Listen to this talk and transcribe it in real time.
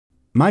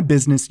My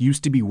business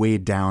used to be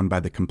weighed down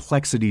by the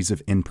complexities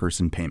of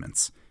in-person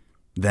payments.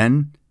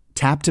 Then,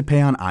 Tap to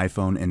Pay on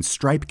iPhone and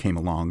Stripe came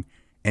along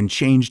and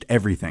changed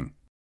everything.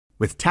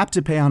 With Tap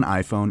to Pay on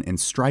iPhone and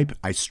Stripe,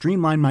 I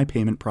streamlined my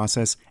payment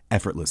process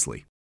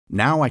effortlessly.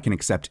 Now I can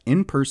accept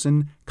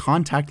in-person,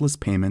 contactless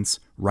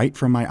payments right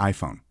from my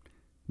iPhone.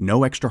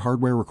 No extra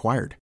hardware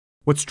required.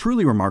 What's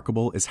truly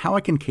remarkable is how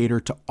I can cater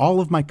to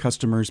all of my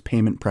customers'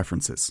 payment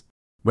preferences.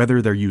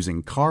 Whether they're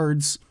using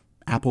cards,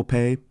 Apple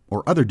Pay,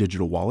 or other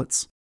digital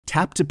wallets,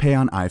 Tap to Pay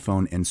on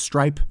iPhone and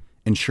Stripe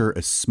ensure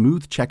a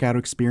smooth checkout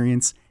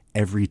experience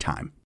every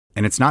time.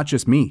 And it's not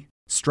just me.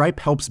 Stripe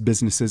helps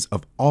businesses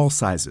of all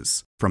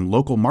sizes, from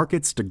local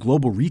markets to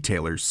global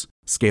retailers,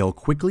 scale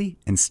quickly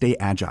and stay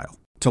agile.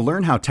 To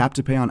learn how Tap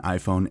to Pay on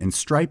iPhone and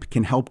Stripe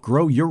can help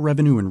grow your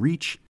revenue and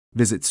reach,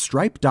 visit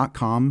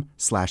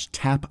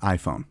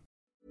stripe.com/tapiphone.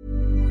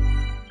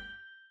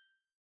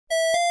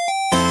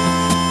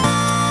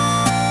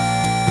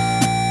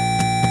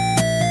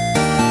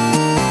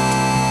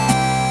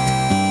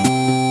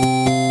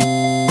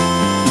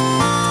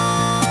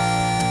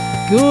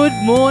 Good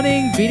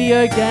morning,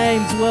 video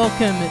games.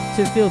 Welcome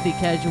to Filthy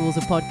Casuals,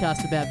 a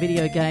podcast about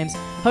video games,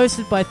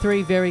 hosted by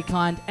three very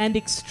kind and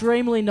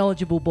extremely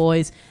knowledgeable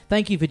boys.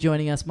 Thank you for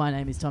joining us. My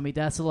name is Tommy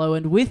Dasilo,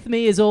 and with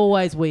me, as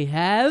always, we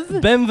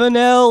have... Ben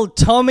Vanel.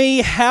 Tommy,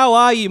 how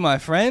are you, my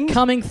friend?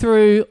 Coming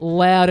through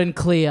loud and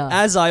clear.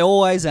 As I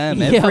always am,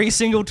 Yep. every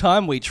single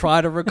time we try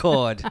to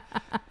record.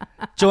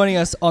 Joining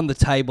us on the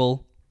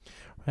table...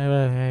 Is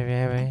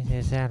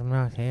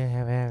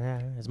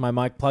my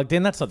mic plugged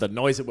in? That's not the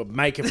noise it would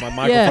make if my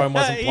microphone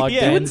wasn't plugged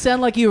It in. wouldn't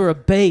sound like you were a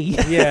bee.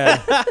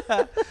 Yeah.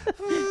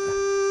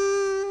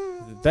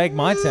 They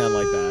might sound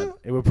like that.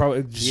 It would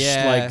probably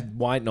just like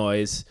white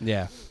noise.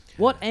 Yeah.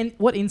 What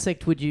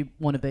insect would you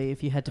want to be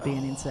if you had to be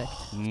an insect?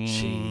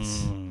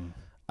 Jeez.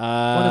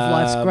 One of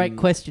life's great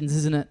questions,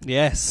 isn't it?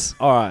 Yes.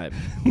 All right.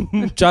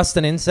 Just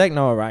an insect?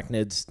 No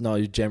arachnids,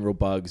 no general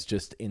bugs,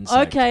 just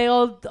insect. Okay,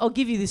 I'll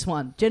give you this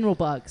one. General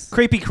bugs.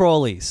 Creepy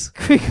crawlies.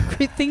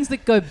 Things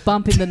that go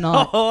bump in the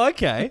night. Oh,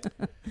 okay.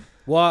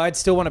 Well, I'd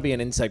still want to be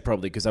an insect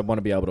probably because I want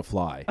to be able to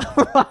fly.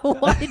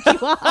 Why did you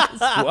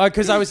ask?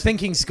 Because I was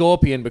thinking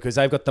scorpion because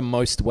they've got the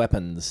most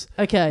weapons.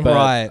 Okay. But,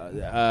 Right.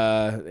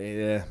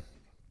 Yeah.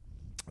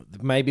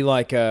 Maybe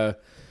like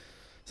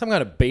some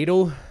kind of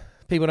beetle.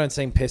 People don't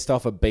seem pissed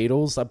off at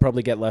beetles. I'd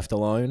probably get left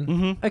alone.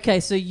 Mm-hmm. Okay,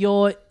 so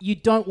you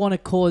don't want to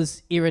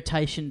cause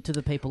irritation to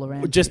the people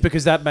around Just you.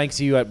 because that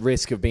makes you at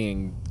risk of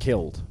being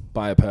killed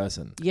by a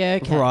person. Yeah,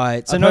 okay.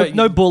 Right. So I've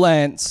no heard- bull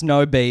ants,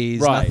 no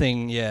bees, Right.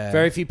 nothing. Yeah.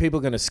 Very few people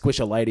are going to squish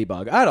a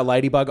ladybug. I had a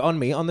ladybug on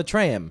me on the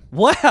tram.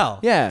 Wow.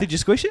 Yeah. Did you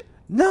squish it?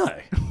 No.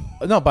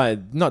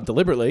 Not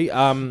deliberately.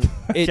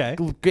 Okay.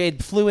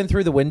 It flew in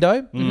through the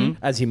window,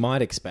 as you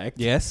might expect.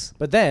 Yes.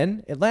 But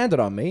then it landed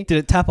on me. Did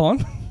it tap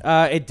on?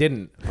 It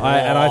didn't. And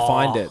I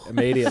fined it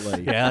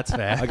immediately. Yeah, that's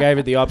fair. I gave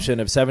it the option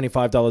of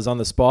 $75 on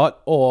the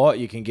spot, or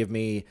you can give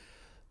me...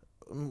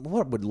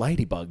 What would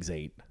ladybugs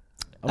eat?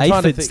 I'm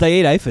trying to Aphids. think. They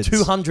eat aphids.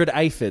 200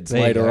 aphids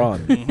There you later go.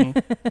 on.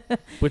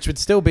 Which would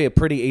still be a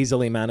pretty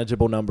easily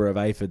manageable number of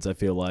aphids, I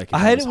feel like, if I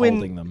I hate was it when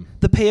holding them.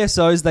 the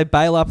PSOs, they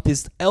bail up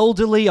this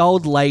elderly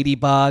old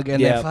ladybug and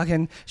Yeah. they're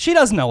fucking... She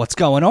doesn't know what's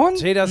going on.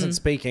 She doesn't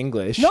speak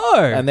English. No.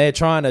 And they're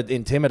trying to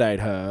intimidate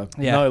her.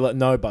 Yeah.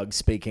 No bugs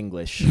speak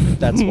English.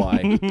 That's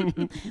why.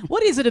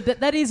 What is it about?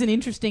 That is an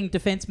interesting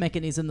defense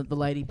mechanism that the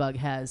ladybug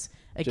has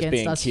against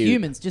being us cute.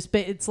 humans.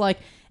 It's like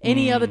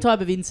any other type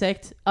of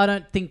insect. I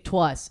don't think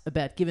twice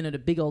about giving it a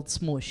big old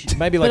smush.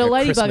 Maybe but like a a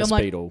ladybug, Christmas I'm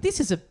like, beetle. this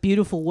is a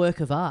beautiful work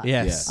of art.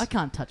 Yes. I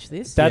can't touch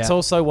this. That's Yeah.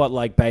 also what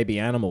like baby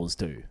animals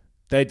do.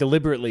 They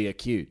deliberately are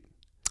cute.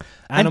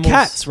 And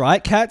cats,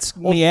 right? Cats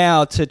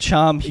meow to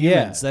charm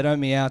humans. Yeah. They don't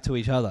meow to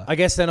each other. I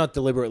guess they're not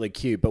deliberately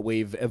cute, but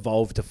we've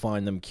evolved to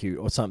find them cute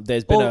or something.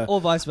 There's been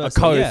Or vice a versa,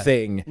 code yeah.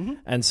 thing.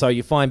 And so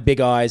you find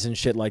big eyes and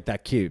shit like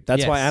that cute.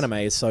 That's why Yes. anime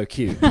is so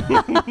cute.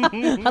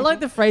 I like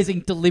the phrasing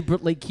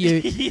deliberately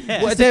cute. Well,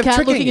 Just they're a cat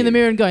tricking looking in the you.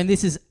 mirror and going,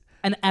 this is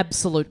an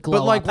absolute glow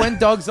But like up. when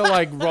dogs are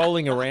like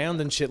rolling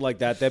around and shit like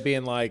that, they're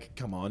being like,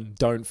 come on,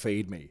 don't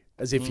feed me.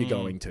 As if you're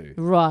going to.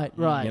 Right.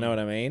 You know what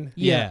I mean?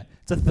 Yeah.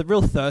 It's a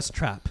real thirst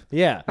trap.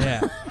 Yeah.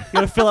 Yeah. You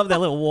got to fill up their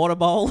little water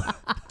bowl.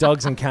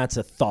 Dogs and cats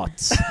are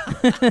thoughts.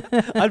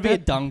 I'd be a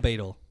dung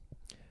beetle.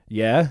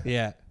 Yeah?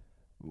 Yeah.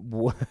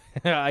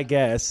 I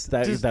guess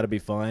that'd be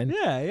fine.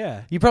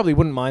 Yeah. You probably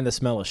wouldn't mind the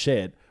smell of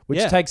shit, which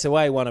Yeah. takes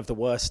away one of the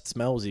worst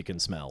smells you can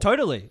smell.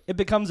 Totally. It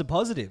becomes a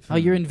positive. Oh,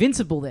 you're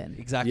invincible then.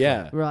 Exactly.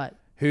 Yeah. Right.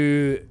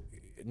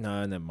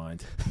 No, never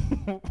mind.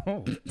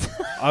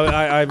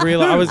 I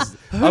realized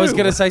I was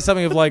gonna say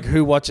something of like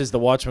who watches The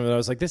Watchmen, but I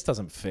was like, this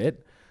doesn't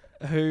fit.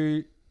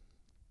 Who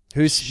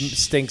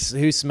Stinks?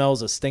 Who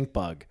smells a stink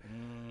bug?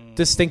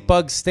 Does stink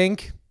bugs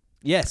stink?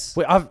 Yes.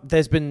 Wait,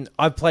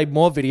 I've played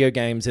more video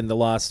games in the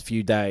last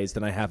few days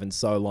than I have in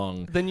so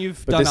long. Then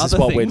you've But done this other is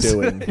what things.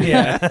 we're doing.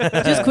 Yeah.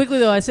 Just quickly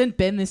though, I sent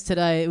Ben this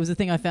today. It was a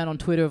thing I found on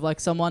Twitter of like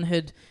someone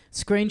had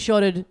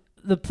screenshotted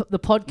the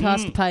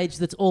podcast page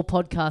that's all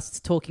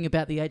podcasts talking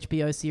about the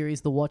HBO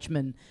series The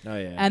Watchmen. Oh,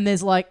 yeah. And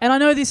there's like, and I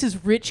know this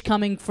is rich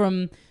coming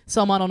from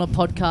someone on a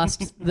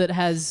podcast that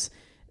has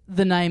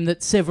the name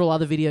that several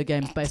other video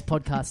games based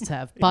podcasts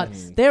have, but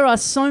there are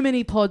so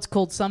many pods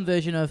called some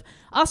version of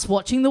us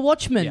watching The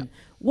Watchmen. Yeah.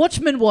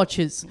 Watchmen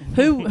watchers.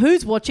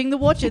 Who's watching The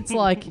Watch? It's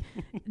like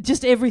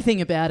just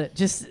everything about it.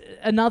 Just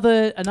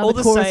another All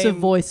the chorus same- of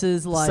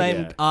voices. Like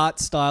Same art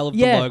style of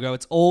Yeah. the logo.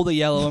 It's all the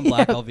yellow and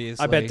black,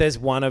 obviously. I bet there's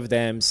one of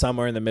them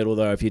somewhere in the middle,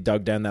 though, if you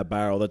dug down that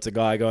barrel. That's a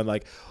guy going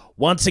like,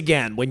 once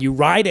again, when you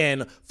write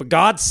in, for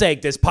God's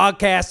sake, this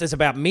podcast is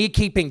about me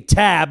keeping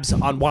tabs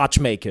on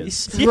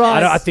watchmakers.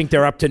 Right. I think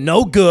they're up to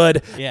no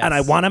good, Yes. and I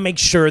want to make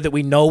sure that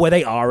we know where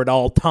they are at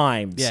all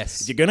times.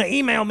 Yes. If you're going to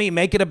email me,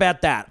 make it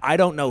about that. I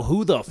don't know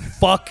who the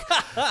fuck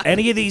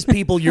any of these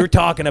people you're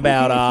talking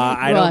about are.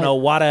 I Right. don't know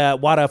what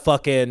a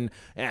fucking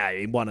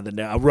one of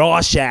the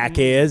Rorschach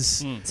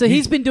is. So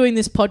he's been doing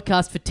this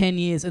podcast for 10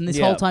 years, and this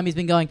Yeah. whole time he's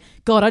been going,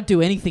 God, I'd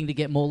do anything to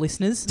get more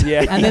listeners.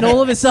 Yeah. And then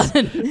all of a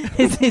sudden,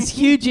 there's this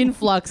huge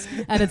influx,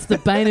 and it's the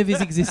bane of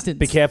his existence.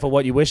 Be careful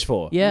what you wish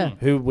for. Yeah.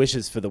 Who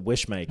wishes for the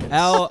wish makers?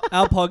 Our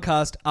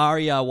podcast,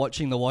 Aria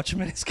Watching the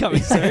Watchmen, is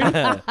coming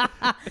soon.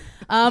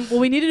 Well,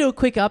 we need to do a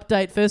quick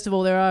update. First of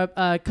all, there are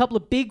a couple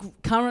of big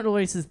current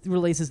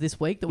releases this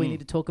week that we need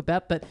to talk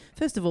about. But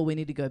first of all, we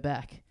need to go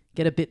back,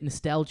 get a bit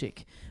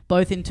nostalgic,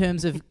 both in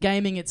terms of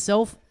gaming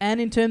itself and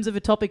in terms of a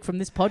topic from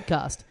this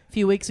podcast. A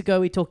few weeks ago,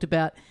 we talked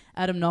about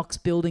Adam Knox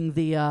building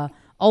the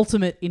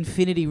ultimate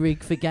infinity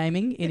rig for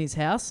gaming in his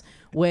house,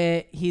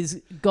 where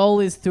his goal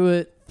is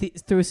through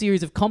a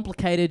series of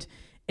complicated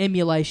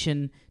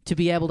emulation to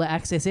be able to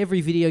access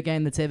every video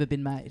game that's ever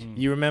been made.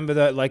 You remember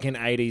that, like in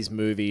 80s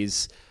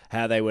movies,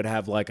 how they would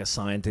have like a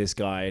scientist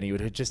guy and he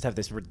would just have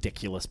this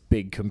ridiculous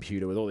big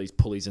computer with all these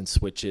pulleys and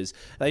switches.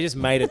 They just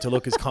made it to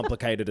look as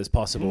complicated as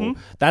possible.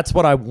 That's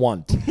what I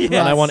want. And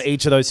I want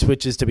each of those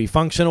switches to be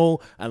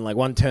functional, and like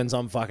one turns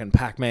on fucking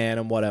Pac-Man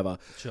and whatever.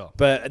 Sure.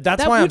 But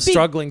that's That why I'm would be-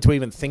 struggling to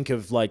even think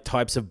of like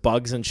types of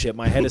bugs and shit.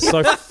 My head is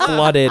so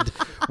flooded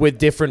with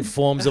different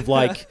forms of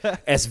like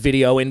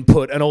S-video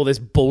input and all this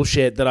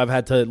bullshit that I've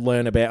had to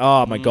learn about.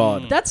 Oh my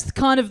God. That's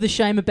kind of the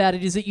shame about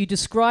it, is that you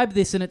describe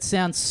this and it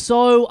sounds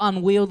so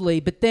unwieldy,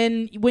 but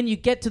then when you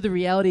get to the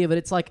reality of it,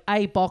 it's like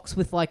a box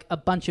with like a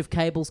bunch of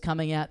cables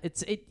coming out.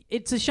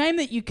 It's a shame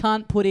that you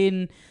can't put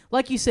in,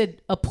 like you said,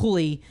 a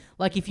pulley.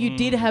 Like if you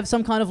did have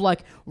some kind of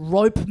like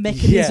rope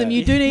mechanism, Yeah.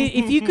 you do need,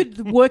 if you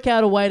could work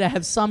out a way to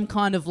have some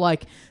kind of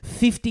like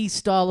 50s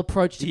style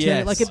approach to turn it,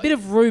 Yes. like a bit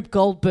of Rube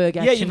Goldberg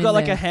action. Yeah, you've got in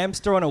like there. a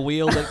hamster on a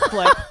wheel that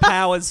like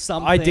powers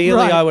something. Ideally,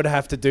 Right. I would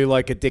have to do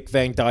like a Dick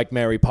Van Dyke,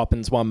 Mary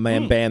Poppins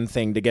one-man band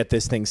thing to get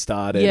this thing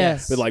started.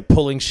 Yes. With like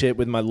pulling shit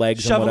with my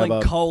legs and shoveling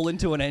whatever. coal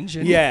into an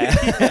engine. Yeah.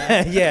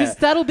 yeah. Because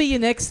that'll be your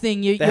next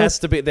thing. There has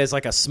to be, there's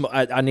like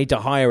I need to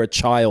hire a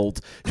child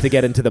to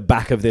get into the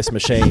back of this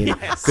machine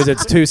because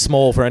it's too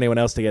small for anyone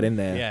else to get in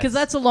there. Yeah. Because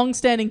that's a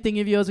long-standing thing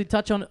of yours. We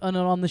touch on it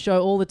on the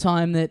show all the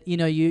time, that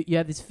you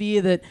have this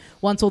fear that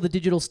once all the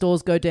digital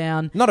stores go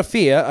down, Not a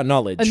fear, a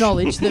knowledge.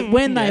 that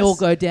when they Yes. all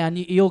go down,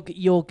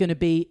 you're going to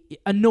be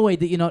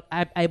annoyed that you're not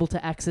able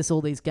to access all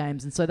these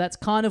games. And so that's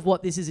kind of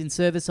what this is in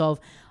service of.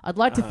 I'd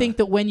like to think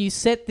that when you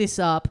set this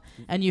up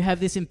and you have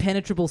this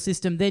impenetrable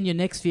system, then your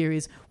next fear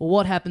is, well,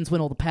 what happens when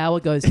all the power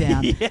goes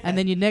down? And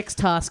then your next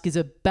task is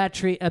a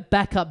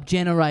backup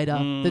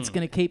generator that's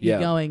going to keep you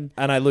going.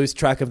 And I lose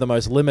track of the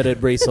most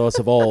limited resource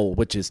of all,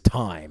 which is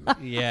time.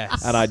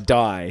 Yes. And I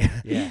die.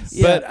 Yes.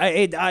 But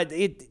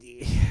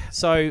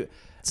so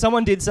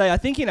Someone did say, I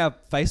think in our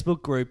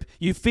Facebook group,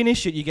 you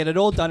finish it, you get it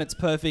all done, it's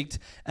perfect,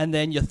 and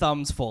then your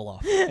thumbs fall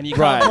off. And you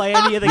can't play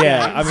any of the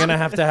yeah, games. I'm going to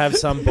have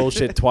some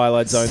bullshit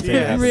Twilight Zone thing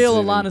happen Real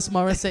to me. Alanis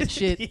Morissette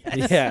shit.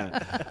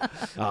 Yeah.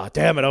 Oh,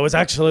 damn it. I was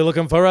actually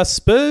looking for a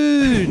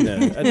spoon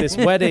at this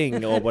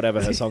wedding or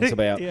whatever her song's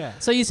about. Yeah.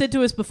 So you said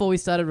to us before we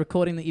started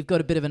recording that you've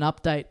got a bit of an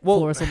update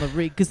for us on the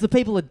rig, because the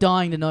people are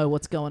dying to know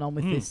what's going on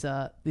with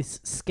this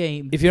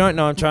scheme. If you don't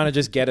know, I'm trying to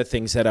just get a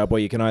thing set up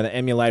where you can either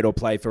emulate or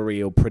play for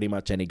real pretty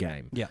much any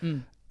game. Yeah.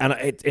 And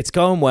it's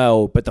going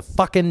well, but the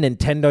fucking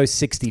Nintendo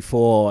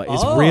 64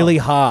 is Oh. really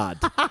hard.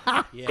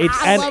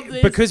 I love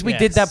this. Because we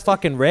did Yes. that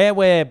fucking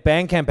Rareware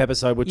Bandcamp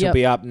episode, which Yep. will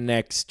be up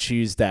next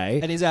Tuesday.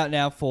 And is out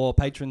now for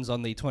patrons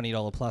on the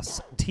 $20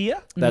 plus tier.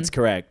 That's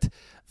correct.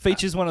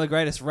 Features one of the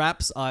greatest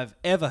raps I've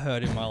ever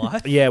heard in my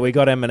life. Yeah, we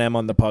got Eminem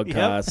on the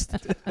podcast.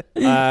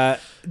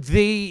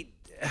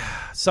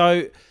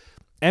 So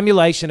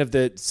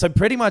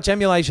pretty much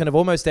emulation of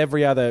almost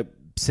every other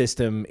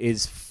system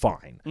is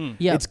fine.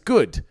 Yeah. It's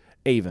good.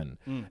 Even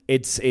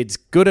it's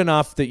good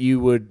enough that you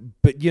would,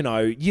 but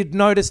you'd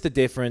notice the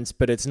difference,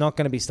 but it's not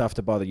going to be stuff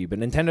to bother you. But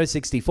Nintendo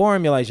 64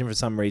 emulation for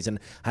some reason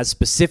has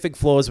specific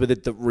flaws with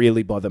it that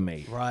really bother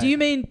me. Right. Do you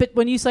mean, but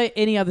when you say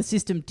any other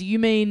system, do you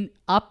mean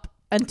up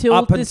until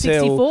Up the until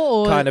 64?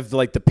 Or kind of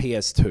like the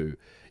PS2.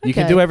 You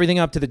can Okay. do everything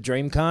up to the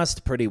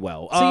Dreamcast pretty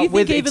well. So you think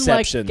with even like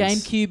exceptions.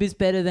 GameCube is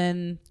better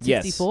than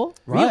 64? Yes.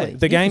 Right. Really?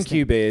 The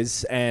Interesting. GameCube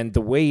is, and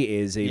the Wii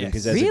is even, Yes.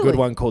 because there's a Really? good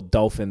one called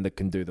Dolphin that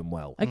can do them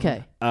well.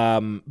 Okay.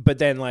 But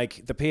then,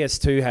 like, the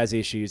PS2 has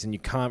issues, and you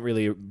can't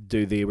really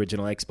do the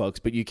original Xbox,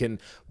 but you can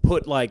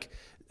put, like...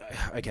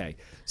 Okay,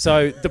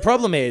 so the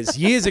problem is,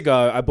 years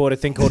ago, I bought a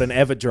thing called an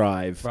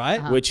EverDrive,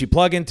 Right. which you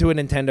plug into a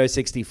Nintendo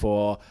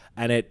 64,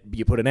 and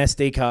you put an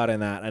SD card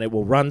in that, and it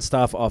will run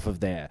stuff off of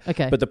there.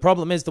 Okay. But the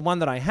problem is, the one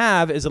that I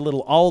have is a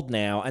little old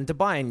now, and to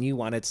buy a new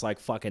one, it's like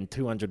fucking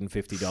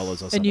 $250 or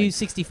something. A new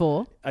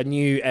 64? A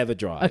new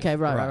EverDrive. Okay,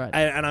 right.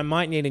 And I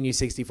might need a new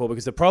 64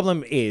 because the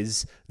problem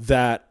is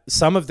that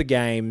some of the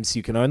games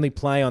you can only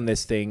play on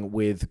this thing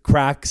with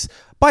cracks.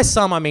 By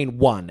some, I mean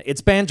one. It's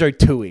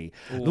Banjo-Tooie.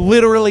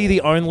 Literally the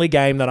only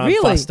game that I'm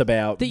Really? fussed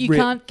about. That you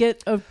can't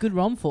get a good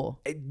ROM for?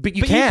 But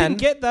you But can. you can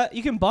get that.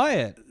 You can buy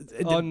it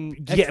on.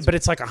 Yeah, but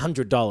it's like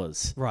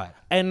 $100. Right.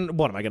 And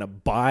what, am I going to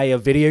buy a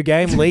video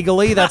game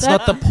legally? That's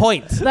not the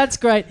point. That's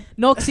great.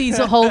 Noxie's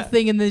a whole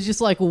thing, and there's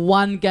just like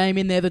one game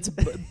in there that's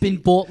been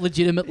bought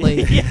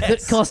legitimately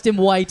that cost him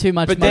way too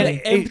much But then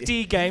money.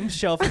 Empty game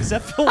shelf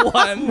except for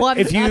one. One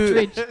If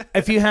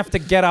cartridge. you have to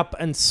get up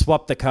and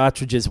swap the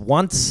cartridges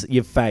once,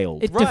 you've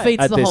failed. It Right.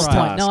 defeats At the this whole task.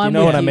 point. No, You I'm know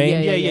with what I you.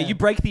 mean? Yeah. You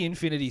break the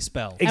infinity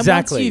spell.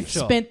 Exactly. And once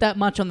you've spent that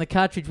much on the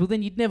cartridge, well,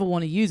 then you'd never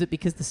want to use it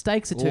because the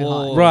stakes are too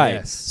Oh. high. Right.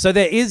 Yes. So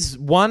there is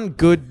one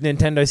good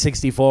Nintendo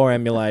 64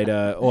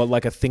 emulator or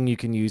like a thing you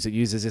can use. It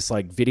uses this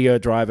like video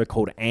driver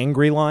called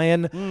Angry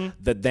Lion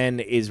that then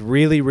is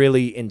really,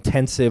 really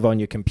intensive on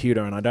your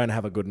computer, and I don't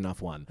have a good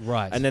enough one.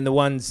 Right. And then the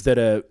ones that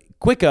are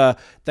quicker,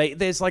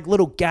 there's like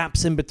little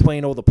gaps in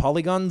between all the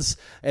polygons,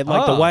 and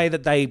like the Oh. way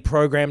that they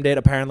programmed it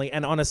apparently.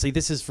 And honestly,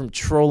 this is from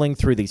trawling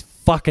through these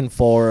fucking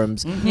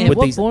forums Yeah, with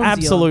what these forums are you on?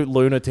 absolute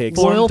lunatics.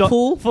 Royal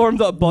Pool?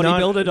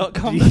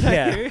 Forum.bodybuilder.com.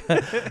 Yeah.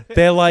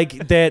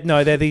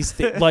 they're these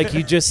like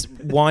you just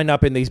wind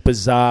up in these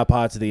bizarre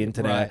parts of the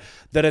internet Right.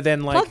 that are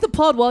then like Plug the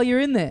pod while you're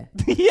in there.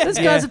 Yeah. Those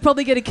guys would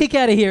probably get a kick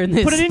out of hearing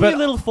this. Put it in But- your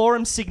little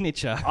forum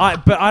signature.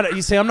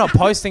 you see, I'm not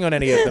posting on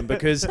any of them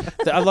because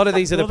a lot of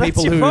these are the Well, that's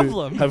people your who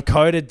problem. have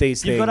coded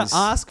these You've things. got to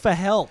ask for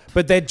help.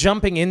 But they're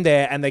jumping in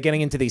there and they're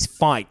getting into these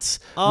fights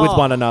Oh, with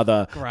one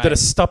another great. that are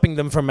stopping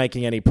them from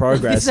making any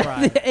progress.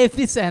 If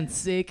this sounds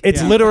sick.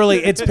 It's Yeah.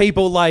 literally, it's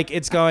people like,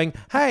 it's going,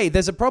 hey,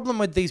 there's a problem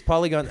with these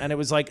polygons. And it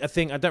was like a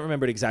thing, I don't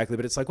remember it exactly,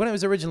 but it's like when it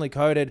was originally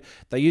coded,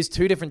 they used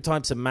two different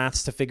types of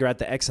maths to figure out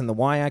the X and the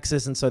Y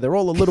axis. And so they're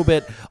all a little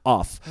bit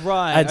off.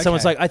 Right, And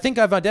someone's okay. like, I think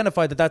I've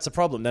identified that that's a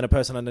problem. Then a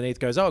person underneath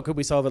goes, oh, could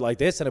we solve it like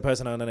this? And a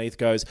person underneath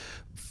goes,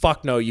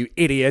 fuck no, you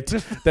idiot.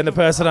 Then the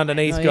person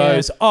underneath Oh,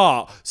 goes,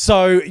 oh,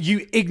 so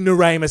you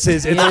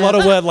ignoramuses. It's a lot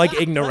of word like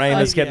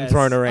ignoramus getting Yes.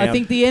 thrown around. I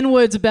think the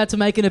N-word's about to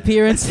make an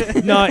appearance.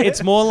 No,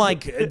 it's more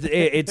like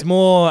it's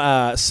more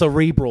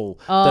cerebral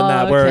Oh, than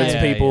that, where okay. it's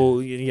Yeah,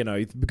 people, you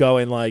know,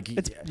 going like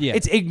yeah.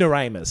 it's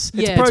ignoramus.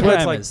 Yeah, It's it's words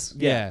programmers.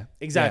 like Yeah.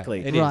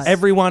 exactly. Yeah, it Right. is.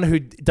 Everyone who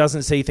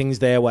doesn't see things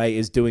their way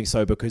is doing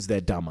so because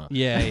they're dumber.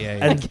 Yeah.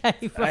 And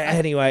Okay, right.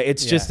 anyway,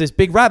 it's just Yeah. this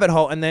big rabbit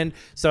hole, and then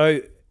so.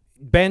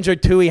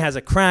 Banjo-Tooie has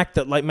a crack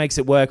that like makes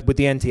it work with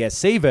the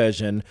NTSC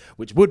version,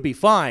 which would be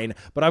fine.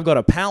 But I've got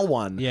a PAL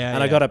one, Yeah,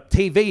 and I yeah. got a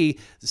TV.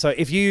 So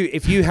if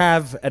you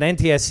have an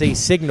NTSC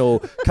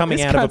signal coming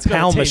This out of cunt's a got a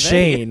PAL TV.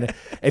 machine,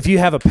 if you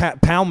have a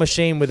PAL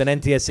machine with an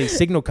NTSC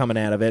signal coming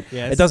out of it,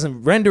 Yes. it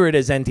doesn't render it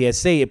as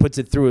NTSC. It puts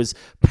it through as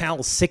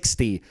PAL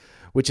 60.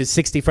 Which is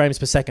 60 frames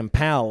per second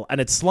PAL,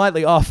 and it's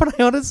slightly off. And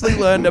I honestly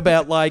learned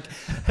about like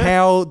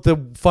how the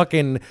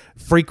fucking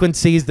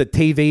frequencies that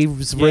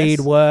TVs read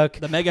work.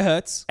 The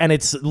megahertz. And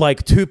it's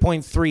like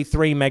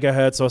 2.33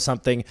 megahertz or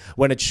something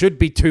when it should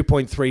be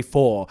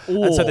 2.34.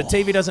 And so the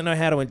TV doesn't know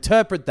how to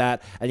interpret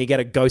that, and you get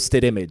a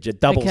ghosted image. It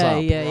doubles Okay,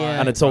 up, yeah.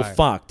 and it's all Right.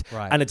 fucked.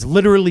 Right. And it's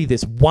literally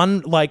this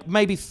one, like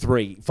maybe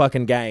 3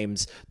 fucking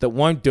games that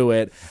won't do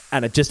it,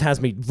 and it just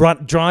has me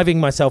driving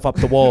myself up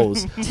the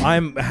walls.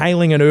 I'm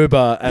hailing an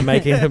Uber and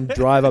making him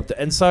drive up,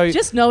 and so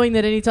Just knowing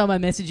that anytime I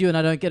message you and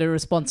I don't get a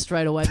response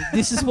straight away,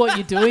 this is what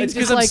you're doing. it's just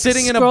because I'm like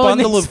sitting in a scrolling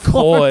bundle these of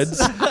forums.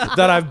 cords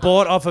that I've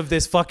bought off of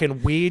this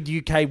fucking weird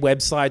UK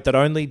website that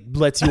only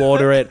lets you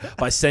order it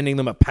by sending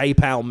them a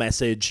PayPal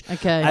message.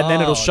 Okay. And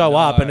then it'll Oh, show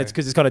up, and no. it's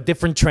because it's got a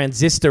different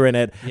transistor in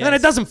it. And then Yes.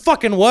 it doesn't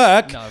fucking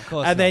work. No, of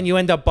course And then not. you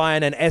end up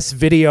buying an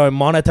S-Video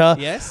monitor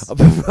Yes.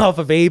 off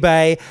of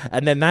eBay,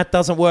 and then that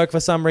doesn't work for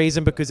some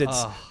reason because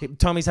it's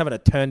Tommy's having to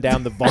turn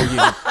down the volume.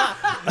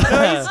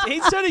 No,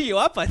 he's turning you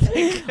up, I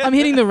think. I'm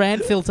hitting the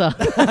rant filter.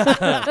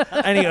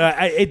 Anyway,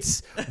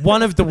 it's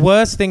one of the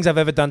worst things I've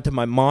ever done to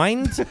my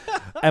mind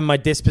and my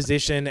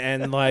disposition,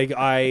 and like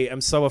I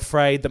am so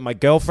afraid that my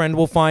girlfriend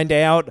will find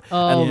out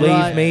Oh, and leave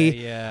right. me.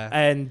 Yeah.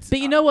 And But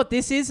you know what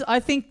this is? I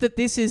think that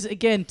this is,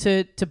 again,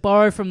 to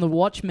borrow from the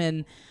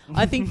Watchmen,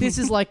 I think this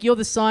is like you're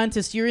the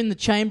scientist, you're in the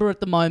chamber at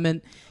the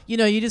moment, you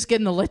know, you're just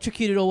getting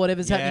electrocuted or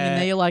whatever's happening in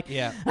there. You're like,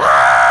 yeah.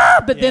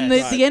 But then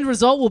the end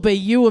result will be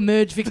you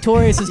emerge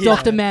victorious as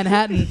Dr.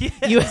 Manhattan. Yes.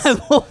 You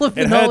have all of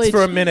the It knowledge. hurts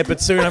for a minute,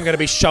 but soon I'm going to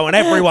be showing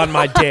everyone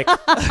my dick.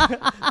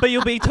 But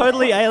you'll be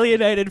totally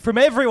alienated from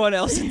everyone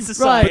else in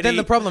society. But then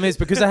the problem is,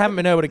 because I haven't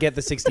been able to get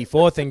the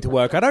 64 thing to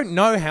work, I don't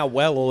know how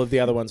well all of the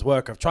other ones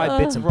work. I've tried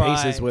bits and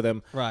pieces with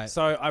them. Right.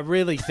 So I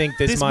really think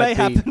this may might be...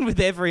 happen with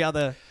every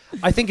other...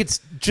 I think it's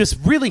just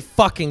really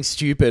fucking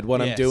stupid what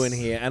I'm Yes. doing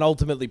here and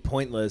ultimately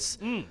pointless.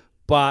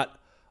 But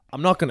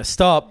I'm not going to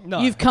stop.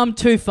 No. You've come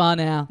too far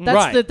now. That's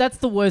Right. that's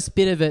the worst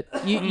bit of it.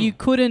 You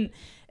couldn't,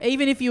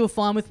 even if you were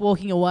fine with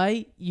walking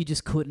away, you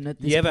just couldn't at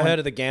this You ever point. heard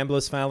of the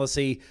gambler's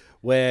fallacy,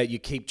 where you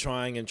keep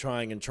trying and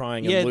trying and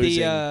trying and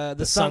losing?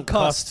 the sunk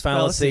cost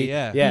fallacy,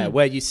 yeah.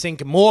 where you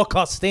sink more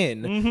cost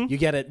in, you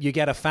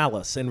get a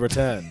phallus in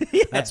return.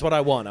 That's what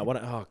I want.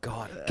 Oh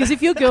God. Because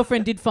if your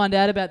girlfriend did find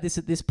out about this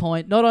at this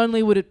point, not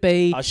only would it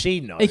be She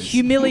knows. a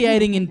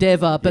humiliating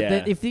endeavor, but Yeah.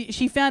 that if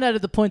she found out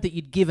at the point that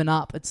you'd given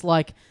up, it's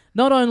like,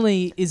 not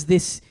only is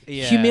this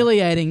Yeah.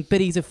 humiliating, but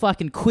he's a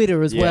fucking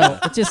quitter as well.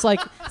 It's just like,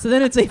 so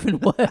then it's even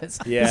worse.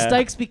 Yeah. The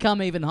stakes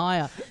become even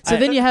higher. So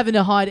then you're having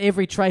to hide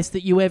every trace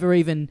that you ever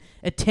even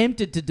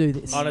attempted to do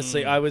this.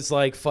 Honestly, I was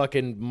like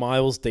fucking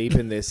miles deep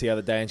in this the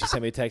other day, and she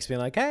sent me a text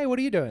being like, "Hey, what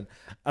are you doing?"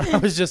 And I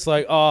was just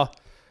like,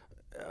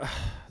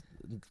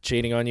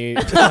 cheating on you.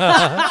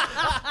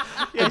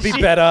 It'd be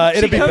better.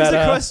 It'd be She comes better.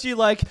 across you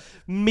like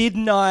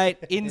midnight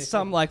in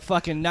some like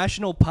fucking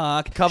national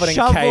park, Covered in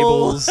shovel.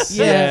 cables.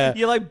 Yeah.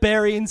 You're like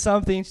burying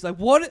something. She's like,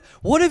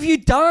 "What have you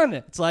done?"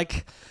 It's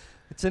like,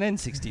 it's an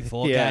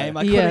N64 Yeah. game.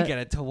 I Yeah. couldn't get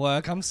it to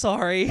work. I'm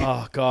sorry.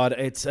 Oh God,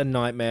 it's a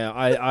nightmare.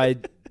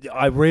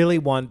 I really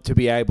want to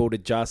be able to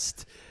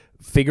just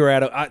figure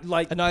out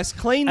A nice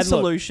clean and look,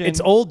 solution. it's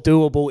all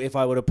doable if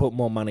I were to put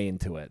more money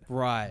into it.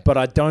 right. But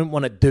I don't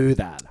want to do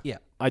that. Yeah.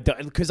 I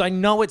don't, because I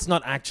know it's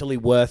not actually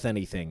worth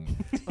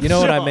anything. You know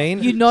what I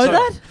mean? You know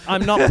that?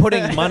 I'm not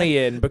putting money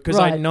in because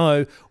I Right.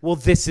 know, well,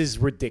 this is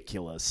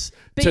ridiculous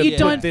But to you put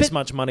don't- this but-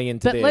 much money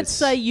into But this. let's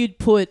say you'd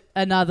put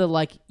another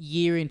like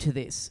year into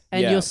this,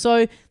 and Yeah. you're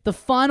so the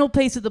final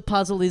piece of the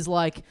puzzle is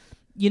like,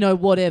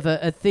 whatever,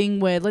 a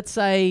thing where let's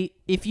say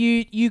if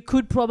you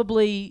could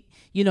probably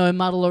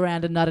muddle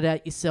around and nut it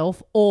out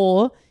yourself,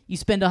 or you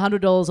spend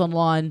 $100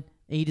 online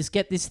and you just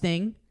get this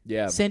thing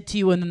sent to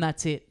you, and then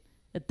that's it.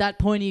 At that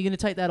point, are you going to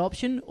take that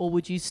option, or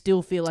would you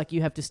still feel like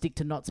you have to stick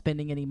to not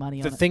spending any money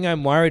on the it? thing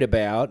I'm worried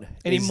about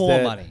Any is more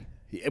that- money.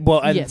 Well,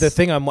 and Yes. the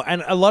thing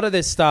and a lot of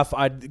this stuff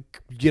I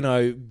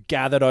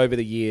gathered over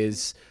the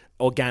years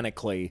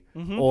organically,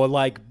 or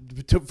like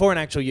for an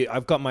actual year.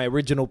 I've got my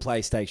original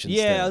PlayStation.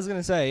 Yeah, still. I was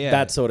gonna say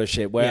That sort of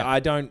shit where Yeah. I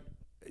don't.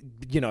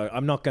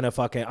 I'm not gonna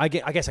fucking. I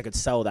guess I could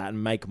sell that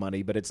and make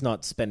money, but it's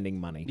not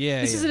spending money.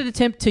 Yeah. This is an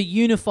attempt to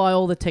unify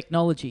all the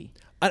technology.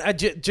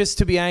 Just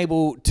to be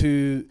able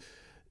to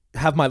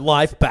have my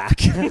life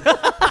back.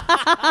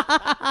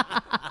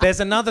 There's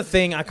another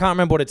thing, I can't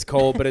remember what it's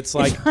called, but it's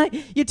like...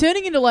 You're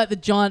turning into like the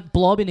giant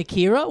blob in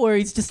Akira, where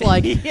he's just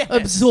like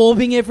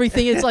absorbing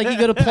everything. It's like you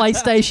got a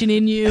PlayStation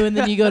in you, and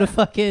then you got a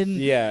fucking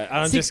Yeah,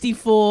 I'm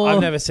 64. I've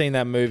never seen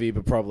that movie,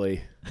 but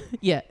probably...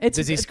 Yeah, it's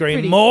Does he it's scream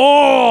pretty-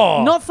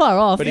 more? Not far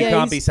off. But he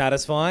can't be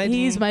satisfied?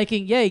 He's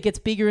making, he gets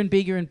bigger and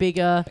bigger and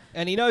bigger.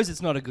 And he knows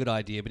it's not a good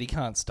idea, but he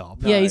can't stop.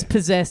 Yeah, he's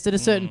possessed. At a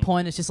certain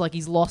point, it's just like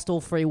he's lost all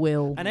free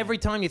will. And every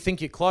time you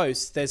think you're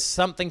close, there's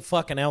something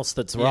fucking else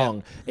that's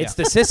wrong. It's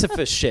the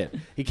Sisyphus shit.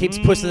 He keeps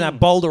pushing that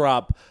boulder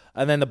up,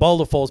 and then the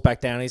boulder falls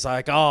back down. He's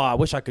like, I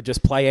wish I could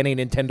just play any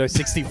Nintendo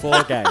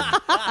 64 game.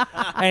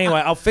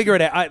 Anyway, I'll figure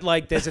it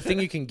out. There's a thing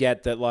you can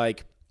get that,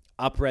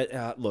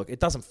 look, it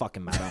doesn't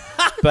fucking matter.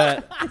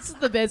 But This is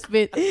the best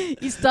bit.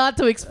 You start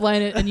to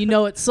explain it, and you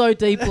know it so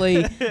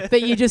deeply,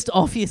 but you're just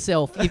off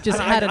yourself. You've just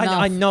had enough.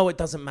 I know it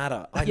doesn't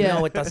matter. I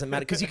know it doesn't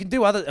matter. Because you can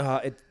do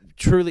other...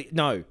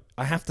 no,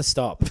 I have to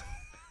stop.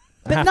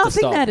 But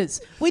nothing matters.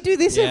 We do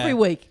this Yeah. every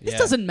week. This Yeah.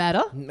 doesn't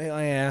matter.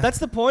 Yeah. That's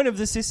the point of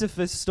the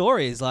Sisyphus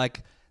story. Is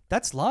like,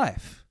 that's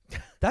life.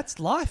 That's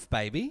life,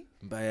 baby.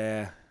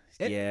 Yeah.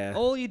 Yeah.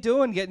 All you're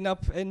doing, getting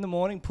up in the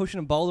morning, pushing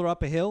a boulder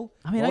up a hill.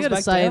 I mean, I rolls got to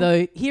back say, down.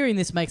 though, hearing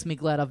this makes me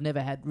glad I've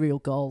never had real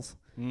goals.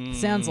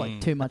 Sounds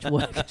like too much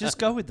work. Just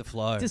go with the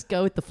flow. Just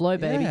go with the flow,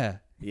 baby. Yeah.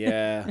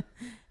 Yeah.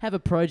 Have a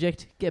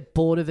project, get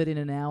bored of it in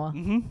an hour,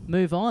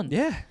 move on.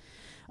 Yeah.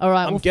 All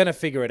right. I'm going to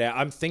figure it out.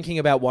 I'm thinking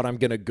about what I'm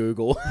going to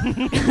Google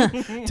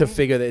to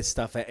figure this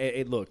stuff out.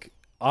 Look,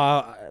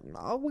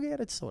 we'll get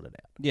it sorted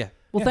out. Yeah.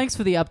 Well, thanks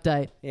for the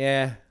update.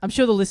 Yeah. I'm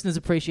sure the listeners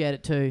appreciate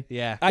it too.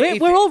 Yeah.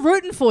 We're all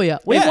rooting for you.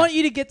 We Yeah. want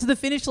you to get to the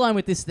finish line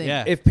with this thing.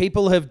 Yeah. If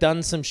people have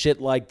done some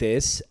shit like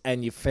this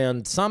and you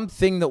found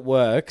something that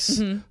works,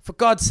 for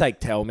God's sake,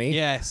 tell me.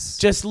 Yes.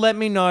 Just let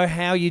me know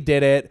how you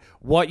did it,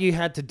 what you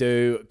had to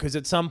do, because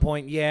at some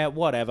point,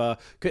 whatever.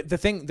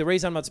 The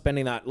reason I'm not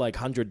spending that like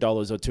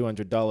 $100 or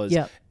 $200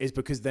 Yep. is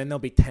because then there'll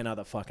be 10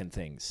 other fucking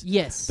things.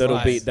 Yes.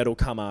 That'll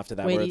come after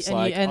that, Where where you- it's and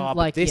you- like, and but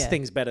like, this yeah.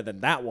 thing's better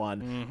than that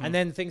one, and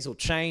then things will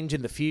change in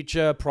in the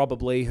future,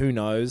 probably. Who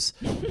knows?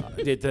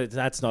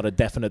 That's not a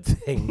definite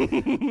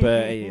thing,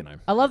 but you know.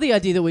 I love the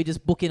idea that we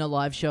just book in a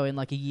live show in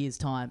like a year's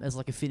time as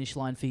like a finish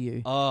line for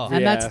you. Oh.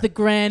 And Yeah. that's the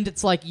grand,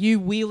 it's like you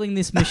wheeling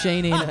this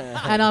machine in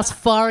and us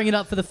firing it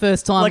up for the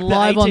first time Like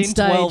live the on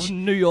 1812 stage.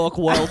 New York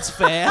World's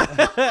Fair.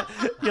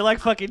 You're like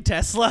fucking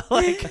Tesla.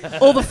 Like,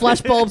 All the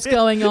flashbulbs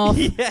going off.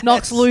 Yes.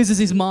 Knox loses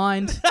his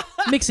mind.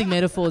 Mixing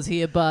metaphors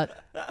here, but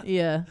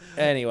yeah.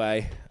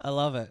 Anyway, I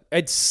love it.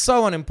 it's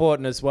so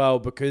unimportant as well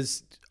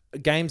because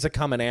games are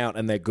coming out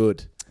and they're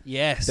good.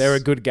 Yes. There are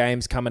good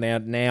games coming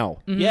out now,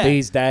 Yeah.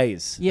 these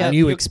days. Yeah. New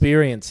You're-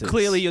 experiences.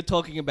 Clearly, you're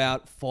talking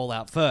about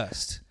Fallout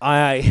first.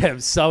 I am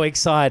so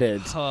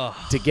excited Oh.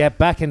 to get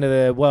back into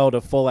the world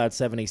of Fallout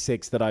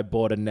 76 that I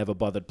bought and never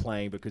bothered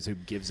playing because who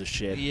gives a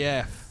shit?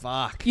 Yeah,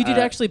 fuck. You did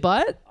actually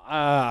buy it?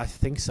 I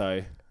think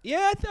so.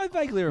 Yeah, I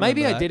vaguely remember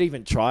Maybe I that. did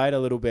even try it a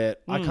little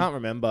bit. I can't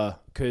remember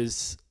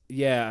because,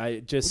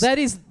 I just...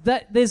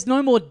 There's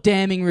no more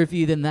damning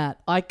review than that.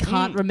 I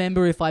can't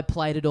remember if I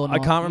played it or I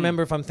not. can't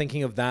remember if I'm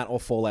thinking of that or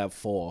Fallout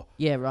 4.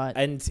 Yeah, right.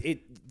 And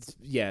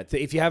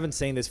if you haven't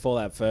seen this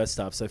Fallout first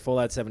stuff, so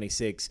Fallout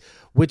 76,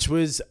 which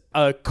was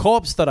a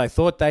corpse that I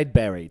thought they'd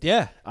buried.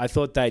 Yeah. I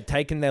thought they'd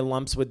taken their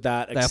lumps with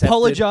that, They accepted,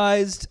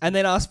 apologized and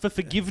then asked for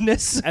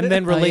forgiveness. and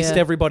then released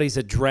yeah. everybody's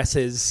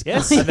addresses,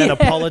 Yes. and then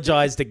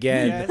apologized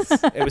again.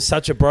 Yes. It was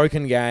such a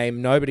broken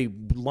game. Nobody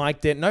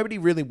liked it. Nobody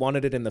really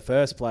wanted it in the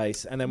first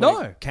place. And then when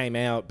No. it came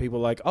out, people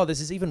were like, oh,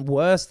 this is even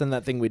worse than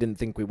that thing we didn't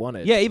think we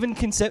wanted. Yeah, even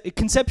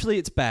conceptually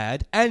it's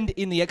bad, and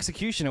in the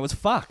execution it was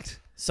fucked.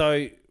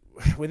 So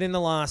within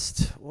the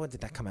last, what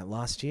did that come out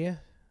last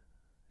year?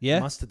 Yeah.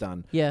 Must have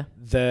done. yeah.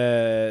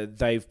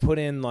 They've put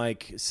in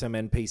like some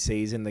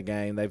NPCs in the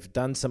game. They've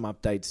done some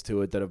updates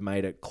to it that have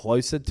made it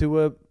closer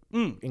to a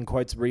in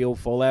quotes real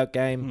Fallout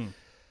game.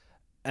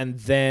 And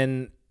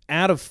then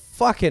out of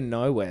fucking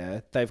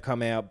nowhere, they've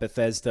come out,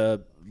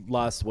 Bethesda,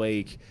 last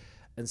week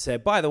and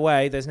said, by the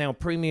way, there's now a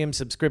premium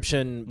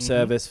subscription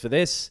service for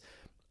this.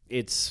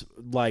 It's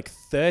like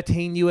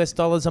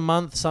 $13 a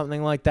month,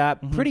 something like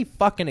that. Pretty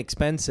fucking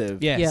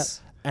expensive.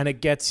 Yes. And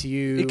it gets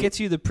you It gets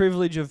you the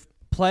privilege of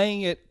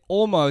playing it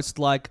almost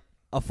like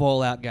a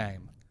Fallout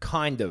game.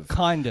 kind of.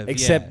 Except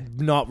Except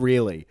not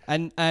really.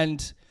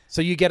 and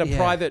So you get a Yeah.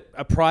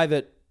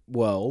 private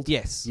world.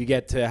 Yes. You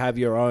get to have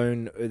your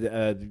own,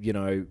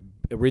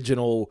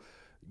 original,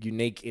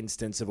 unique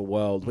instance of a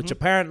world, which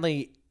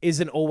apparently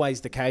isn't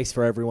always the case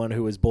for everyone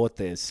who has bought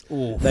this.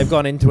 Oof. They've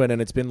gone into it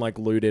and it's been like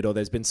looted, or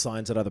there's been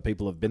signs that other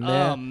people have been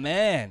there. Oh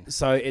man.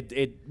 So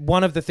it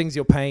one of the things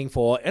you're paying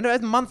for, and a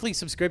monthly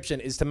subscription,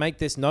 is to make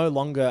this no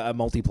longer a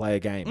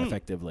multiplayer game.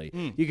 Effectively,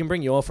 you can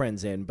bring your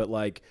friends in, but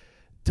like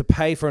to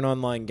pay for an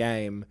online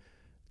game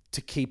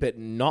to keep it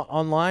not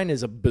online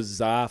is a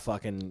bizarre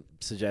fucking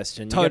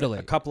suggestion. You get Totally.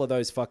 a couple of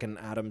those fucking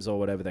atoms or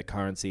whatever their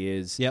currency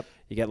is. Yep.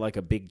 You get like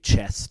a big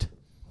chest,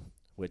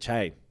 which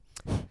hey,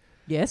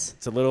 Yes.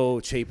 it's a little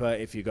cheaper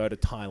if you go to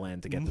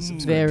Thailand to get the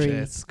subscription. Very,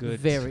 That's good.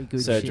 very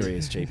good Surgery shit.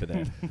 is cheaper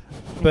there.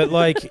 But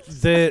like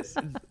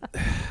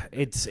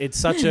it's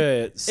such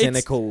a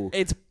cynical.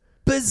 It's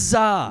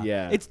bizarre.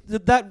 Yeah. It's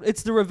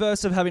the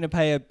reverse of having to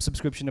pay a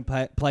subscription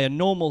to play a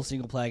normal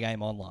single player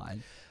game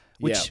online,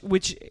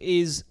 which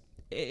is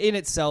in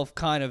itself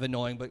kind of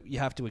annoying, but you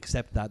have to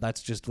accept that.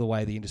 That's just the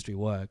way the industry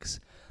works.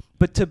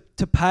 But to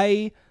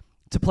pay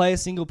to play a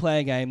single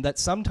player game that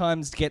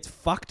sometimes gets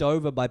fucked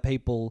over by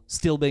people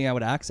still being able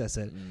to access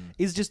it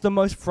is just the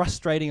most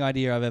frustrating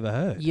idea I've ever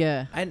heard.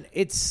 Yeah. And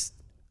it's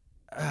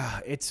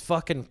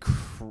fucking.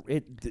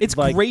 It's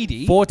like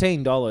greedy.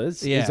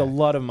 $14 Yeah. is a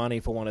lot of money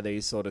for one of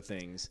these sort of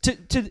things.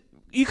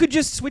 You could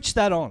just switch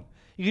that on.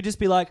 You could just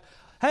be like,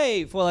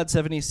 hey, Fallout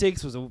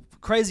 76 was a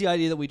crazy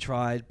idea that we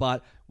tried,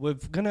 but we're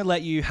going to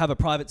let you have a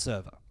private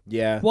server.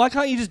 Yeah. Why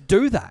can't you just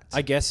do that?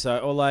 I guess so.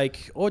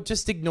 Or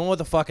just ignore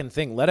the fucking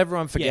thing. Let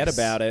everyone forget Yes.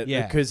 about it.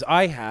 Yeah. Because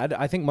I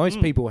think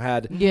most people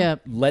had Yeah.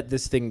 let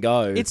this thing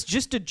go. It's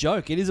just a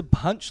joke. It is a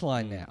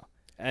punchline now.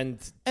 And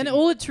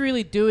all it's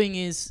really doing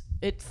is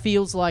it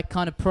feels like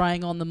kind of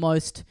preying on the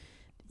most,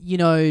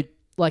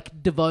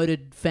 like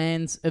devoted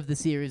fans of the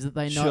series that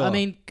they know. Sure. I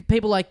mean,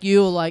 people like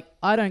you are like,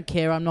 I don't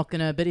care, I'm not going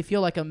to, but if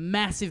you're like a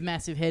massive,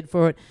 massive head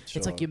for it,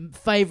 it's like your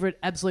favorite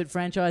absolute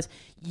franchise,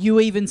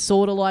 you even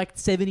sort of like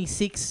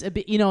 76 a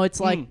bit, it's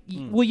like,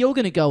 well, you're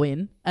going to go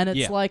in and it's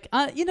Yeah. like,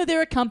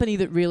 they're a company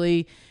that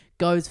really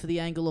goes for the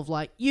angle of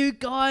like, you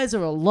guys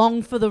are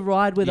along for the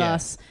ride with Yeah,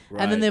 us.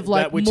 right. And then they've That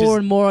like which more is-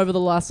 and more over the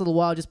last little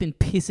while just been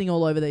pissing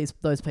all over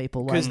those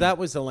people. because Like, that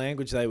was the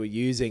language they were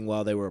using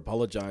while they were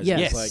apologizing.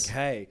 Yes. It's like,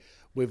 hey,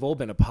 we've all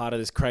been a part of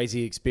this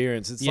crazy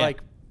experience. It's Yeah. like,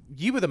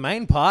 you were the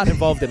main part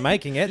involved in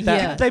making it.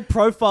 Yeah. They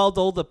profiled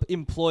all the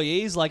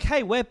employees like,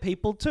 hey, we're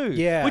people too.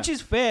 Yeah. Which is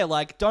fair.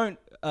 Like, don't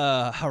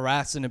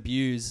harass and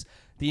abuse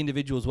the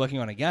individuals working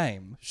on a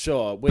game.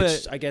 Sure, which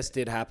But- I guess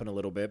did happen a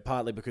little bit,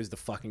 partly because the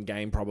fucking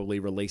game probably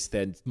released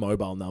their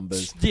mobile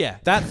numbers. Yeah.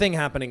 That thing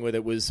happening with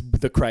it was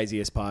the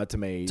craziest part to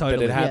me.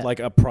 Totally. That it had Yeah. like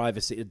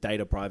a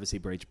data privacy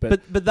breach.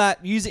 But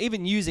that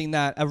using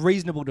that, a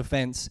reasonable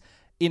defense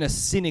in a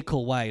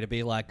cynical way to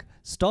be like,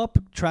 stop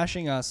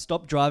trashing us,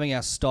 stop driving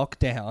our stock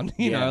down.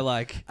 You know,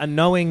 like, and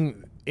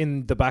knowing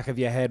in the back of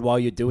your head while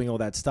you're doing all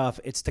that stuff,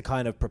 it's to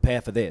kind of prepare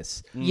for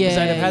this. Yeah, Because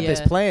they'd have had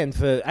this planned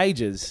for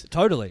ages.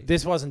 totally.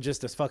 This wasn't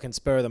just a fucking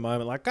spur of the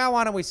moment, like, oh,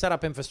 why don't we set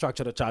up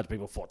infrastructure to charge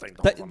people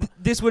 $14?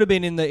 This would have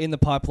been in the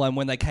pipeline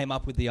when they came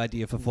up with the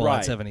idea for Fallout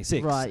Right.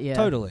 76. Right, yeah.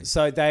 Totally.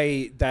 So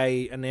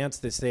they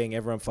announced this thing,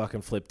 everyone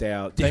fucking flipped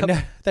out.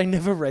 Yep. They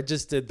never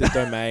registered the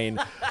domain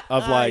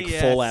of like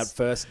Yes.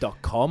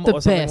 falloutfirst.com The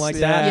or something best. like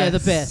that. Yeah, the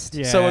best.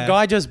 Yeah. So a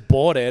guy just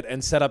bought it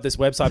and set up this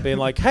website being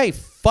like, hey,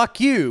 fuck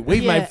you.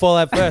 We've Yeah. made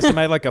Fallout First and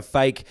made like a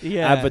fake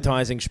Yeah.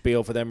 advertising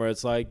spiel for them where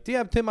it's like, do you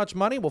have too much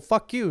money? Well,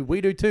 fuck you. We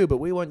do too, but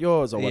we want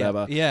yours or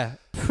whatever. Yeah.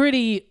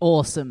 Pretty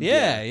awesome.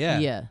 Yeah.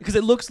 Yeah. Because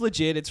it looks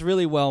legit. It's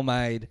really well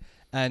made.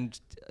 And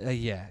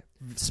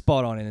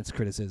spot on in its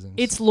criticisms.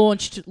 It's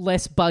launched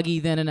less buggy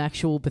than an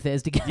actual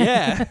Bethesda game.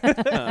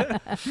 Yeah.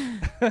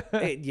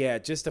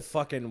 Just a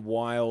fucking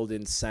wild,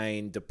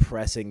 insane,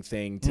 depressing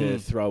thing to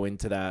throw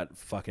into that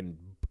fucking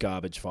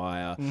garbage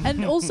fire.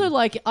 And also,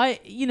 like,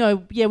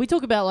 we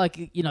talk about, like,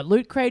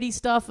 loot cratey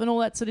stuff and all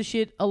that sort of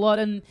shit a lot.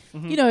 And,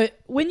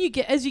 when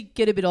as you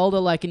get a bit older,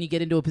 like, and you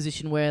get into a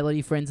position where a lot of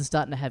your friends are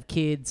starting to have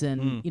kids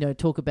and,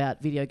 talk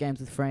about video games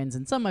with friends.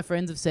 And some of my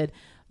friends have said,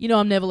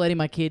 I'm never letting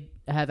my kid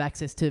have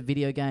access to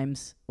video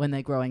games when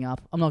they're growing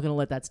up. I'm not going to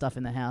let that stuff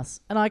in the house.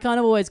 And I kind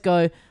of always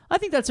go, I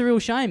think that's a real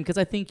shame because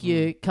I think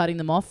you're cutting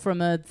them off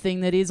from a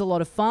thing that is a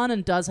lot of fun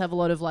and does have a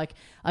lot of, like,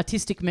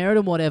 artistic merit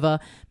and whatever.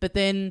 But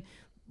then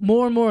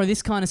more and more of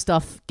this kind of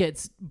stuff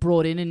gets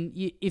brought in, and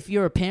if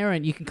you're a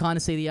parent, you can kind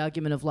of see the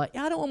argument of like,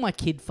 I don't want my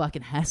kid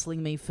fucking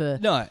hassling me for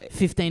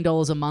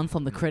 $15 a month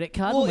on the credit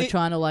card when we're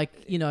trying to,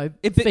 like,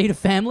 feed a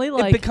family.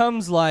 Like, it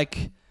becomes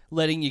like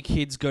letting your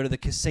kids go to the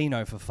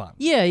casino for fun.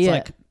 Yeah, it's yeah.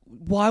 like,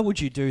 why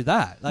would you do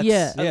that?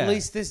 At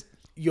least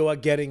you are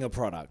getting a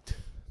product.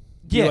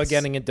 You are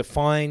getting a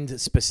defined,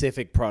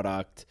 specific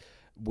product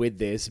with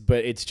this,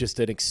 but it's just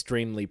an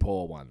extremely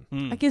poor one.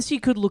 I guess you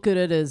could look at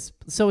it as,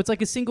 so it's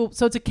like it's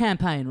a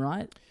campaign,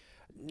 right?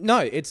 No,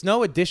 it's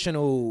no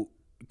additional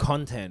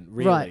content,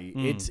 really.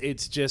 Right.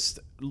 It's just,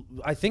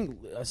 I think,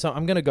 so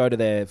I'm going to go to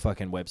their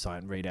fucking website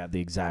and read out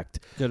the exact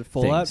Go to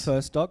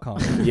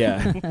falloutfirst.com.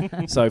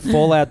 Yeah. So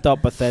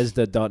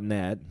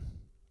fallout.bethesda.net.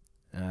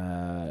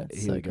 Here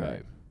we go.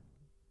 great.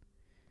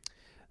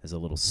 There's a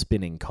little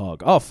spinning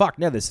cog. Oh, fuck.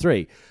 Now there's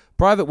 3.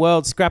 Private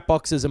world, scrap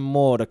boxes, and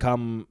more to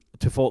come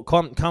to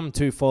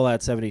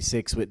Fallout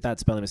 76. With that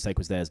spelling mistake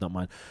was theirs, not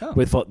mine. Oh.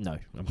 No,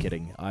 I'm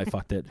kidding. I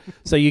fucked it.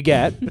 So you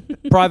get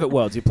private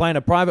worlds. You're playing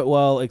a private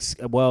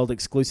world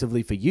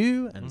exclusively for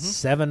you and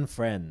 7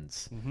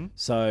 friends.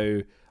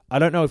 So I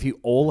don't know if you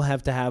all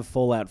have to have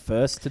Fallout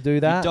First to do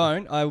that. You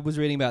don't. I was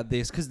reading about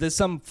this because there's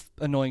some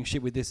annoying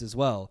shit with this as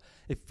well.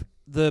 If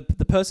the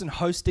person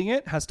hosting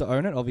it has to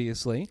own it,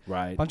 obviously.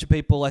 Right. A bunch of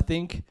people, I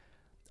think.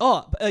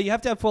 You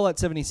have to have Fallout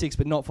 76,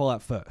 but not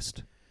Fallout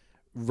First.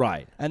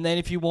 Right. And then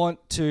if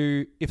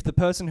the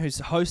person who's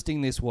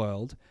hosting this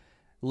world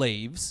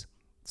leaves,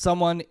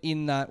 someone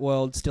in that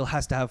world still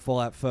has to have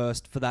Fallout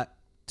First for that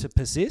to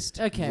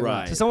persist. Okay,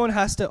 Right. So someone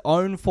has to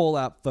own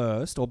Fallout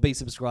First or be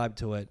subscribed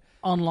to it.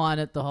 Online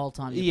it the whole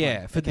time.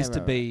 For this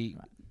to be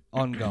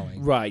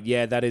ongoing. Right,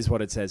 yeah, that is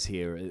what it says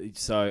here.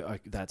 So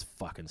that's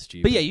fucking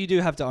stupid. But yeah, you do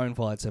have to own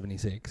Fallout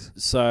 76.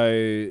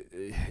 So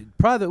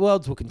private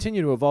worlds will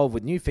continue to evolve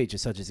with new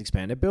features such as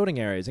expanded building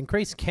areas,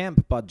 increased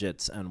camp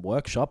budgets, and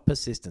workshop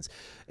persistence.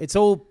 It's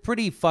all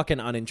pretty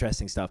fucking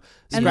uninteresting stuff.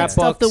 And that's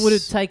stuff that would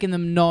have taken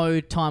them no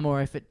time or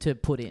effort to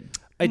put in.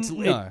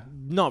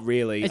 Not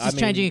really. It's just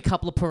changing a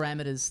couple of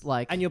parameters,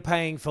 like, and you're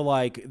paying for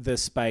like the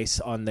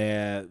space on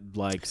their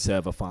like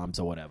server farms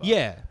or whatever.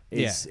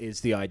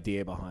 Is the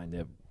idea behind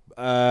it.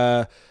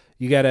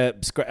 You get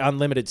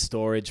unlimited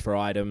storage for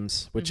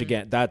items, which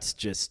again, that's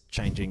just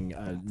changing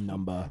a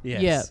number.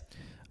 Yes.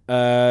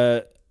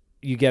 Yeah.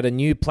 You get a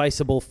new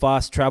placeable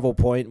fast travel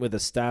point with a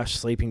stash,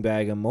 sleeping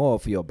bag, and more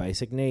for your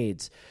basic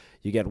needs.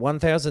 You get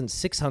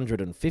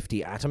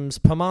 1,650 atoms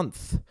per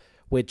month,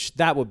 which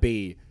that would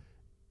be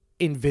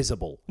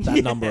invisible,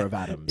 that number of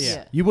atoms.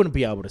 Yeah. You wouldn't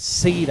be able to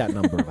see that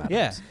number of atoms.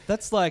 Yeah,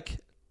 that's like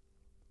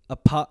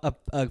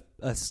a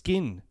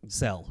skin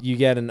cell. You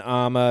get an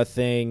armor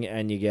thing,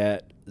 and you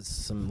get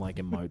some like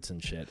emotes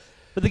and shit.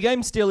 But the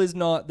game still is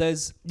not.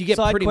 You get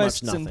side pretty much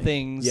quests and nothing.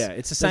 things. Yeah,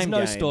 it's the same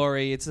There's no game.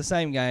 story. It's the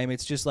same game.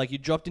 It's just like you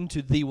dropped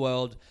into the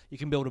world. You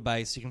can build a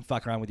base. You can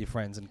fuck around with your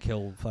friends and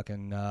kill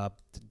fucking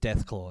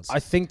death claws. I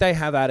think they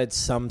have added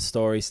some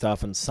story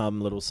stuff and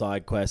some little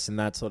side quests and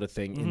that sort of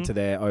thing into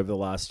there over the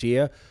last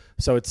year.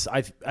 So it's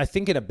I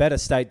think in a better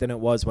state than it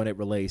was when it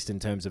released in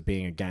terms of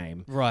being a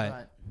game.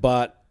 right.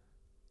 But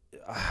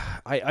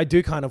I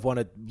do kind of want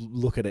to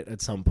look at it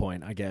at some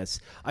point, I guess.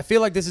 I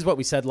feel like this is what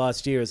we said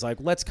last year is like,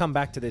 let's come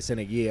back to this in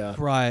a year.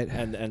 Right.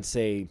 And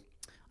see.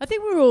 I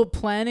think we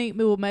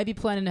were maybe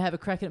planning to have a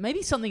crack at it.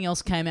 Maybe something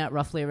else came out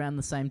roughly around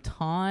the same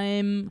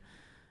time.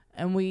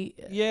 and we...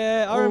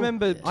 Yeah, I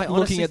remember I looking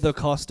honestly at the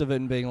cost of it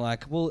and being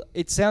like, well,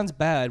 it sounds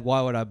bad.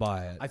 Why would I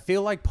buy it? I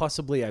feel like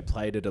possibly I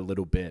played it a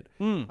little bit.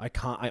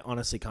 I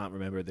honestly can't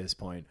remember at this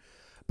point.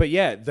 But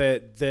yeah,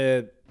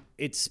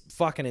 it's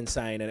fucking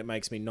insane, and it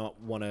makes me not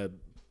want to.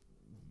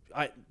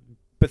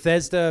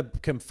 Bethesda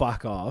can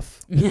fuck off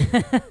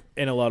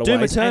in a lot of Doom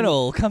ways.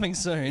 Eternal coming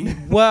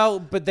soon. Well,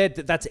 but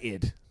that's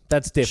id.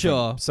 That's different.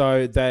 Sure.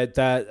 So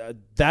that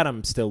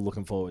I'm still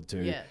looking forward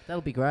to. Yeah,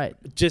 that'll be great.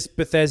 Just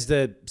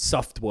Bethesda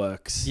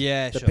Softworks.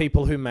 Yeah, the sure.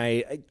 people who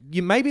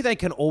maybe they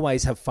can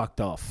always have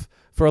fucked off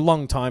for a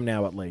long time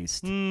now, at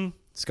least.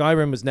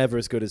 Skyrim was never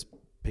as good as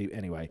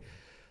anyway.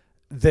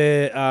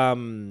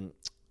 The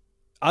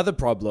other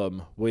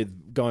problem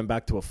with going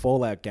back to a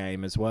Fallout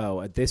game as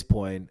well at this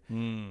point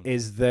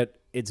is that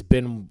it's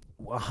been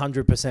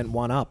 100%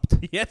 one-upped.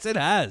 Yes, it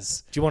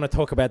has. Do you want to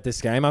talk about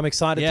this game? I'm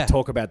excited to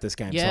talk about this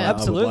game. Yeah, so I would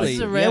absolutely. This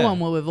is a rare one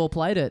where we've all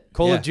played it.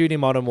 Call of Duty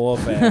Modern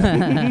Warfare.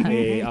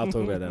 Yeah, I'll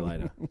talk about that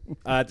later.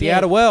 The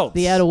Outer Worlds.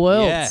 The Outer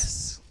Worlds.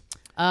 Yes.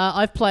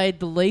 I've played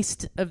the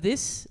least of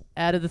this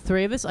out of the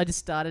three of us. I just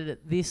started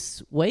it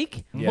this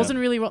week. Yeah. Wasn't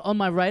really on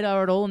my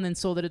radar at all, and then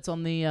saw that it's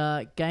on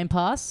the Game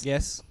Pass.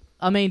 Yes.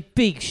 I mean,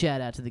 big shout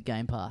out to the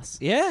Game Pass.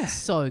 Yeah.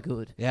 So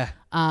good. Yeah.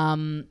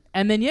 And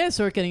then,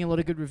 saw it getting a lot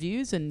of good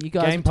reviews, and you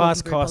guys Game were talking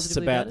Pass very costs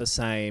positively about the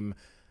same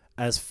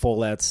as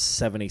Fallout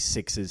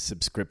 76's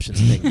subscription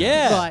thing.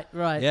 Yeah.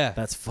 Right. Yeah.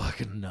 That's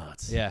fucking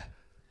nuts. Yeah.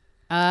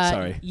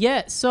 Sorry.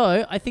 Yeah,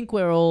 so I think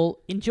we're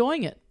all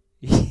enjoying it.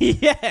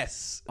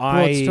 Yes.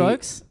 Broad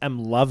strokes.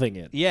 am loving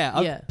it. Yeah.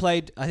 I've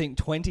played, I think,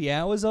 20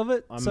 hours of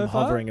it I'm so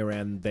far. hovering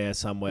around there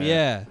somewhere.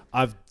 Yeah.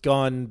 I've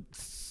gone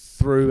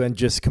through and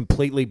just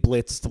completely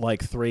blitzed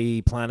like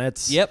 3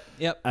 planets. Yep.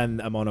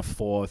 And I'm on a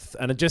 4th.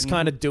 And I'm just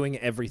kind of doing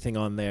everything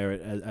on there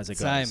as it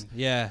goes. Same.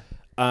 Yeah.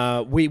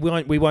 We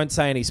won't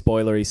say any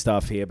spoilery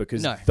stuff here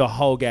because No. the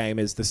whole game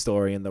is the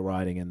story and the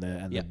writing and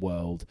the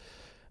world.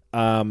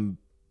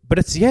 But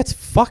it's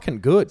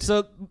fucking good.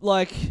 So,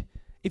 like,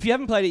 if you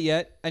haven't played it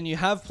yet and you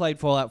have played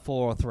Fallout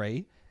 4 or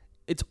 3,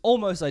 it's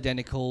almost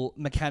identical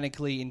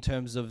mechanically in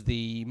terms of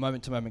the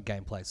moment-to-moment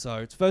gameplay. So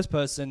it's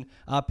first-person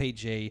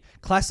RPG,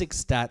 classic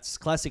stats,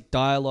 classic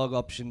dialogue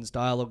options,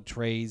 dialogue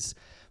trees,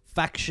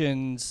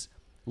 factions,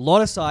 a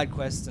lot of side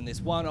quests, and this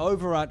one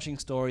overarching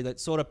story that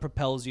sort of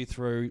propels you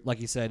through,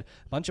 like you said,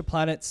 a bunch of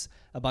planets,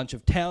 a bunch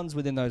of towns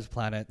within those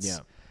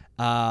planets.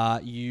 Yeah.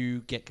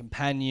 You get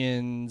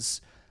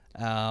companions.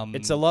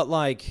 It's a lot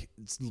like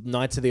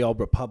Knights of the Old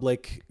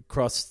Republic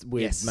crossed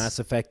with Mass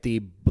Effect-y,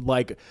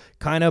 like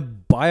kind of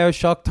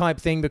Bioshock type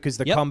thing because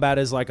the combat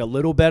is like a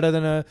little better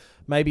than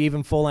maybe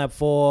even Fallout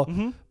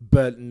 4,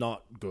 but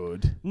not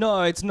good.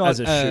 No, it's not as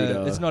a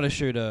shooter. It's not a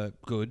shooter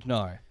good,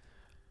 no.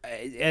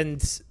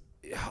 And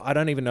I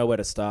don't even know where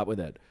to start with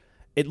it.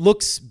 It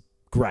looks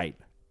great.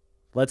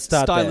 Let's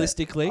start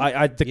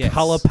stylistically. The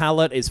color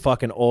palette is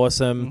fucking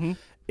awesome.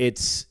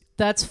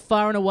 That's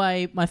far and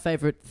away my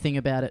favorite thing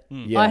about it.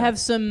 Yeah. I have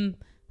some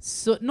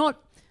not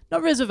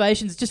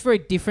reservations, just very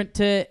different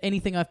to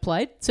anything I've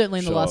played, certainly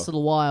in the last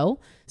little while.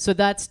 So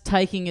that's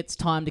taking its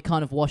time to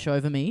kind of wash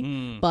over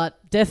me.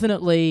 But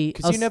definitely...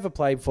 Because you never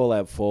played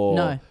Fallout 4.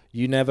 No.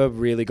 You never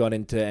really got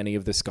into any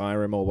of the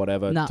Skyrim or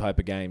whatever type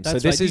of game.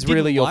 That's so this right. is You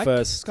really didn't your like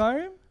first...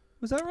 Skyrim?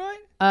 Was that right?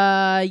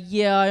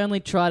 I only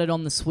tried it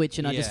on the Switch,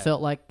 and I just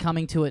felt like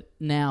coming to it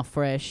now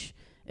fresh,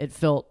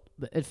 bits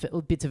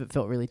of it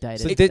felt really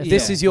dated. So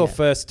this is your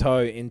first toe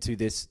into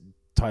this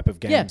type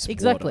of game's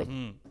exactly.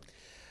 water.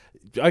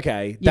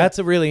 Okay, that's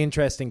a really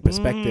interesting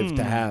perspective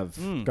to have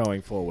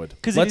going forward.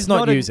 Let's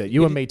not use it.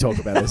 You and me talk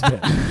about this bit.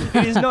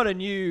 It is not a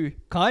new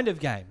kind of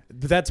game.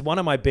 That's one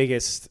of my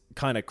biggest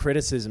kind of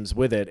criticisms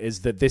with it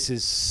is that this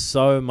is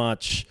so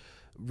much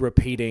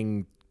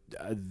repeating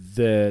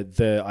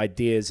the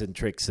ideas and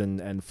tricks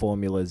and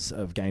formulas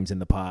of games in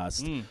the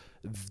past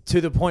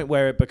to the point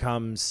where it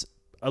becomes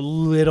a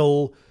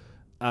little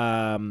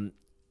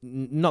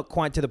not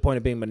quite to the point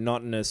of being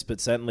monotonous, but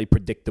certainly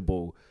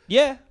predictable.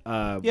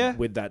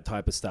 With that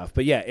type of stuff.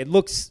 But yeah, it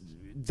looks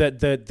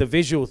the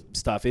visual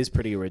stuff is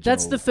pretty original.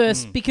 That's the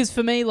first because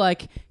for me,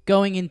 like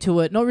going into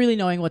it, not really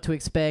knowing what to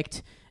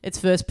expect. It's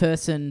first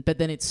person, but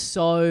then it's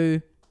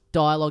so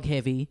dialogue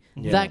heavy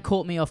that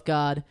caught me off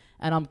guard,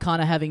 and I'm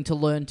kind of having to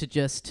learn to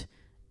just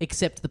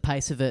accept the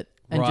pace of it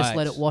and just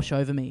let it wash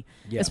over me.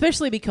 Yeah.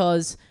 Especially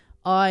because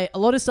a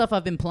lot of stuff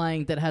I've been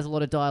playing that has a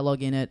lot of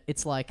dialogue in it,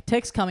 it's like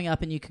text coming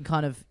up and you can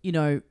kind of,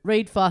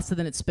 read faster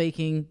than it's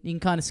speaking. You can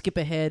kind of skip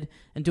ahead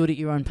and do it at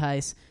your own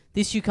pace.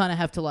 This you kind of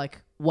have to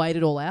like wait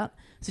it all out.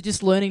 So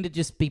just learning to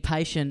just be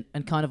patient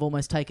and kind of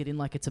almost take it in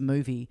like it's a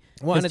movie.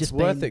 Well, and it's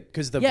worth it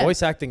because the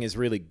voice acting is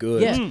really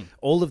good. Yeah.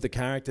 All of the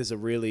characters are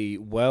really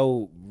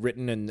well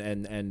written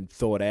and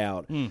thought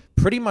out.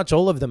 Pretty much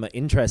all of them are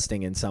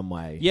interesting in some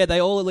way. Yeah, they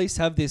all at least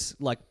have this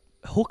like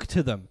hook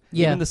to them.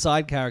 Yeah. Even the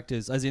side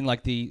characters, as in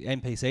like the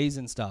NPCs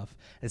and stuff.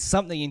 There's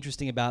something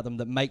interesting about them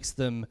that makes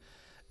them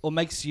or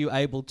makes you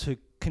able to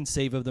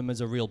conceive of them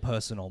as a real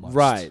person almost.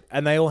 Right.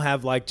 And they all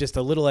have like just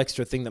a little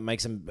extra thing that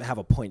makes them have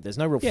a point. There's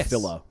no real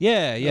filler.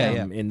 Yeah.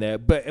 In there,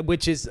 but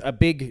which is a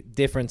big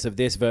difference of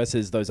this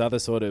versus those other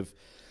sort of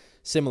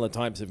similar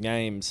types of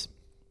games.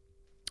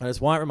 And it's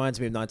why it reminds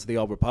me of Knights of the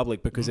Old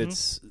Republic, because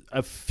it's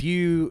a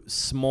few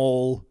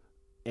small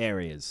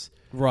areas.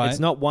 Right. It's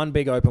not one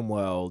big open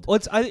world. Well,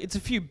 it's a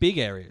few big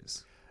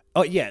areas.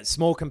 Oh yeah,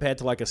 small compared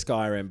to like a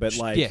Skyrim, but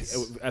like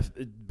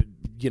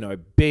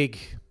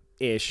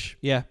big-ish.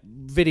 Yeah.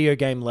 Video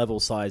game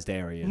level sized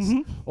areas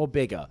or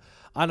bigger.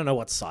 I don't know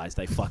what size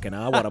they fucking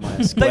are. What am I,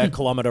 a square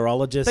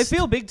kilometerologist? They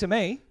feel big to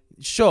me.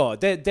 Sure,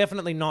 they're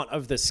definitely not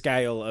of the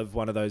scale of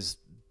one of those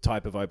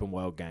type of open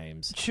world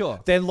games. Sure.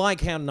 They're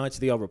like how Knights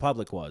of the Old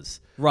Republic was.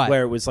 Right.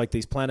 Where it was like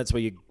these planets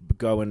where you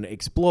go and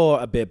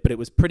explore a bit, but it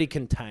was pretty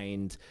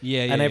contained.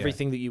 And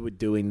everything that you were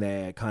doing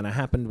there kind of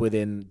happened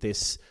within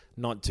this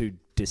not too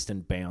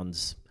distant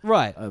bounds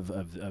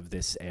of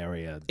this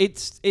area.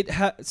 It's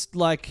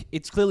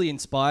clearly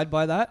inspired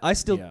by that. I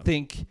still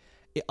think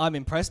I'm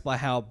impressed by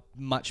how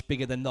much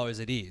bigger than those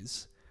it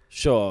is.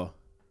 Sure.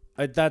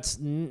 That's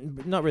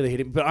not really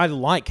hitting, but I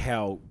like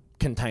how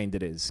contained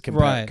it is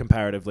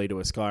comparatively to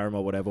a Skyrim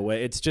or whatever, where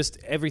it's just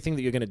everything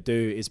that you're going to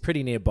do is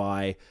pretty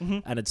nearby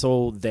and it's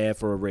all there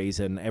for a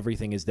reason.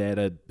 Everything is there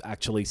to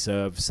actually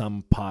serve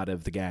some part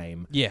of the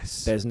game.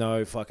 Yes. There's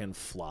no fucking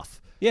fluff.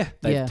 Yeah.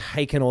 They've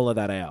taken all of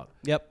that out.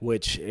 Yep.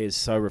 Which is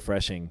so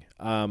refreshing.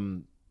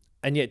 And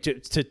yet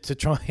to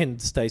try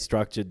and stay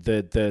structured,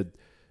 the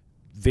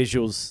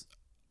visuals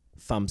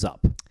thumbs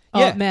up.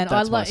 Oh man, I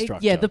that's my like.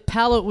 structure. Yeah, the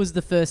palette was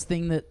the first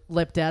thing that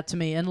leapt out to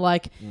me, and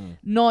like,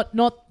 not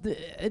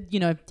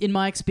the, in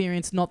my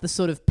experience, not the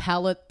sort of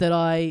palette that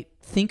I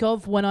think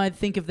of when I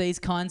think of these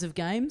kinds of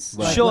games.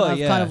 Right. Like, Sure, when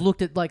I've kind of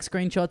looked at like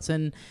screenshots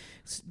and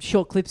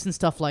short clips and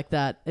stuff like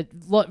that.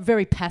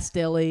 Very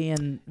pastel-y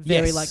and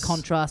very like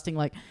contrasting,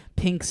 like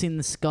pinks in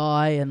the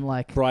sky and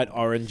like bright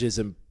oranges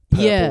and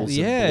purples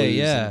and blues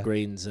and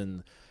greens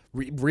and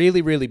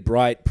really, really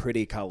bright,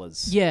 pretty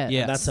colours. Yeah.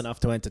 And that's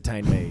enough to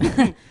entertain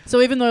me.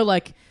 So even though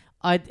like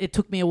it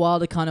took me a while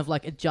to kind of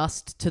like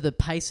adjust to the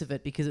pace of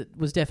it, because it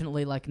was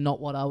definitely like not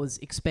what I was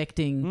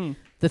expecting.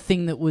 The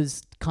thing that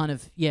was kind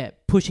of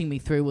pushing me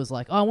through was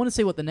like, oh, I want to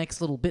see what the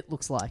next little bit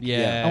looks like.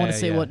 I want to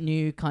see what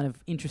new kind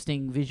of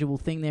interesting visual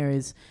thing there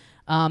is.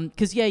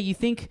 Because you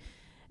think,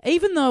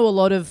 even though a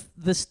lot of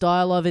the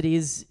style of it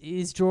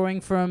is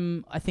drawing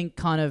from, I think,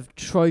 kind of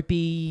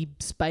tropey,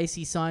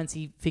 spacey,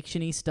 sciencey,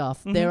 fictiony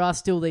stuff, there are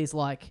still these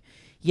like,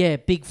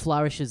 big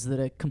flourishes that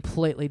are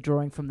completely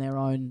drawing from their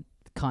own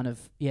kind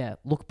of,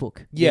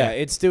 lookbook.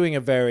 It's doing a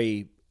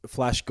very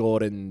Flash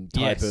Gordon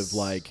type of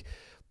like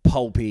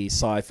pulpy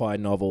sci-fi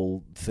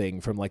novel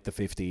thing from like the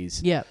 50s.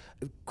 Yeah.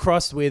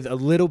 Crossed with a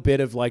little bit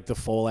of like the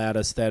Fallout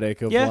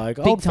aesthetic of like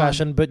big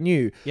old-fashioned but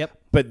new. Yep.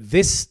 But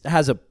this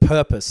has a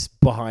purpose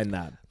behind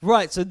that.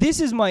 Right, so this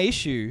is my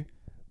issue.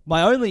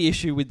 My only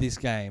issue with this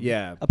game.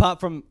 Yeah. Apart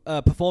from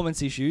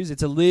performance issues,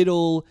 it's a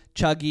little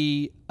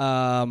chuggy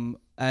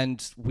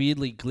and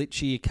weirdly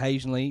glitchy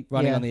occasionally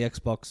running on the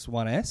Xbox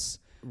One S.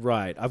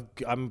 Right.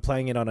 I'm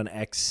playing it on an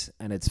X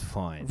and it's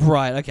fine.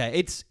 Right,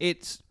 okay.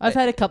 It's I've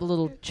had a couple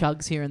little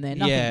chugs here and there.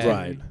 Nothing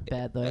really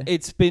bad though.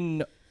 It's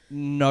been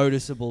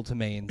noticeable to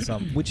me in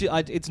some, which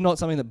it's not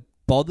something that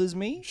bothers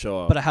me.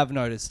 Sure. But I have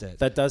noticed it.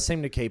 That does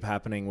seem to keep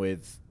happening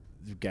with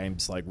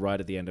games like right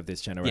at the end of this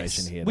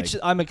generation here. Which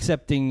I'm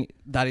accepting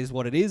that is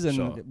what it is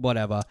and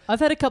whatever. I've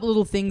had a couple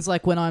little things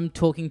like when I'm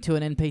talking to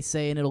an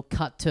NPC and it'll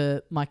cut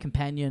to my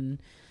companion,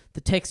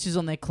 the textures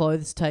on their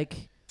clothes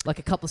take like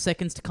a couple of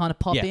seconds to kind of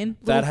pop in.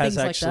 That has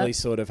actually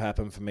sort of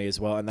happened for me as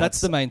well. And that's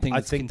the main thing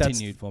that's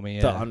continued for me.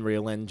 The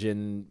Unreal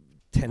Engine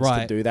tends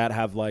to do that,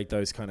 have like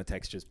those kind of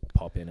textures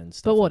pop in and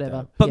stuff. But whatever.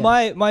 Like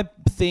but my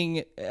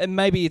thing, and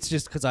maybe it's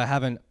just because I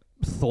haven't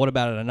thought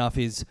about it enough,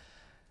 is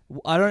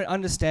I don't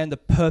understand the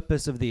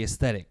purpose of the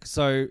aesthetic.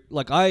 So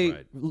like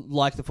I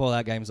like the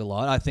Fallout games a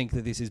lot. I think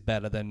that this is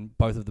better than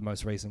both of the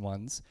most recent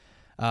ones.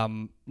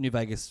 New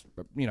Vegas,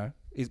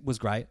 was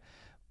great.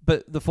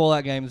 But the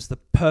Fallout games, the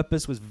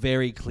purpose was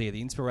very clear.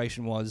 The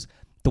inspiration was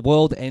the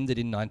world ended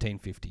in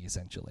 1950,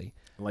 essentially.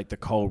 Like the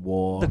Cold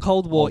War. The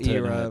Cold War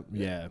era.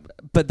 Yeah.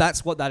 But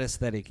that's what that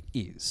aesthetic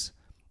is.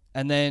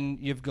 And then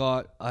you've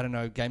got, I don't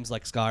know, games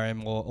like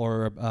Skyrim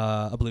or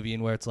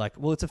Oblivion where it's like,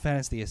 well, it's a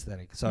fantasy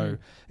aesthetic. So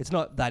it's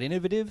not that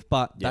innovative,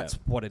 but that's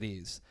what it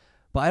is.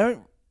 But I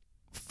don't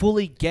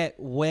fully get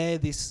where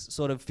this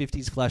sort of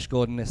 50s Flash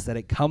Gordon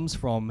aesthetic comes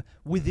from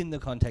within the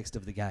context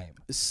of the game.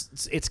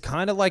 It's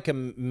kind of like a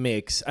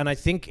mix, and I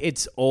think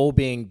it's all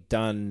being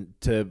done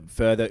to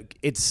further...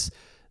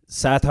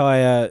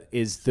 Satire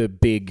is the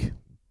big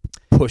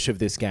push of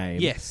this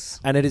game. Yes.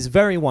 And it is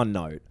very one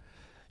note.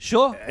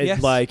 Sure,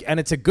 yes. And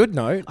it's a good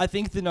note. I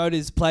think the note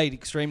is played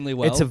extremely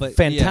well. It's a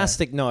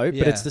fantastic note,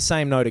 but it's the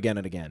same note again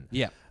and again.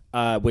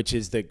 Yeah. Which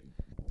is the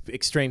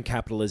extreme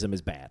capitalism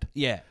is bad.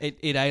 Yeah,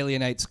 it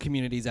alienates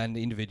communities and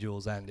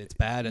individuals, and it's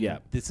bad, and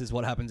this is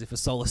what happens if a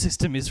solar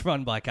system is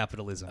run by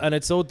capitalism. And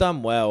it's all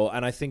done well,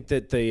 and I think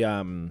that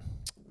the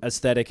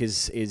aesthetic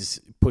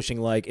is pushing,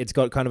 like, it's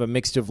got kind of a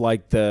mixture of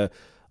like the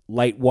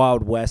late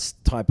Wild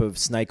West type of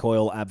snake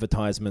oil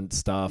advertisement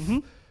stuff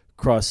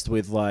crossed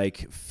with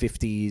like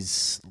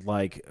 50s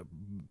like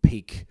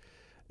peak,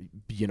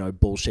 you know,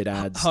 bullshit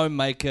ads,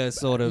 Homemaker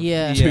sort of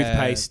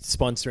toothpaste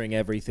sponsoring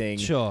everything,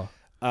 Sure.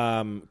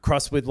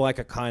 Crossed with like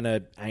a kind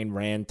of Ayn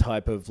Rand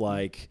type of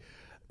like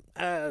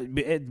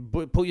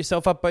pull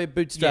yourself up by your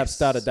bootstraps,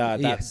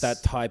 that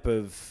type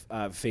of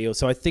feel.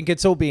 So I think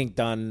it's all being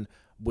done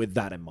with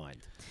that in mind.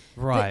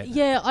 Right.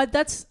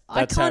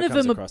 I kind of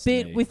am a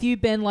bit with you,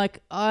 Ben.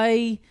 Like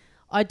I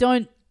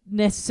don't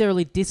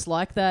necessarily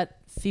dislike that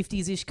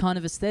 50s-ish kind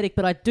of aesthetic,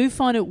 but I do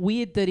find it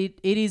weird that it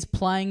is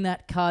playing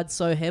that card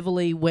so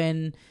heavily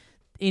when,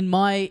 in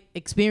my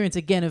experience,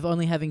 again, of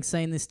only having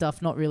seen this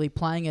stuff, not really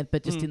playing it,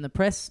 but just in the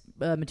press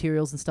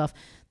materials and stuff,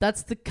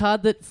 that's the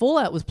card that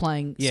Fallout was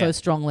playing so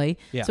strongly.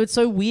 Yeah. So it's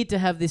so weird to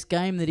have this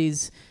game that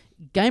is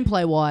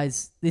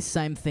gameplay-wise this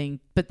same thing,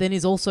 but then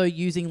is also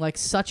using like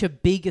such a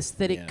big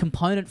aesthetic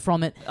component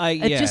from it.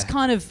 It just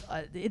kind of,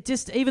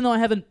 even though I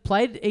haven't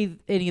played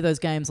any of those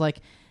games, like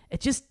it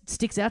just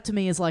sticks out to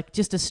me as like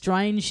just a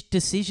strange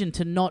decision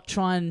to not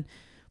try and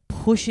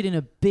push it in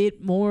a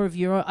bit more of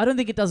your own. I don't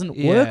think it doesn't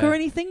work or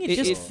anything. It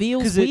just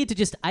feels weird to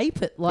just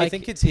ape it. Like, I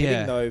think it's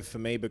hitting though for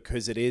me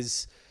because it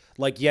is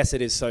like, yes,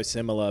 it is so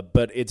similar,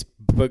 but it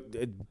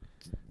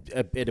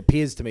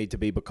appears to me to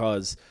be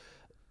because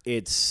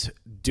it's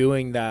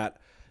doing that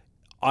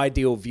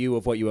ideal view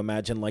of what you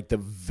imagine, like the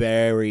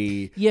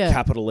very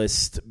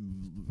capitalist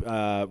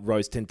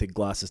rose-tinted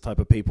glasses type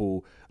of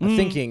people are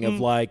thinking of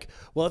like,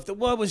 well, if the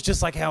world was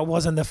just like how it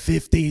was in the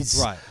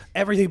 50s, right,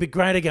 everything would be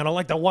great again. Or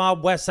like the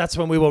Wild West, that's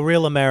when we were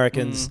real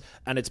Americans,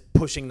 and it's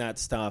pushing that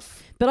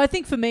stuff. But I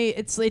think for me,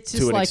 it's just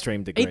to an like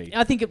extreme degree.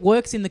 I think it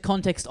works in the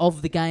context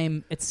of the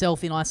game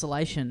itself in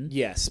isolation.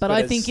 Yes, but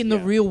I think in the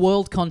real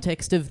world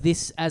context of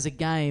this as a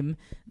game,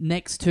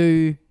 next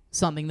to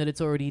something that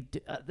it's already...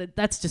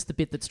 that's just the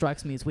bit that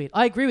strikes me as weird.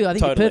 I agree with you. I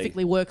think it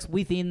perfectly works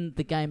within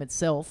the game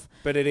itself.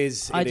 But it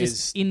is...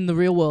 in the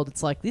real world,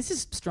 it's like, this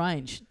is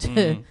strange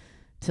to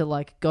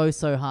like go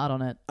so hard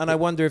on it. And I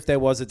wonder if there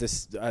was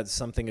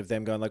something of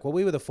them going like, well,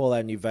 we were the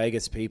Fallout New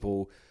Vegas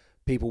people.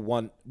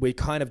 We're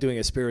kind of doing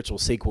a spiritual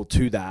sequel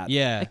to that.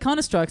 Yeah. It kind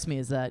of strikes me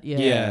as that,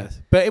 Yeah.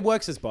 But it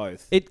works as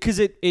both. Because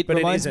it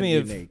reminds me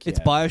of... It's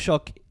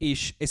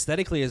Bioshock-ish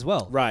aesthetically as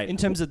well. Right. In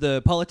terms of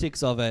the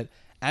politics of it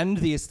and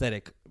the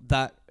aesthetic.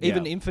 That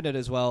even Infinite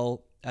as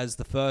well as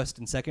the first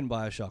and second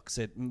Bioshocks,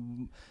 it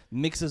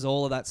mixes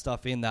all of that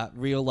stuff in, that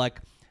real like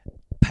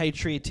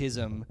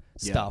patriotism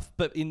stuff.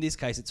 But in this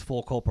case, it's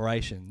for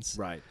corporations.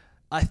 Right.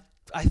 I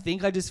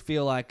think I just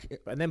feel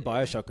like... And then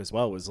Bioshock as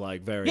well was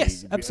like very...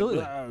 Yes,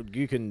 absolutely.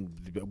 You can...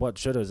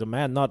 Is a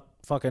man not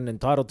fucking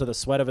entitled to the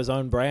sweat of his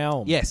own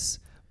brow? Yes.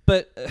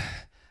 But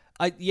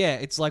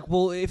it's like,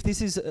 well, if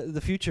this is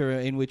the future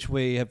in which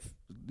we have,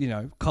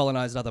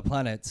 colonized other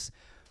planets...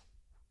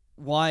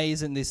 Why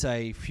isn't this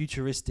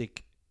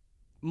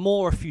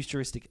more a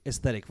futuristic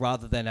aesthetic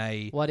rather than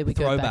a Why did we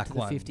throwback go back to the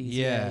one? 50s?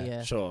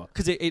 Yeah, sure.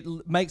 Because it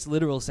makes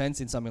literal sense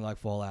in something like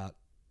Fallout.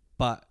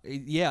 But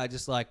I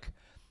just like...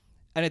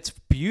 And it's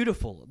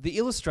beautiful. The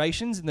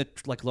illustrations in the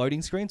like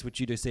loading screens, which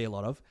you do see a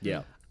lot of,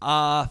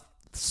 are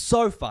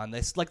so fun.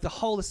 There's like the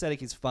whole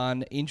aesthetic is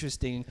fun,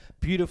 interesting,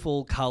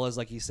 beautiful colors,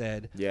 like you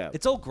said. Yeah.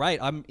 It's all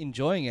great. I'm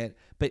enjoying it.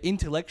 But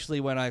intellectually,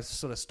 when I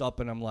sort of stop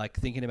and I'm like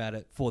thinking about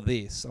it for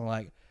this, I'm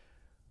like...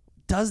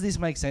 Does this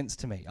make sense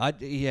to me?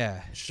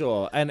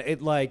 Sure. And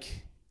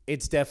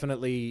it's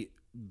definitely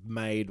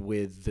made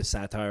with the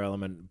satire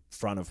element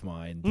front of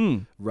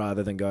mind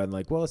rather than going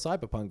like, well, a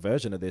cyberpunk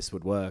version of this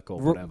would work or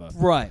whatever.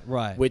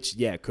 Right. Which,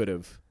 could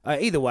have.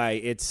 Either way,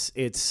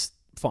 it's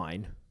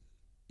fine.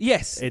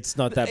 Yes. It's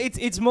not that...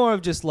 It's more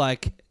of just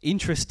like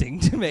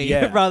interesting to me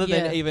rather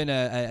than even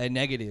a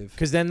negative.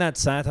 Because then that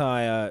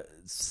satire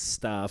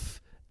stuff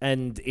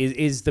and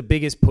is the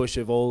biggest push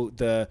of all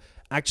the...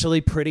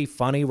 Actually pretty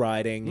funny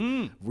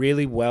writing,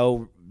 really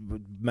well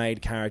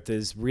made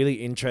characters, really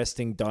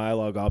interesting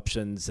dialogue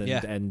options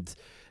and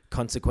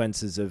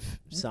consequences of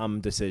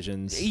some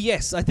decisions.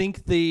 Yes, I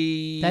think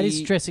that is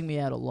stressing me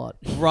out a lot.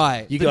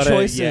 Right. You just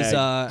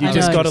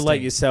got to let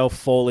yourself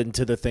fall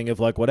into the thing of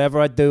like, whatever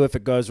I do, if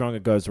it goes wrong,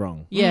 it goes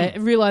wrong. Yeah,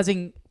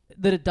 realizing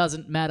that it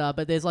doesn't matter,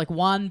 but there's like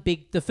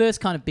the first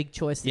kind of big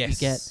choice that you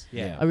get.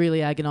 Yeah. I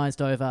really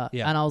agonized over.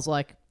 Yeah. And I was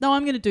like, no,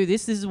 I'm going to do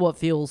this. This is what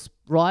feels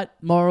right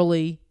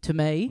morally to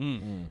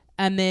me.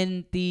 And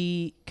then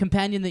the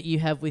companion that you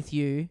have with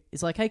you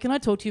is like, hey, can I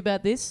talk to you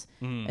about this?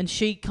 And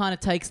she kind of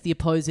takes the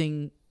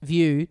opposing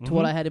view to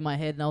what I had in my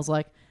head. And I was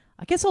like,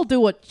 I guess I'll do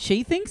what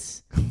she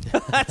thinks.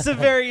 That's a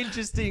very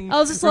interesting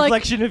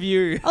reflection of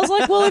you. I was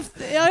like, well,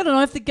 I don't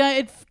know if the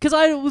game... Because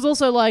I was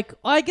also like,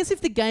 I guess if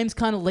the game's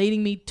kind of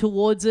leading me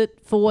towards it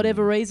for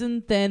whatever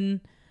reason,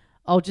 then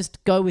I'll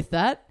just go with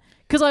that.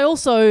 Because I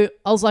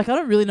was like, I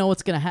don't really know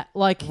what's going to happen.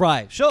 Like,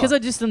 Right, sure. Because I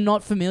just am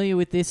not familiar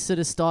with this sort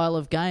of style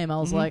of game. I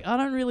was like, I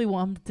don't really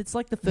want. It's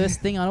like the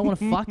first thing. I don't want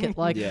to fuck it.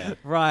 Like, Yeah.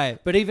 Right.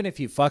 But even if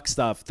you fuck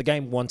stuff, the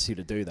game wants you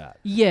to do that.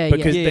 yeah,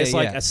 Because Yeah, there's yeah.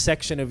 like a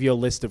section of your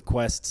list of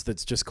quests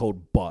that's just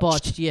called botched.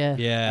 botched. Yeah.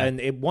 Yeah. And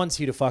it wants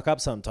you to fuck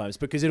up sometimes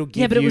because it'll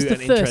give Yeah, but it you was the an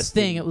first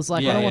interesting thing. It was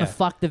like, Yeah, I don't want yeah. to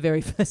fuck the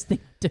very first thing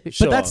I do.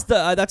 Sure. But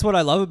that's what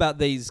I love about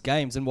these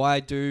games and why I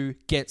do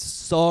get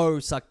so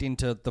sucked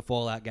into the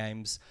Fallout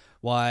games.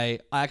 Why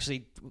I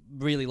actually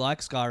really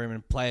like Skyrim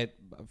and play it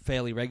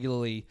fairly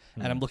regularly,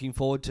 and I'm looking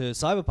forward to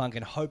Cyberpunk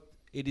and hope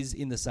it is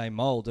in the same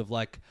mold of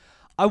like,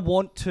 I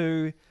want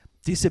to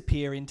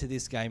disappear into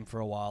this game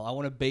for a while. I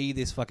want to be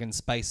this fucking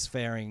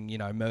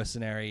spacefaring,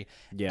 mercenary,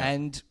 Yeah.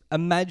 and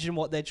imagine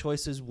what their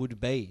choices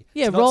would be.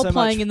 Yeah, It's not role so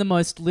playing much- in the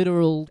most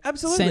literal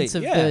Absolutely, sense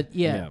of yeah. the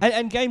yeah.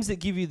 And games that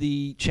give you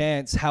the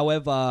chance,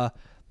 however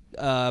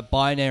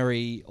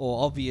binary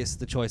or obvious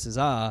the choices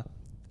are,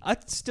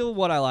 that's still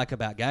what I like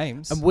about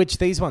games. And which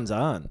these ones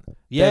aren't.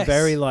 Yes, They're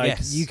very like,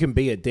 yes. you can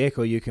be a dick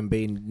or you can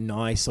be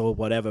nice or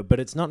whatever, but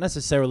it's not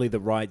necessarily the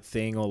right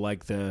thing or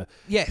like the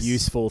Yes.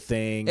 useful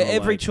thing. or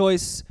Every like-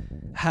 choice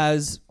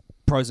has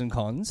pros and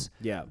cons.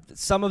 Yeah.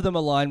 Some of them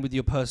align with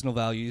your personal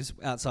values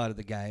outside of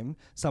the game.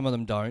 Some of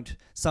them don't.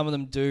 Some of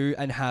them do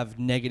and have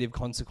negative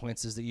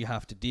consequences that you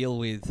have to deal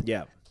with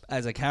Yeah.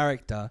 as a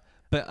character.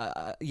 But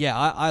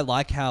I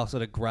like how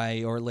sort of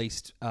grey or at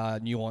least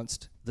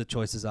nuanced the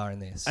choices are in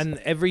this. And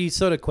every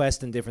sort of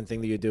quest and different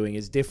thing that you're doing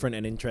is different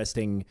and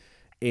interesting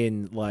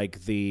in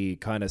like the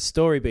kind of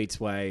story beats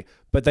way,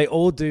 but they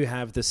all do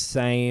have the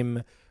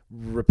same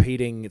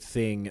repeating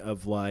thing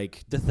of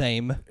like the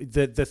theme.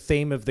 the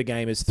theme of the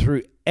game is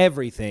through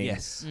everything.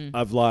 Yes.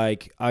 Of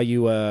like, are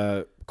you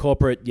a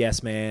corporate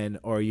yes man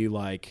or are you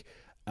like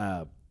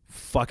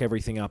fuck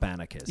everything up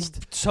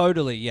anarchist?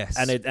 Totally, yes.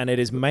 And it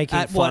is making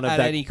at fun of at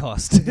that any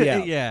cost.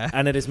 yeah. Yeah.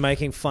 And it is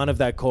making fun of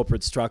that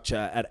corporate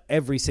structure at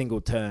every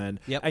single turn.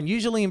 Yep. And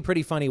usually in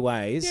pretty funny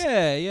ways.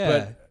 Yeah, yeah.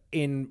 But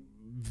in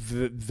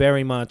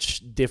very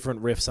much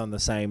different riffs on the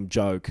same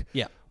joke.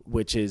 Yeah.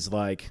 Which is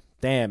like,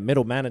 damn,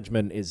 middle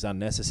management is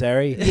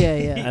unnecessary. Yeah,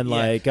 yeah. And Yeah.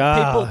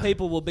 like,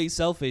 people will be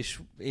selfish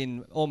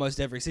in almost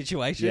every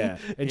situation. yeah.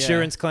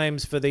 Insurance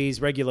claims for these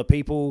regular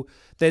people.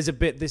 There's a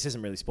bit, this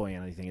isn't really spoiling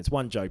anything. It's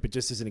one joke, but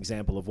just as an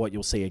example of what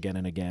you'll see again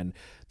and again.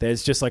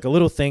 There's just like a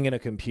little thing in a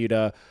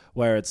computer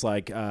where it's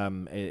like,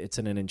 it's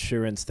an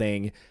insurance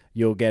thing.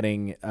 You're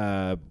getting,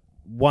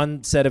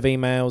 one set of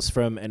emails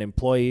from an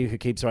employee who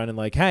keeps writing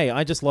like, hey,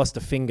 I just lost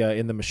a finger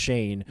in the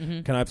machine.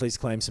 Mm-hmm. Can I please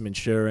claim some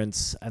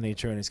insurance? And the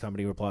insurance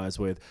company replies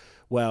with,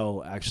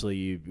 well, actually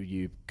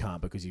you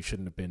can't because you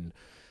shouldn't have been,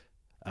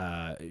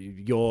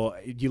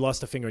 you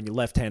lost a finger in your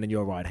left hand and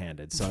you're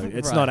right-handed. So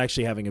it's Right. not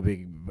actually having a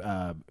big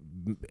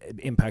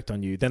impact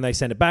on you. Then they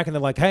send it back and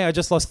they're like, hey, I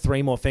just lost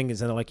 3 more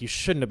fingers. And they're like, you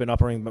shouldn't have been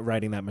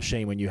operating that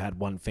machine when you had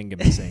 1 finger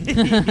missing.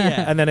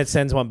 Yeah. And then it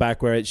sends one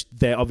back where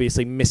they're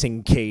obviously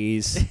missing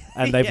keys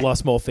and they've Yeah.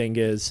 lost more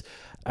fingers.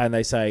 And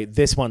they say,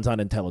 this one's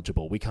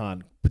unintelligible. We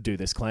can't do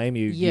this claim.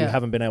 You Yeah.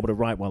 haven't been able to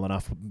write well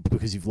enough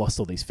because you've lost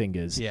all these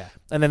fingers. Yeah.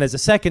 And then there's a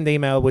second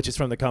email, which is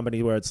from the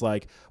company where it's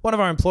like, one of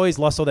our employees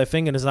lost all their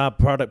fingers and our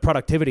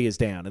productivity is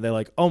down. And they're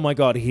like, oh my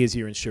God, here's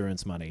your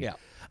insurance money. Yeah.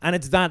 And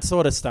it's that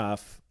sort of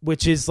stuff,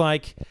 which is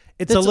like,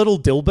 it's That's a little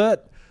Dilbert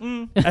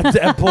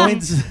at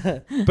points,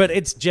 but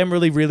it's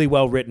generally really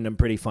well written and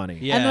pretty funny.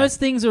 Yeah. And those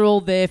things are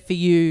all there for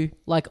you,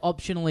 like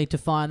optionally to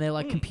find. They're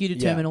like computer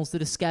Yeah. terminals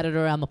that are scattered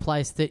around the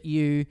place that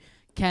you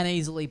can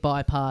easily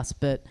bypass.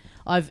 But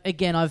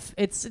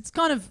it's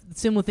kind of a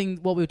similar thing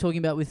what we were talking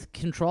about with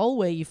Control,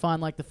 where you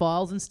find like the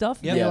files and stuff.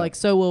 Yep. They're Yeah. like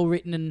so well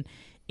written and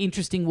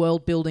interesting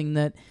world building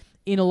that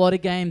in a lot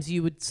of games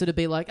you would sort of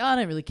be like, I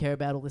don't really care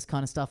about all this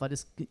kind of stuff. I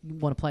just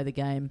want to play the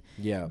game.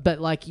 Yeah.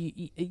 But like,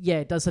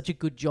 it does such a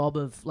good job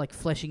of like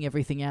fleshing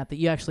everything out that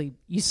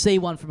you see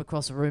one from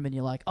across the room and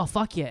you're like, oh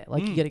fuck yeah!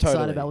 Like you get excited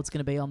totally. about what's going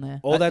to be on there.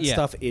 All that yeah.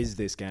 stuff is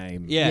this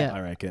game. Yeah.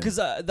 I reckon. Because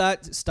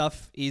that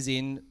stuff is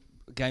in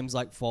games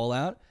like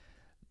Fallout.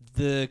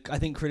 I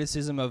think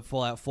criticism of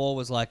Fallout 4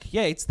 was like,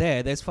 yeah, it's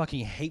there. There's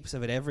fucking heaps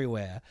of it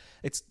everywhere.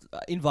 It's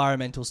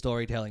environmental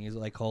storytelling is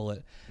what they call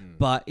it.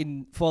 But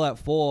in Fallout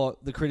 4,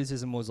 the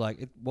criticism was like,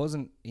 it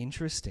wasn't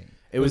interesting.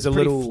 It was a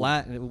pretty little-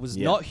 flat and it was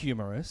Yeah. not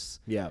humorous.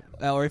 Yeah.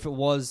 Or if it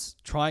was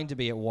trying to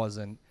be, it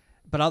wasn't.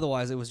 But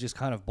otherwise, it was just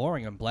kind of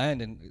boring and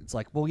bland. And it's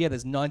like, well, yeah,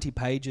 there's 90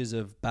 pages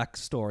of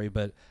backstory,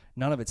 but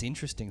none of it's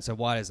interesting. So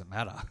why does it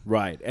matter?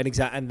 Right.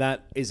 And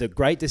that is a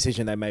great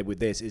decision they made with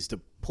this, is to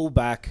pull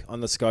back on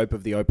the scope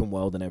of the open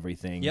world and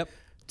everything. Yep.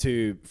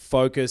 To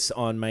focus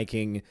on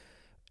making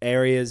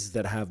areas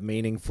that have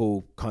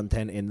meaningful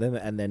content in them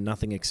and then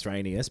nothing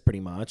extraneous, pretty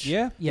much.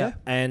 Yeah.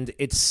 And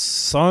it's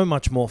so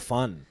much more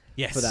fun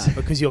Yes. for that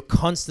because you're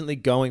constantly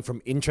going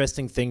from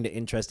interesting thing to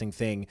interesting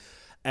thing.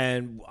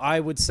 And I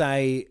would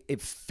say it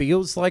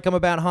feels like I'm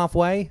about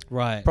halfway.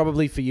 Right.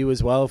 Probably for you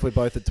as well if we're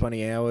both at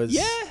 20 hours.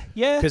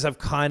 Yeah. Because I've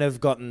kind of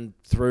gotten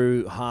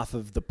through half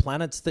of the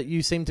planets that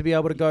you seem to be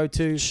able to go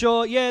to.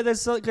 Sure, yeah,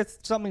 there's like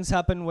something's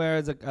happened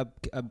where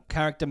a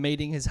character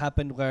meeting has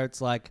happened where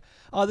it's like,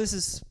 oh, this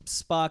is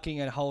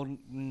sparking a whole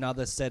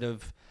another set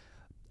of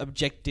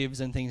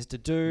objectives and things to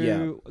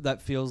do.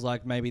 That feels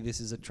like maybe this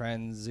is a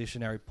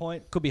transitionary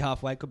point. Could be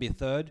halfway, could be a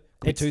third,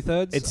 could be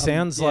 2/3. It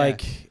sounds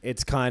like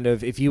it's kind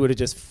of, if you were to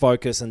just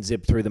focus and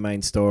zip through the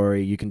main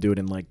story, you can do it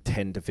in like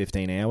 10 to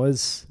 15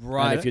 hours.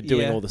 Right. And if you're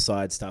doing yeah. all the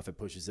side stuff, it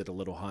pushes it a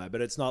little higher.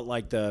 But it's not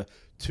like the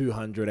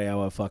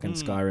 200-hour fucking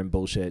Skyrim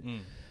bullshit.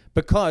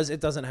 Because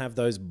it doesn't have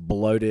those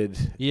bloated,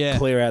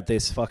 clear out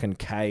this fucking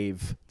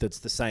cave that's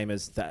the same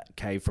as that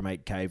cave from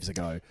 8 caves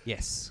ago.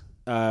 Yes.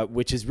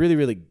 Which is really,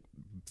 really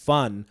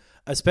fun,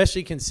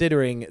 especially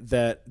considering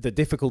that the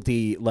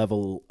difficulty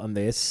level on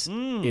this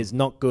is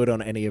not good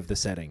on any of the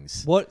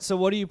settings. So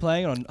what are you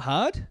playing on?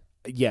 Hard?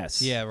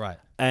 Yes. Yeah, right.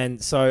 And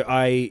so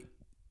I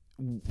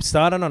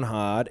started on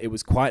hard. It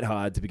was quite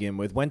hard to begin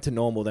with. Went to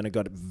normal, then it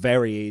got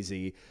very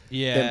easy.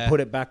 Yeah. Then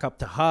put it back up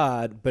to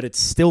hard, but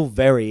it's still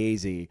very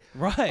easy.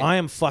 Right. I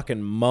am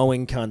fucking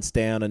mowing cunts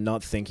down and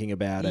not thinking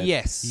about it.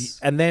 Yes.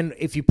 And then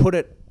if you put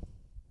it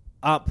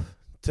up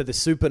to the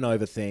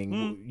supernova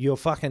thing, your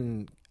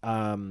fucking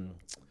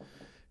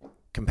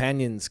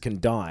companions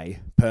can die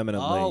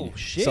permanently. Oh,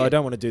 shit. So I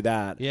don't want to do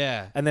that.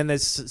 Yeah. And then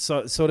there's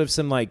sort of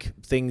some like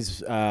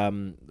things,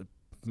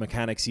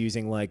 mechanics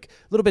using like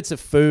little bits of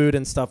food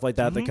and stuff like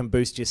that that can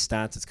boost your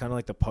stats. It's kind of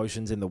like the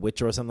potions in The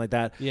Witcher or something like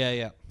that.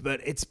 Yeah.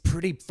 But it's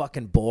pretty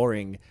fucking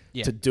boring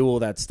to do all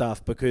that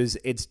stuff because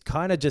it's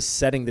kind of just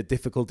setting the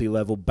difficulty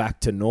level back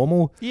to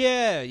normal.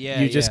 Yeah.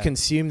 You just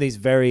consume these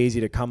very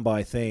easy to come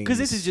by things. Because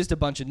this is just a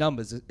bunch of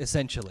numbers,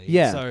 essentially.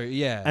 Yeah. So,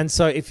 yeah. And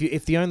so if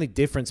the only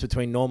difference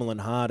between normal and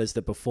hard is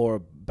that before a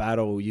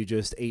battle you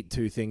just eat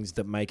 2 things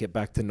that make it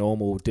back to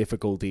normal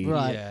difficulty.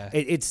 Right.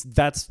 Yeah.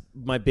 That's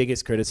my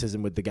biggest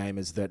criticism with the game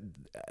is that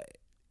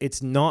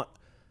it's not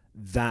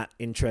that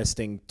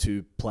interesting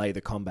to play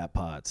the combat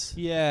parts.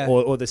 Yeah.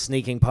 Or the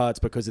sneaking parts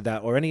because of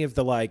that, or any of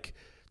the like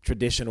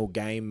traditional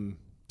game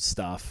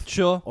stuff.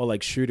 Sure. Or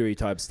like shootery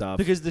type stuff.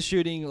 Because the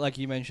shooting, like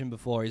you mentioned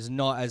before, is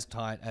not as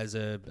tight as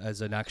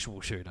an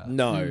actual shooter.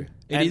 No.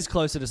 It is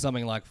closer to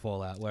something like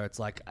Fallout, where it's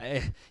like,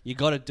 you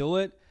got to do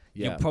it.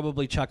 Yeah. You'll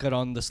probably chuck it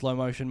on the slow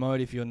motion mode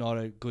if you're not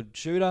a good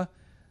shooter.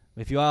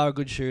 If you are a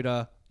good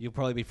shooter, you'll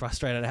probably be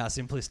frustrated at how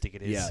simplistic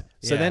it is. Yeah.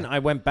 So then I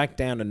went back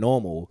down to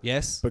normal.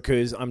 Yes.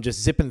 Because I'm just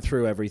zipping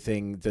through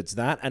everything that's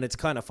that, and it's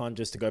kind of fun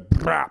just to go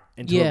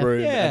into a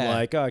room and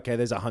like, oh, okay,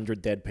 there's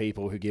 100 dead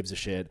people. Who gives a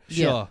shit?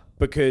 Sure.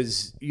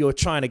 Because you're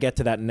trying to get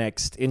to that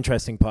next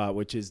interesting part,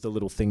 which is the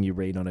little thing you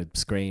read on a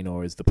screen,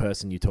 or is the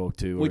person you talk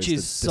to, or Which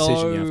is is the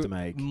decision you have so to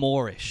make.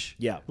 Moorish.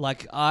 Yeah.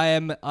 Like I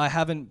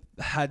haven't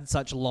had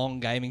such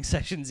long gaming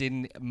sessions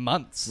in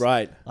months.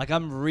 Right. Like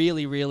I'm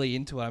really, really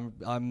into it.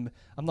 I'm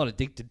not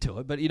addicted to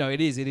it, but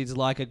it is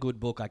like a good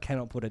book. I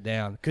cannot put it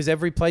down. Because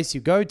every place you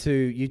go to,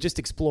 you just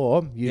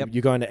explore. You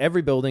go into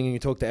every building and you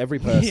talk to every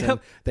person.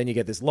 Yep. Then you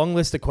get this long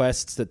list of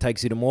quests that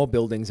takes you to more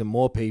buildings and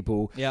more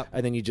people. Yep.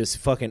 And then you just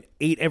fucking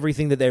eat everything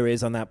that there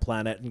is on that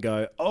planet and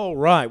go, oh,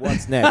 right,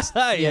 what's next?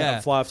 Yeah.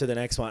 And fly off to the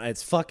next one. And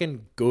it's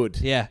fucking good.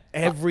 Yeah.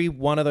 Every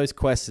one of those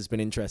quests has been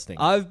interesting.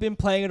 I've been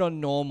playing it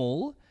on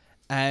normal,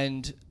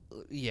 and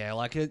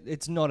like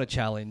it's not a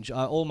challenge.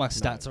 All my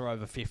stats are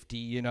over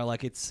 50.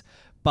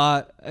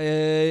 But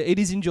it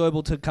is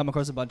enjoyable to come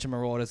across a bunch of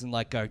marauders and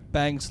like go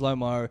bang, slow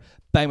mo,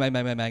 bang, bang,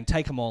 bang, bang, bang,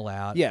 take them all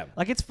out. Yeah.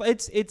 Like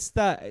it's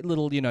that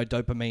little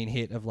dopamine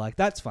hit of like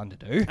that's fun to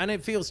do. And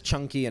it feels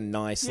chunky and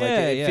nice. Yeah, like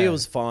it yeah.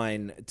 feels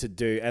fine to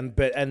do.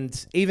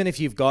 And even if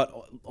you've got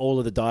all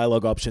of the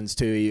dialogue options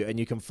to you and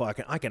you can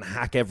I can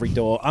hack every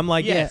door. I'm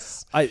like,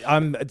 Yes.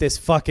 I'm this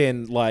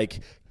fucking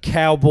like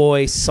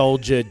cowboy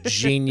soldier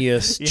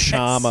genius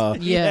charmer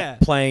Yeah.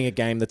 playing a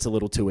game that's a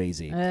little too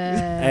easy.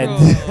 And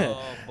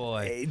Oh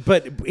boy.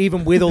 but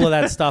even with all of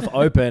that stuff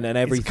open and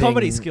everything, His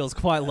comedy skills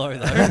quite low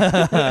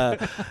though.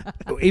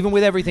 even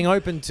with everything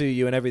open to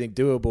you and everything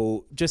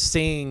doable, just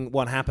seeing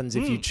what happens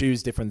if you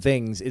choose different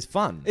things is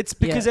fun. It's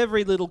because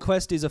every little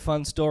quest is a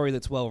fun story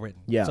that's well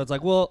written. Yeah. So it's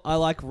like, well, I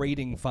like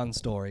reading fun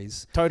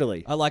stories.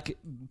 Totally. I like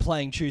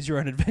playing choose your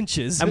own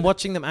adventures. And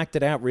watching them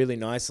acted out really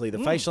nicely. The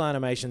facial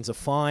animations are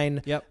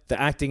fine. Yep.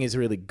 The acting is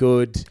really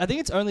good. I think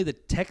it's only the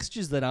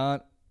textures that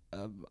aren't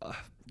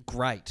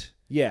great.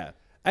 Yeah.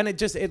 And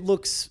it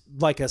looks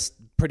like a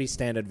pretty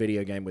standard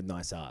video game with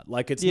nice art.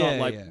 Like it's not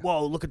like,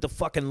 whoa, look at the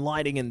fucking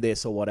lighting in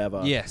this or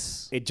whatever.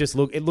 Yes. It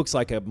looks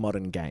like a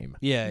modern game.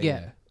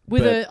 Yeah.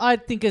 With I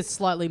think a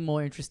slightly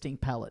more interesting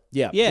palette.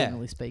 Yeah.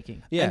 Generally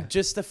speaking. Yeah. And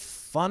just a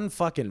fun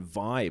fucking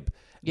vibe.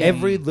 Yeah.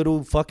 Every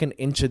little fucking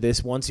inch of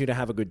this wants you to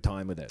have a good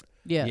time with it.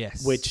 Yeah.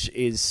 Yes. Which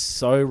is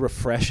so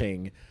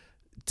refreshing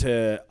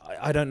to,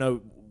 I don't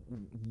know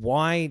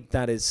why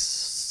that is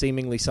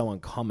seemingly so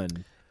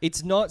uncommon.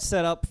 It's not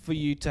set up for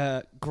you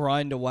to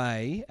grind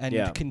away and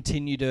Yeah.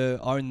 continue to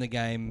own the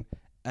game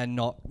and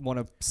not want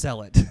to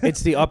sell it.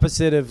 It's the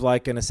opposite of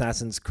like an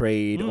Assassin's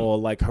Creed or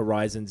like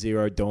Horizon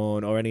Zero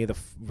Dawn or any of the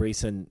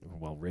recent,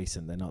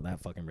 they're not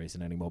that fucking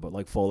recent anymore, but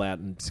like Fallout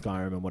and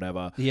Skyrim and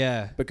whatever.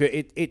 Yeah. Because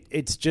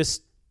it's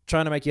just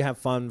trying to make you have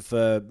fun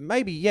for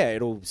maybe,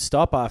 it'll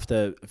stop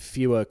after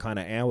fewer kind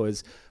of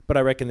hours. But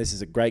I reckon this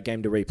is a great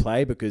game to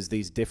replay because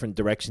these different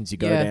directions you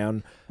go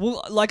down.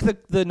 Well, like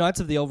the Knights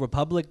of the Old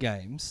Republic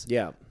games.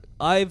 Yeah.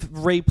 I've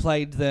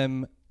replayed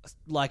them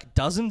like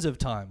dozens of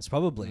times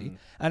probably,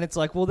 and it's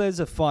like, well, there's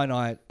a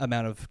finite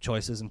amount of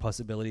choices and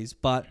possibilities,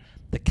 but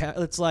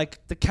it's like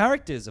the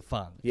characters are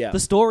fun. Yeah. The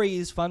story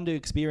is fun to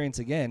experience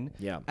again.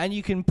 Yeah. And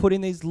you can put in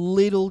these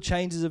little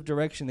changes of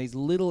direction, these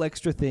little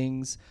extra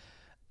things,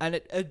 and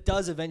it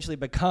does eventually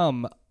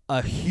become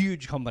a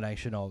huge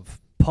combination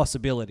of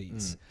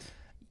possibilities.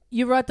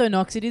 You're right though,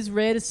 Knox. It is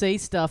rare to see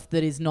stuff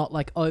that is not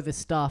like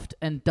overstuffed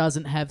and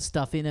doesn't have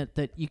stuff in it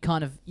that you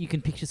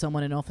can picture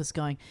someone in office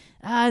going,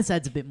 this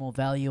adds a bit more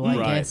value,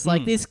 I guess.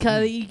 Like this,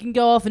 you can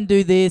go off and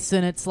do this,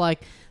 and it's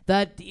like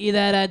that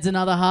adds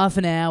another half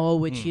an hour,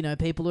 which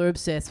people are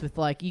obsessed with.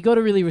 Like you got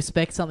to really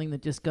respect something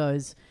that just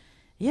goes,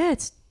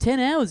 it's 10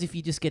 hours if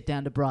you just get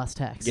down to brass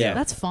tacks. Yeah,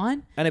 that's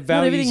fine. And it not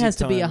values everything has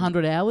your to be time.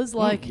 100 hours.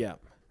 Like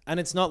And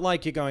it's not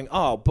like you're going,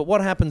 but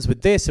what happens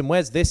with this and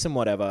where's this and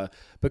whatever?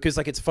 Because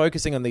like it's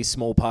focusing on these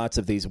small parts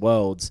of these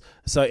worlds.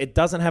 So it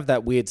doesn't have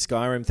that weird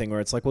Skyrim thing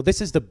where it's like, well,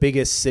 this is the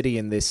biggest city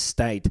in this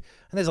state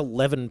and there's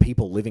 11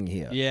 people living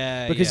here.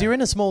 Yeah. Because you're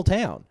in a small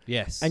town.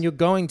 Yes. And you're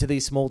going to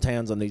these small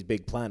towns on these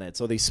big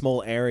planets or these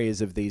small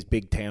areas of these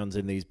big towns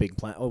in these big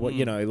planets. Or what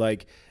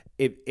like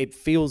it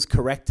feels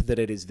correct that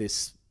it is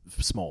this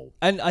small.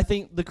 And I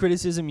think the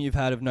criticism you've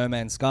had of No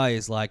Man's Sky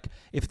is like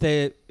if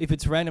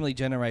it's randomly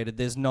generated,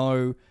 there's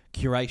no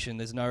curation,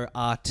 there's no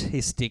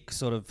artistic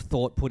sort of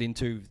thought put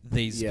into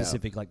these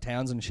specific like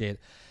towns and shit.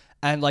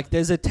 And like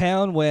there's a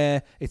town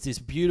where it's this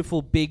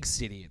beautiful big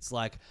city. It's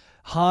like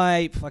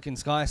high fucking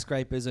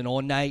skyscrapers and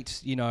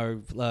ornate,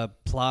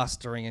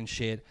 plastering and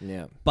shit.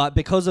 Yeah. But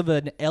because of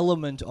an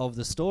element of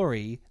the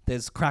story,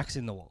 there's cracks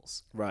in the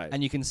walls. Right.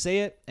 And you can see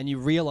it and you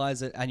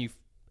realize it and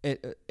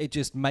it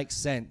just makes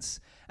sense.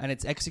 And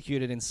it's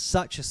executed in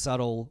such a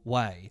subtle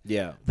way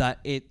that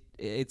it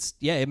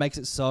makes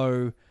it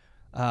so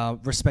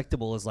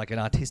respectable as like an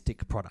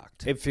artistic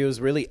product. It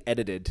feels really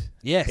edited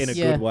in a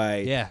Yeah. good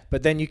way. Yeah.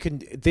 But then you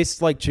can, this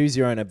like choose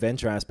your own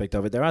adventure aspect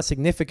of it, there are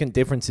significant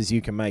differences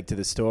you can make to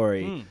the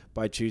story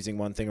by choosing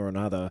one thing or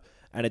another.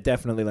 And it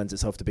definitely lends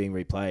itself to being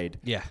replayed.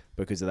 Yeah.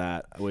 Because of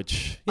that,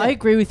 which... I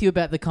agree with you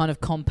about the kind of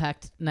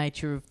compact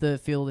nature of the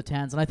feel of the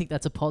towns, and I think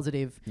that's a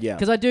positive. Yeah.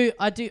 Because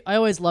I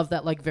always love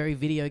that like very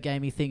video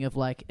gamey thing of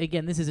like,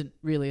 again, this isn't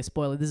really a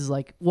spoiler. This is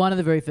like one of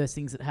the very first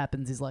things that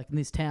happens is like in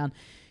this town,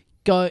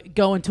 go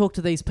and talk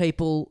to these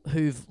people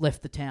who've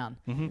left the town.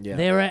 Yeah.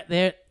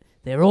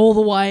 They're all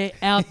the way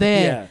out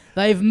there. Yeah.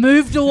 They've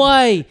moved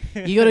away.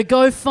 You got to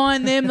go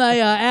find them.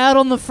 They are out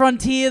on the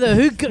frontier.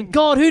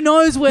 Who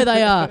knows where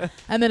they are?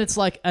 And then it's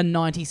like a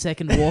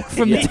 90-second walk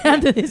from the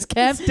town to this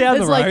camp. It's down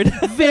the road.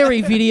 Like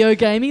very video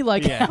gamey,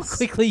 like how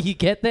quickly you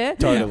get there.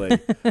 Totally.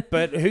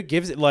 But who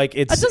gives it, like,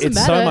 It doesn't it's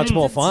matter. so much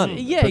more fun.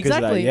 Yeah, because of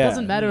exactly. that, yeah. It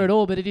doesn't matter at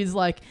all, but it is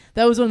like,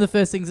 that was one of the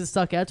first things that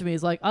stuck out to me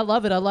is like, I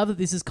love it. I love that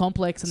this is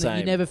complex and that you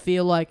Same. never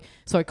feel like,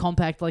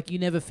 compact, like you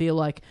never feel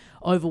like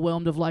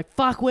overwhelmed of like,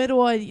 fuck, where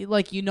do I,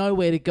 like, you know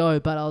where to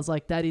go. But I was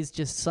like, that is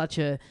just such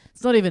a,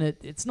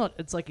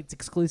 it's like it's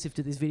exclusive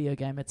to this video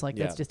game. It's like,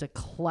 that's just a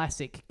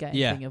classic game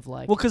thing of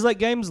like. Well, because like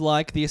games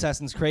like the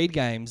Assassin's Creed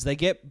games, they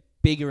get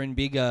bigger and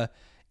bigger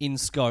in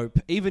scope,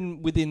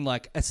 even within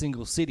like a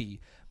single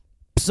city.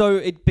 So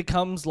it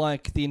becomes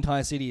like the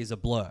entire city is a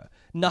blur.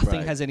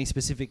 Nothing has any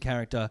specific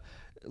character.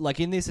 Like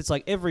in this, it's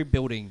like every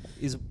building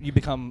you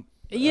become...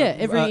 every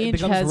it inch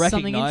becomes has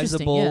something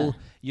interesting. recognizable.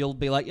 You'll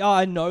be like,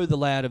 I know the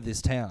layout of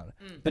this town.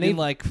 But in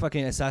like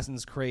fucking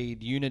Assassin's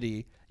Creed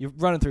Unity, you're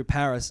running through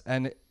Paris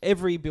and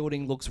every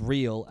building looks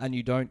real and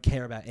you don't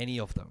care about any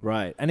of them.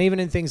 Right. And even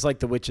in things like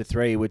The Witcher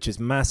 3, which is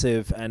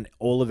massive and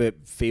all of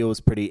it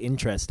feels pretty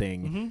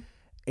interesting,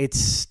 it's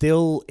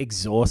still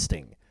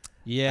exhausting.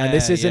 Yeah. And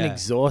this isn't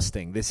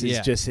exhausting. This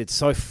is just, it's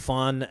so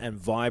fun and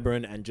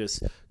vibrant and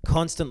just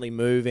constantly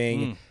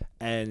moving.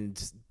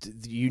 And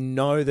you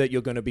know that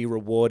you're going to be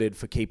rewarded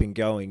for keeping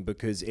going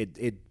because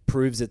it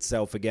proves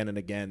itself again and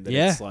again that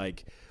it's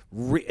like...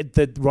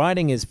 the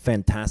writing is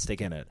fantastic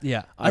in it.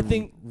 Yeah, I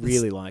think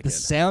really like the it.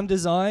 sound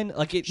design,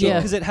 like it,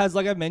 because it has,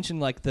 like I mentioned,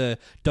 like the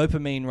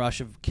dopamine rush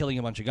of killing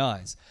a bunch of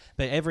guys.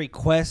 But every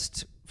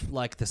quest,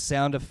 like the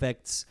sound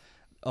effects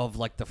of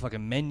like the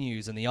fucking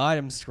menus and the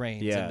item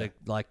screens and the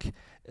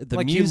the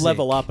like music. you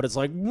level up, but it's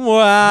like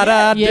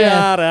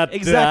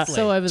exactly.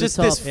 So over just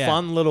the top. this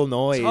fun little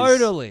noise,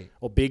 Totally,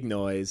 or big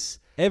noise.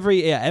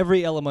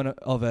 every element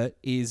of it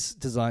is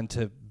designed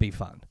to be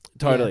fun.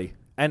 Totally,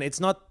 and it's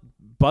not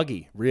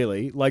buggy,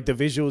 really. Like the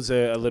visuals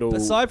are a little...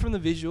 Aside from the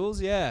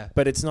visuals, yeah.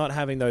 But it's not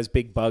having those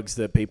big bugs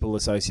that people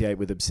associate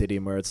with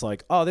Obsidian where it's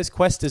like, oh, this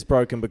quest is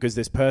broken because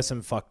this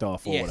person fucked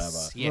off or whatever.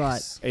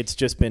 Yes. Right. It's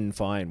just been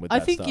fine with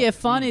that stuff.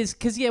 Fun is...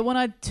 Because,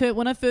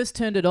 when I first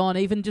turned it on,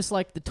 even just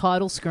like the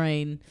title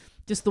screen,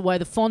 just the way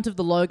the font of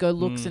the logo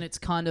looks and it's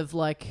kind of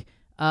like...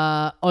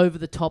 over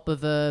the top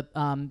of a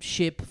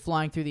ship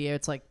flying through the air.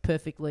 It's like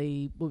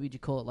perfectly, what would you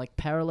call it? Like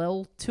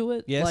parallel to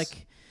it? Yes.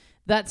 Like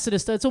that sort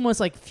of stuff. It's almost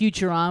like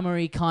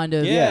Futurama-y kind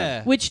of.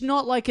 Yeah. Which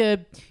not like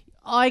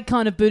I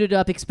kind of booted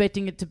up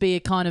expecting it to be a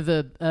kind of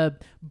a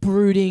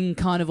brooding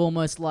kind of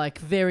almost like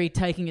very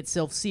taking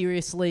itself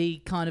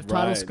seriously kind of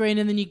title Right. screen.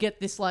 And then you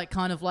get this like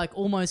kind of like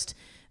almost...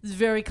 This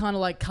very kind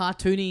of like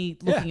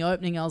cartoony looking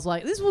opening. I was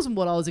like, this wasn't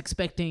what I was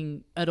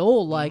expecting at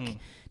all. Like,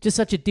 just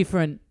such a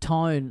different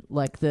tone.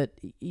 Like that,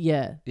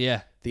 yeah.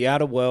 Yeah. The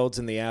Outer Worlds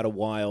and the Outer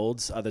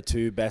Wilds are the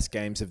two best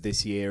games of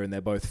this year, and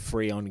they're both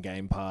free on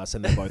Game Pass,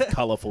 and they're both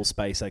colourful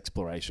space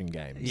exploration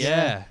games.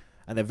 Yeah.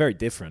 And they're very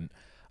different.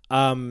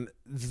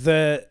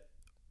 The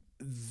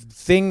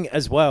thing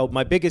as well,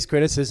 my biggest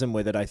criticism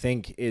with it, I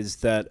think, is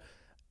that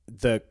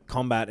the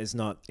combat is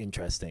not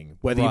interesting.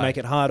 Whether you Right. make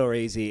it hard or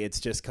easy, it's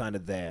just kind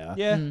of there.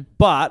 Yeah.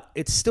 But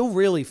it's still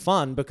really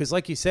fun because,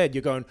 like you said,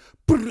 you're going,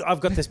 "Brr,"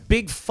 I've got this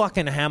big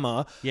fucking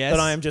hammer Yes. that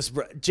I am just...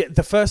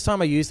 The first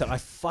time I used it, I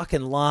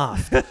fucking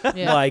laughed.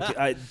 Yeah. Like,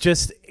 I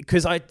just...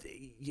 Because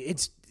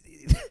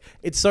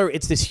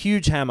it's this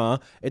huge hammer.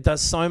 It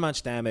does so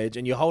much damage,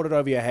 and you hold it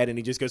over your head, and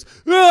he just goes,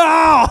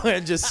 "Ah!"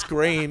 and just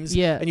screams.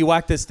 Yeah. And you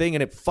whack this thing,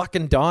 and it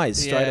fucking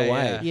dies straight Yeah,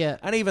 away. yeah.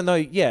 And even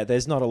though,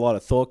 there's not a lot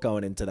of thought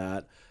going into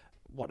that,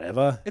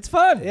 whatever. It's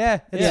fun.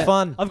 Yeah, it's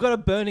fun. I've got a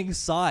burning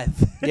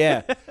scythe.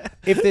 Yeah.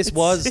 If this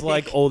was sick.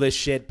 like all this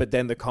shit, but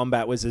then the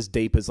combat was as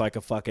deep as like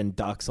a fucking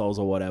Dark Souls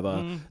or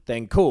whatever,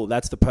 then cool.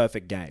 That's the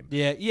perfect game.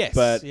 Yeah. Yes.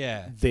 But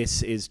yeah.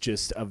 this is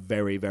just a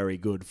very, very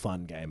good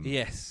fun game.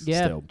 Yes.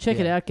 Yeah, Still. check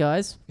it out,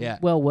 guys. Yeah.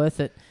 Well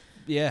worth it.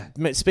 Yeah.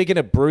 Speaking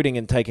of brooding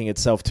and taking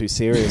itself too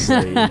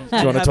seriously, do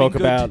you want to talk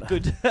about...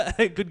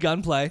 good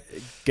gunplay?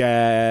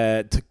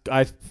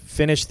 I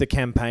finished the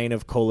campaign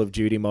of Call of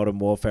Duty Modern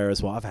Warfare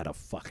as well. I've had a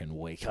fucking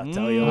week, I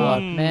tell you Oh, what.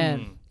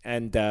 man.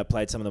 And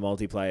played some of the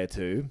multiplayer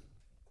too.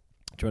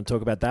 Do you want to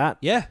talk about that?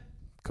 Yeah.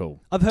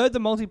 Cool. I've heard the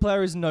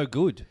multiplayer is no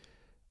good,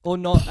 or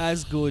not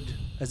as good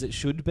as it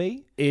should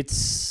be.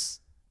 It's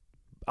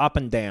up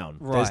and down.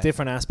 There's Right.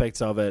 different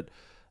aspects of it.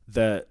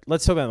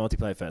 Let's talk about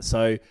multiplayer first.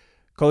 So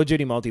Call of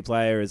Duty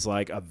multiplayer is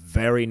like a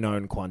very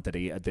known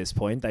quantity at this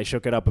point. They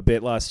shook it up a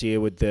bit last year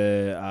with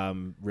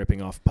the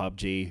ripping off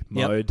PUBG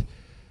mode.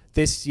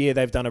 This year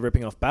they've done a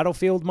ripping off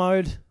Battlefield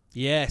mode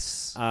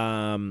Yes.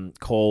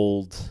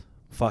 called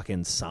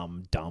fucking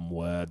some dumb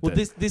word. Well,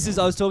 this is.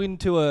 I was talking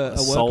to a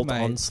Assault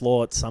workmate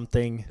Onslaught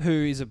something. who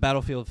is a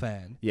Battlefield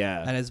fan. Yeah.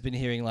 And has been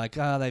hearing like,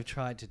 they've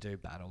tried to do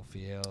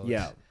Battlefield.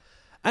 Yeah.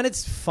 And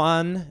it's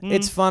fun.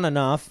 It's fun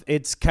enough.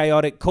 It's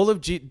chaotic. Call of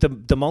Duty, the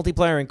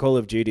multiplayer in Call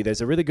of Duty, there's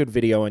a really good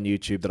video on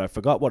YouTube that I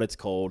forgot what it's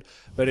called,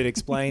 but it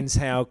explains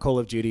how Call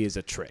of Duty is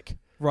a trick.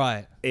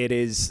 Right. It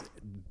is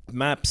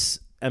maps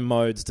and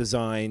modes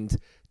designed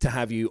to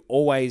have you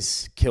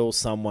always kill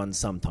someone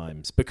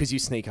sometimes because you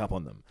sneak up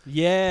on them.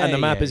 Yeah. And the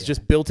map is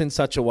just built in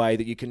such a way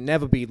that you can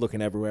never be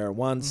looking everywhere at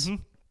once,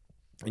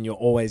 and you're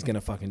always going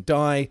to fucking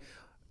die,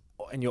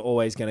 and you're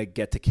always going to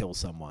get to kill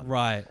someone.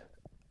 Right.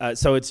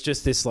 So it's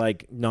just this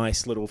like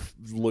nice little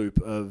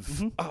loop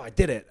of, oh, I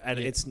did it. And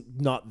it's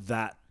not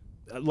that,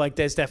 like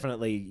there's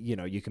definitely,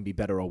 you can be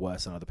better or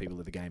worse than other people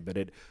in the game, but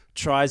it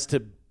tries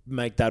to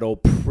make that all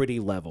pretty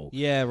level.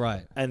 Yeah.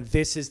 Right. And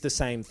this is the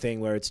same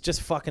thing where it's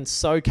just fucking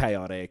so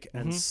chaotic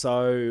and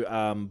so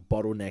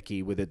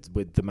bottlenecky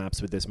with the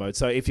maps with this mode.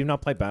 So if you've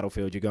not played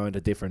Battlefield, you're going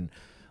to different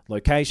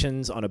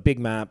locations on a big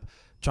map,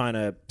 trying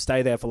to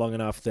stay there for long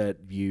enough that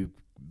you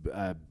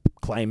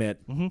claim it,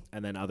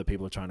 and then other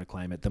people are trying to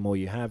claim it. The more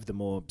you have, the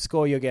more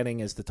score you're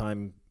getting as the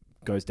time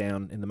goes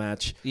down in the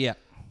match. Yeah.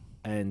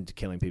 And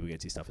killing people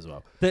gets you stuff as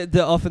well.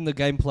 Often the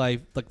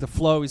gameplay, like the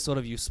flow is sort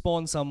of you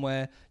spawn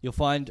somewhere, you'll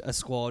find a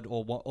squad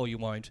or you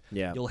won't.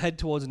 Yeah. You'll head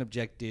towards an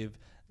objective.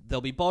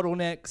 There'll be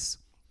bottlenecks.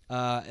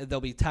 There'll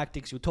be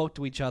tactics. You'll talk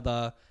to each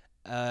other,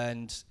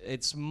 and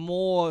it's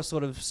more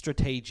sort of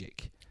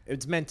strategic.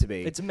 It's meant to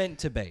be. It's meant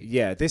to be.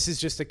 Yeah, this is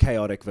just a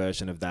chaotic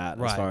version of that, as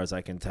Right. far as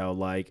I can tell.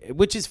 Like,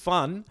 which is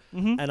fun,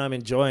 and I'm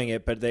enjoying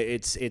it, but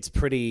it's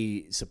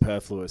pretty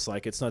superfluous.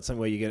 Like, it's not something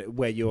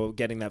where you're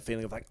getting that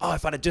feeling of like, oh,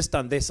 if I'd have just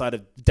done this, I'd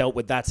have dealt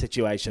with that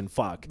situation.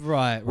 Fuck,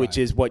 Right. which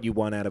is what you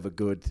want out of a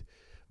good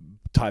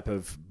type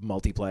of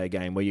multiplayer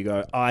game, where you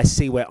go, oh, I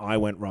see where I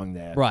went wrong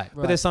there. Right.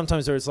 But there's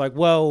sometimes where it's like,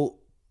 well,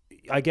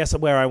 I guess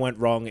where I went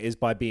wrong is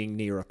by being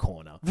near a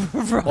corner,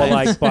 or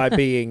like by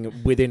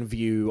being within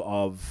view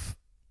of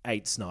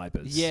 8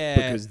 snipers. Yeah.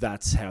 Because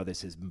that's how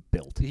this is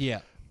built. Yeah.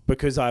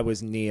 Because I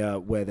was near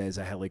where there's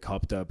a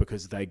helicopter,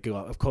 because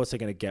of course they're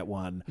going to get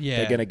one. Yeah.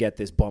 They're going to get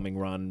this bombing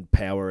run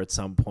power at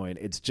some point.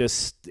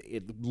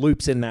 It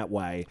loops in that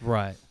way.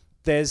 Right.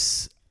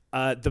 There's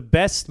the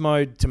best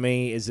mode to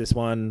me is this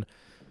one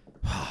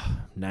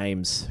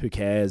Names, who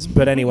cares?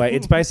 But anyway,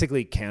 it's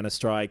basically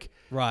Counter-Strike.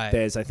 Right.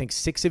 There's, I think,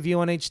 6 of you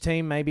on each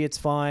team. Maybe it's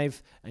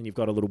 5. And you've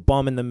got a little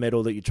bomb in the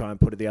middle that you try and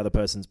put at the other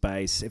person's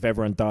base. If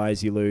everyone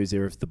dies, you lose.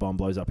 Or if the bomb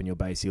blows up in your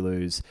base, you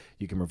lose.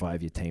 You can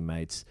revive your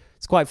teammates.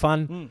 It's quite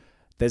fun.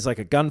 There's like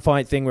a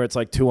gunfight thing where it's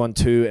like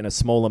 2-on-2 in a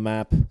smaller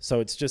map. So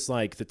it's just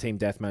like the team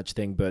deathmatch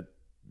thing, but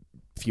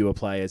fewer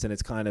players. And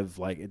it's kind of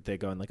like they're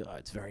going like, oh,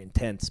 it's very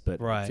intense, but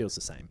it feels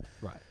the same.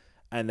 Right.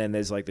 And then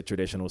there's like the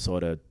traditional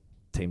sort of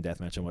team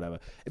deathmatch and whatever.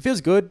 It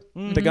feels good.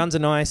 The guns are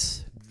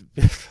nice.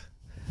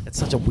 It's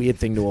such a weird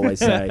thing to always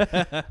say.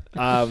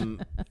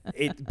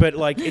 But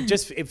like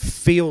it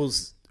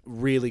feels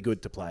really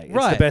good to play.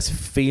 It's the best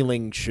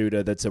feeling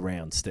shooter that's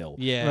around still.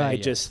 Yeah. Right.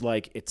 It just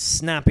like it's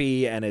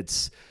snappy and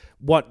it's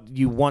what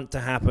you want to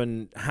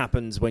happen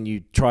happens when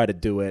you try to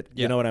do it.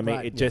 You know what I mean?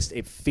 Right.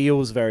 It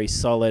feels very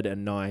solid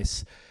and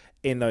nice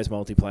in those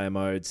multiplayer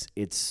modes.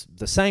 It's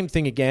the same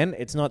thing again.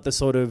 It's not the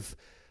sort of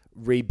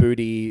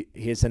rebooty,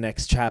 here's the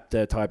next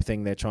chapter type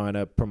thing they're trying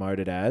to promote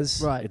it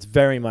as. Right. It's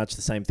very much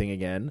the same thing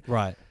again.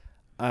 Right.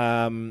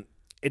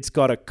 It's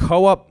got a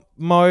co-op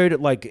mode,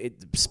 like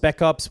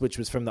Spec Ops, which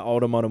was from the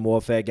older Modern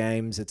Warfare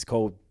games. It's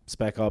called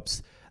Spec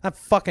Ops. That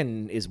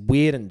fucking is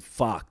weird and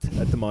fucked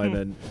at the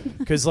moment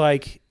because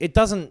like it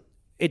doesn't.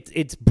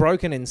 It's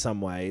broken in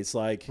some ways.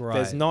 Like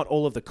there's not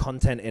all of the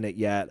content in it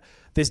yet.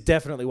 This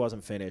definitely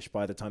wasn't finished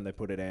by the time they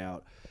put it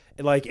out.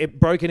 Like it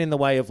broken in the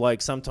way of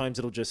like sometimes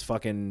it'll just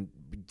fucking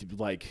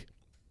like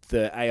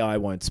the AI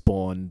won't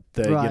spawn,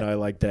 you know,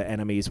 like the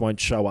enemies won't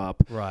show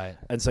up, Right.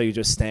 and so you're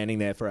just standing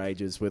there for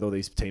ages with all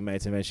these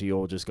teammates, and eventually you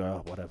all just go,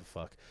 oh, whatever,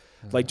 fuck.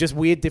 Like just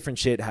weird different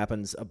shit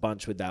happens a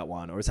bunch with that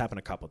one, or it's happened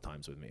a couple of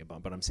times with me,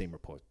 but I'm seeing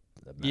reports.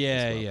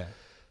 Yeah.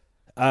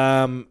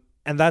 And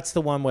that's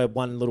the one where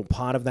one little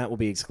part of that will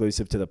be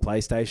exclusive to the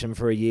PlayStation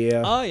for a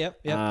year. Oh, yep.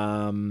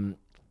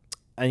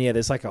 And yeah,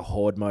 there's like a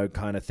horde mode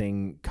kind of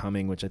thing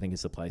coming, which I think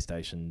is the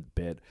PlayStation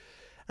bit.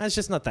 And it's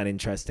just not that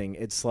interesting.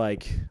 It's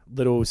like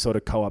little sort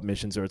of co-op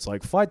missions where it's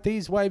like, fight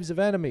these waves of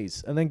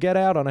enemies and then get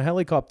out on a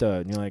helicopter.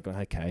 And you're like,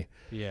 okay.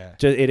 Yeah.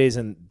 It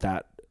isn't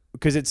that,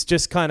 because it's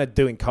just kind of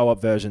doing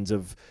co-op versions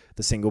of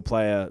the single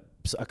player,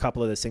 a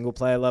couple of the single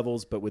player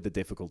levels, but with the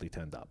difficulty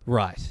turned up.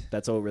 Right.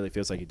 That's all it really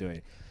feels like you're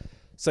doing.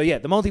 So yeah,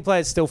 the multiplayer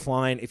is still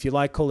fine. If you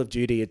like Call of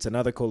Duty, it's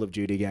another Call of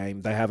Duty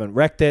game. They haven't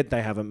wrecked it.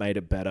 They haven't made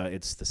it better.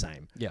 It's the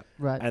same. Yeah.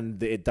 Right.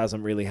 And it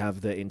doesn't really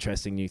have the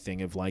interesting new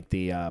thing of like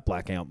the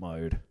blackout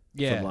mode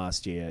from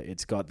last year.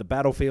 It's got the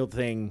Battlefield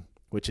thing,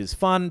 which is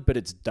fun, but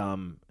it's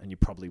dumb, and you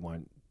probably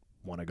won't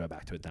want to go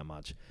back to it that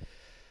much.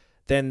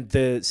 Then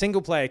the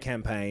single player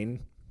campaign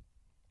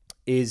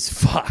is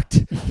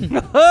fucked.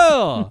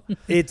 Oh,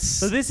 It's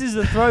so this is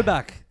the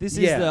throwback. This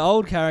is the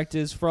old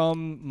characters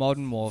from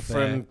Modern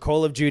Warfare. from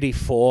Call of Duty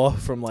 4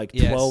 from like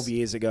 12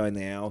 years ago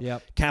now.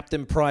 Yep.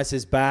 Captain Price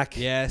is back.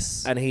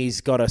 Yes. And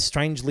he's got a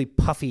strangely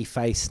puffy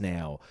face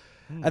now.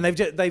 And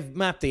they've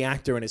mapped the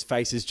actor, and his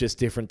face is just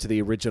different to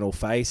the original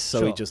face,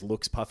 so he just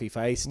looks puffy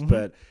faced,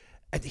 but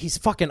he's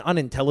fucking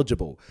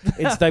unintelligible.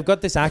 They've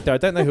got this actor, I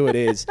don't know who it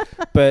is,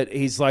 but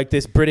he's like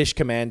this British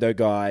commando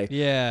guy.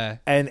 Yeah.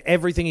 And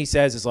everything he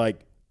says is like,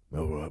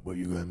 all right, what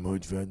you got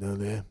modes right down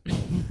there?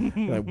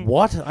 Like,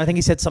 what? I think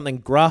he said something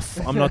gruff.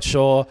 I'm not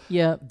sure.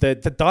 Yeah. The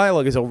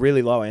dialogue is all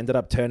really low. I ended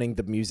up turning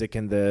the music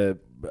and the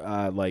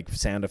like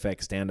sound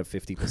effects down to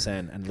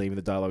 50% and leaving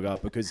the dialogue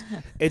up because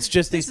it's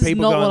just these This is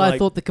people not going what like, I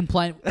thought the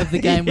complaint of the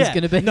game was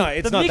going to be. No,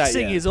 it's The not that.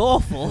 mixing Yeah. is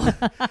awful.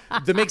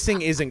 The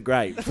mixing isn't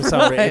great for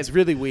some reason. It's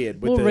really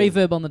weird. With More the,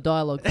 reverb on the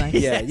dialogue, thanks.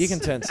 Yeah, you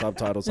can turn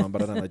subtitles on,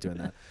 but I don't like doing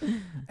that.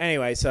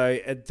 Anyway, so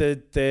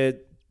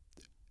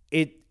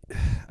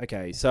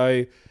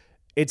so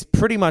it's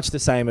pretty much the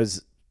same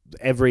as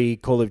every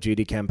Call of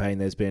Duty campaign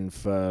there's been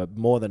for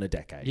more than a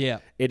decade. Yeah.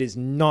 It is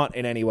not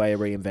in any way a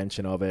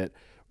reinvention of it,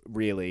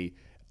 really,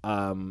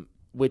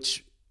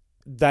 which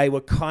they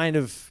were kind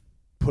of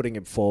putting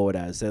it forward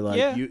as. They're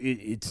like,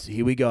 it's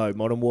here we go,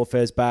 Modern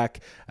Warfare's back,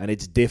 and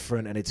it's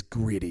different, and it's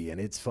gritty,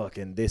 and it's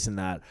fucking this and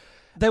that.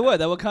 They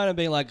were kind of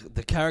being like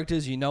the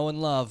characters you know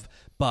and love,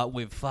 but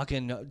we've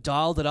fucking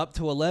dialed it up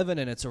to 11,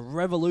 and it's a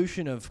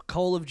revolution of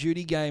Call of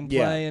Duty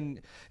gameplay,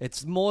 and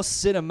it's more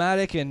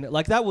cinematic, and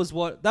like that was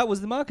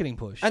the marketing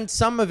push. And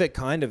some of it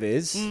kind of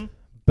is,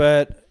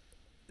 but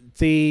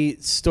the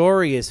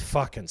story is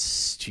fucking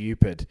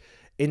stupid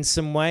in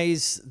some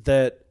ways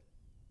that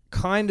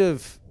kind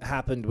of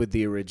happened with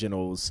the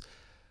originals,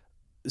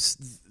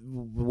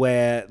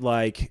 where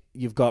like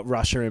you've got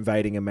Russia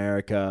invading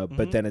America,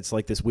 but then it's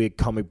like this weird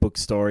comic book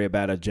story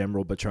about a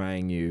general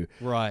betraying you.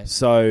 Right.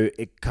 So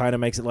it kind of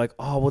makes it like,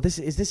 oh, well, is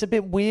this a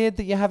bit weird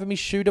that you're having me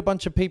shoot a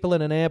bunch of people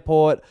in an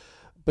airport?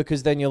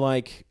 Because then you're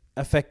like,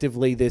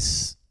 effectively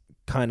this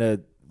kind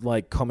of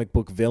like comic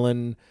book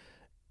villain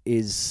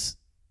is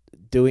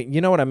doing,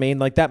 you know what I mean?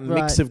 Like that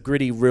mix of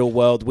gritty real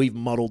world, we've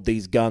modeled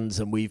these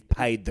guns and we've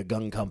paid the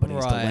gun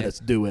companies to let us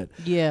do it.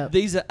 Yeah.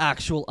 These are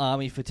actual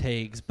army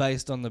fatigues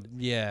based on the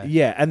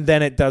Yeah, and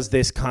then it does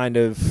this kind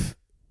of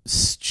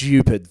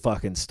stupid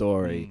fucking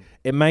story.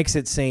 It makes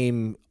it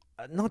seem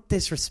not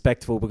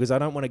disrespectful because I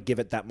don't want to give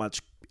it that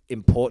much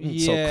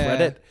importance or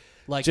credit.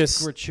 Like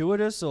just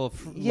gratuitous or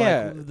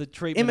like the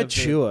treatment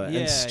immature of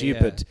the, and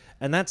stupid.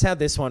 And that's how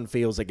this one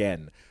feels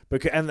again.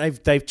 And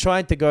they've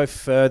tried to go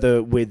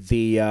further with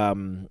the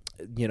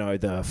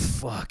the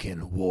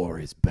fucking war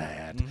is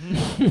bad.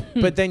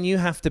 But then you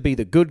have to be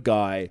the good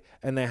guy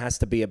and there has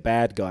to be a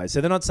bad guy. So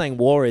they're not saying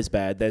war is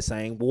bad, they're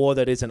saying war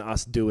that isn't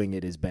us doing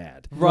it is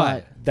bad.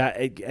 Right.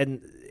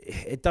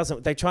 It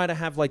doesn't, they try to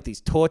have like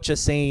these torture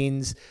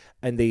scenes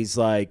and these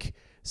like,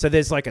 so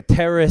there's like a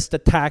terrorist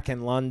attack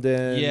in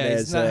London.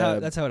 Yeah,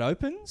 that's how it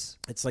opens?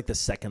 It's like the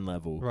second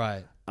level.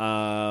 Right.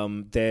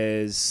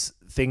 There's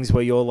things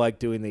where you're like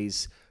doing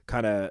these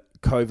kind of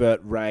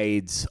covert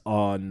raids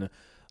on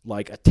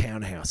like a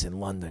townhouse in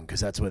London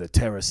because that's where the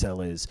terror cell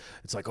is.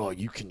 It's like, oh,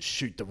 you can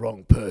shoot the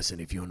wrong person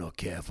if you're not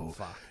careful.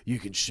 Fuck. You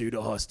can shoot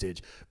a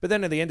hostage. But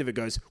then at the end of it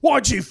goes,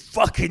 why'd you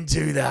fucking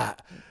do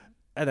that?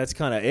 And that's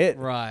kind of it.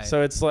 Right.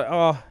 So it's like,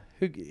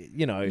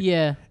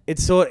 Yeah.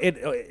 It's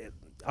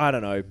I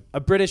don't know. A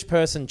British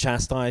person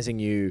chastising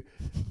you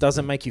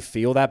doesn't make you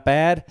feel that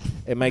bad.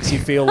 It makes you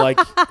feel like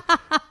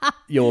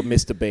you're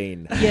Mr.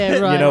 Bean. Yeah,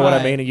 right. You know what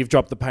I mean? And you've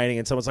dropped the painting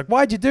and someone's like,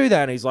 why'd you do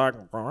that? And he's like,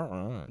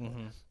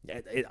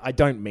 I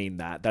don't mean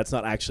that. That's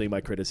not actually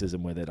my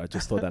criticism with it. I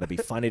just thought that'd be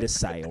funny to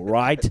say, all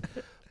right?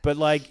 But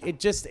like,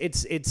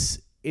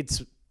 it's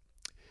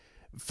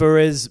for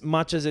as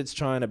much as it's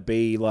trying to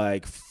be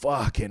like,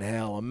 fucking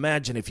hell,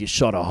 imagine if you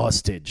shot a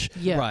hostage.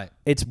 Yeah. Right.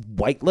 It's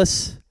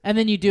weightless. And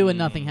then you do and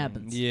nothing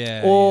happens.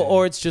 Yeah.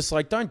 Or it's just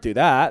like, don't do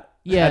that.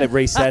 Yeah. And it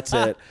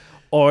resets it.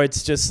 Or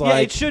it's just like... Yeah,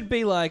 it should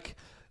be like,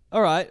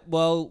 all right,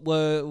 well,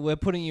 we're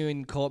putting you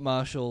in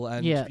court-martial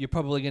and you're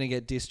probably going to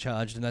get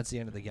discharged and that's the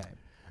end of the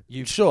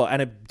game. Sure,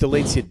 and it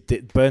deletes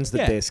your... burns the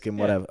disc and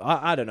whatever.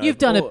 I don't know. You've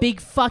done a big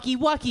fucky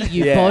wucky,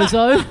 you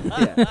bozo.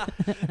 Yeah.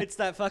 It's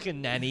that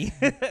fucking nanny.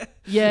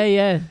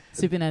 Yeah.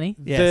 Super Nanny.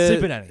 Yeah,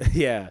 Super Nanny.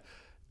 Yeah.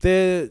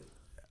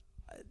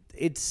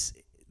 It's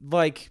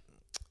like...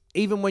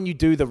 Even when you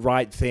do the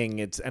right thing,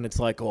 it's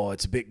like, oh,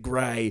 it's a bit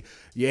grey.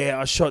 Yeah,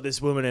 I shot this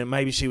woman and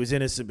maybe she was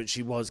innocent, but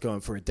she was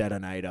going for a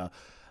detonator.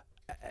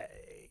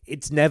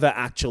 It's never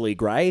actually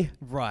grey.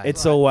 Right.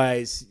 It's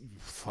always,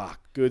 fuck,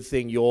 good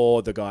thing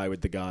you're the guy with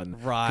the gun.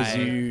 Right. Because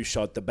you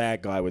shot the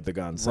bad guy with the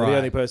gun. So the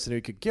only person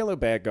who could kill a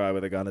bad guy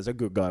with a gun is a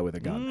good guy with a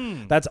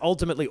gun. That's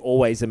ultimately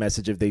always the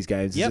message of these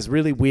games. It's just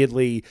really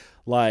weirdly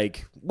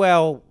like,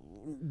 well...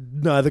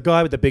 No, the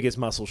guy with the biggest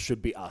muscle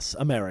should be us,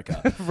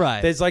 America.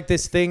 Right. There's like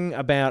this thing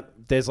about,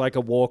 there's like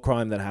a war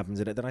crime that happens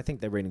in it that I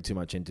think they're reading too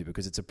much into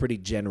because it's a pretty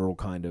general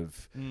kind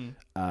of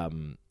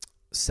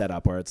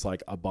setup where it's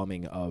like a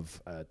bombing of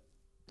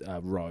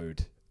a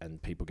road and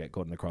people get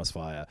caught in the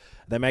crossfire.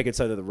 They make it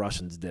so that the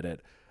Russians did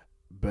it.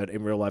 But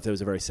in real life, there was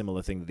a very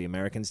similar thing that the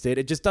Americans did.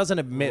 It just doesn't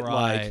admit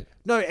like,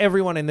 no,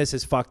 everyone in this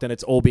is fucked and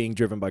it's all being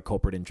driven by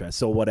corporate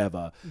interests or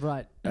whatever.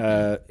 Right.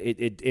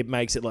 It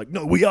makes it like,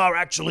 no, we are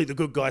actually the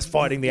good guys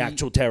fighting the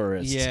actual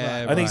terrorists.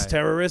 Yeah, and these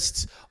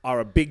terrorists are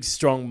a big,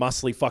 strong,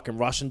 muscly fucking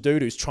Russian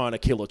dude who's trying to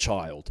kill a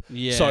child.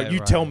 Yeah, so you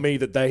tell me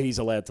that he's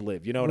allowed to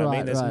live. You know what I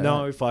mean? There's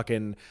no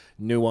fucking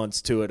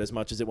nuance to it as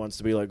much as it wants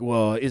to be like,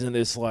 well, isn't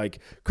this like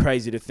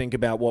crazy to think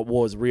about what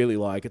war's really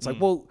like? It's like,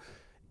 well...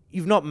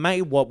 You've not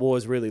made what war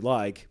is really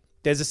like.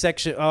 There's a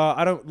section...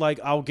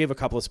 I'll give a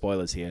couple of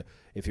spoilers here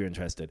if you're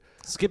interested.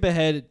 Skip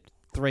ahead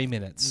 3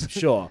 minutes.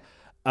 Sure.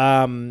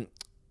 There's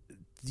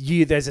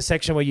a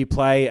section where you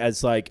play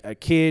as like a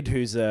kid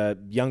who's a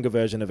younger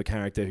version of a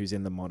character who's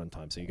in the modern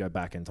time. So you go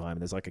back in time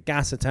and there's like a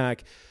gas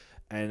attack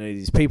and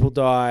these people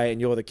die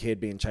and you're the kid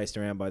being chased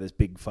around by this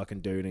big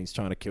fucking dude and he's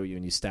trying to kill you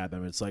and you stab him.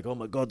 And it's like, oh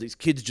my God, these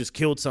kids just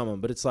killed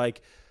someone. But it's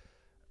like...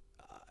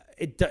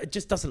 It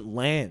just doesn't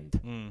land.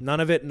 None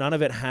of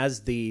it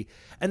has the...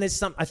 And there's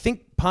some... I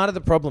think part of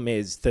the problem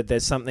is that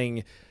there's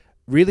something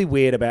really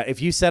weird about...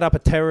 If you set up a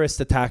terrorist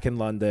attack in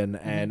London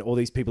and all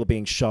these people are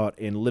being shot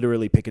in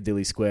literally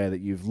Piccadilly Square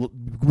that you've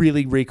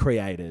really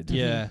recreated.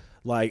 Yeah.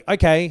 Like,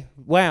 okay,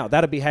 wow,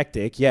 that'd be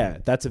hectic. Yeah,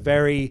 that's a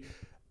very...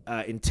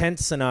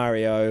 intense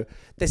scenario.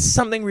 There's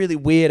something really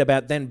weird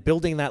about then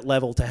building that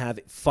level to have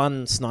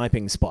fun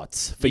sniping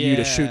spots for you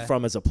to shoot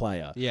from as a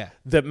player. Yeah.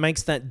 That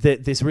makes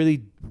this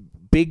really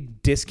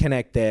big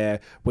disconnect there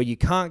where you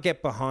can't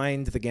get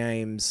behind the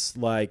games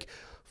like,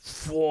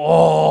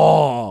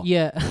 oh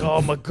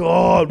my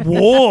God,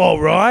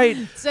 war, right?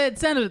 It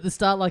sounded at the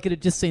start like it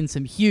had just seen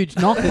some huge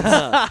knockers.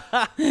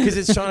 Because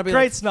it's trying to be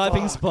great like,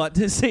 sniping spot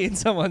to see in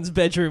someone's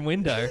bedroom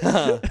window.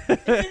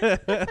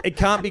 It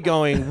can't be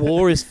going,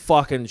 war is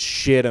fucking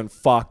shit and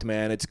fucked,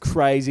 man. It's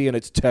crazy and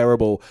it's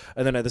terrible.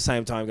 And then at the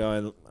same time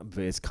going,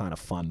 it's kind of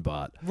fun,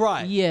 but...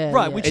 Right. Yeah.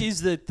 Right, which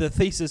is the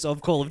thesis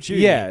of Call of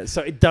Duty. Yeah,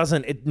 so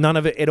none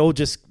of it, it all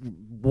just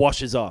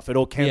washes off. It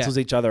all cancels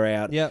each other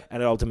out. Yep.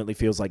 And it ultimately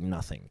feels like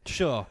nothing.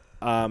 Sure.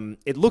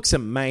 It looks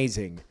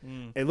amazing.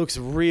 It looks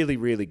really,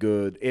 really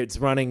good. It's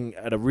running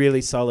at a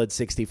really solid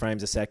 60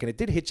 frames a second. It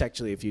did hitch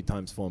actually a few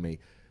times for me.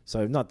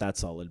 So not that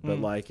solid, but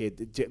like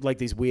like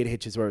these weird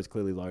hitches where it's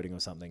clearly loading or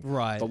something.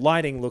 Right. The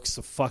lighting looks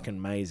so fucking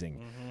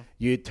amazing.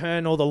 You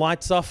turn all the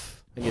lights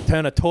off and you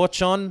turn a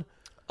torch on.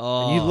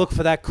 And you look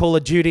for that Call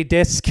of Duty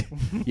disc,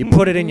 you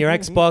put it in your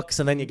Xbox,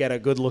 and then you get a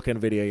good-looking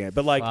video game.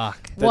 But like,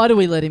 Fuck. Why do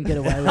we let him get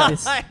away with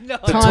this? I know.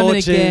 Time and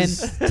again.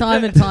 torches.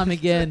 Time and time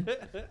again.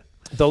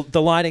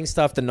 the lighting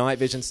stuff, the night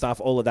vision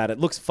stuff, all of that, it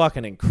looks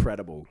fucking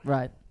incredible.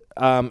 Right.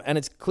 And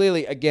it's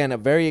clearly, again, a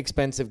very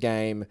expensive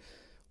game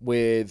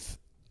with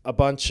a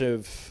bunch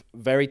of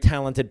very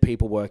talented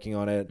people working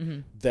on it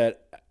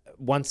that,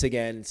 once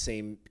again,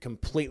 seem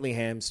completely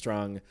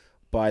hamstrung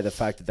by the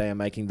fact that they are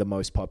making the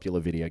most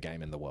popular video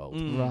game in the world.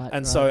 Right.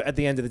 And so at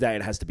the end of the day,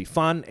 it has to be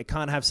fun. It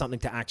can't have something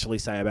to actually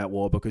say about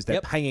war because they're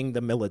paying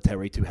the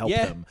military to help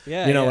them.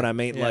 Yeah, you know yeah, what I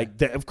mean? yeah.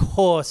 Like, of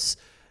course,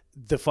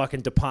 the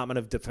fucking Department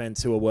of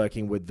Defense who are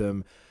working with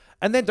them.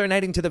 And they're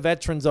donating to the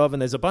veterans of,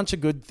 and there's a bunch of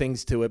good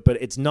things to it, but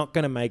it's not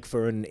going to make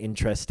for an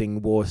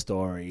interesting war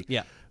story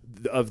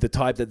of the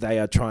type that they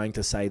are trying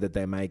to say that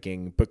they're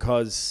making,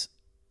 because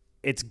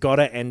it's got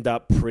to end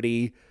up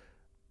pretty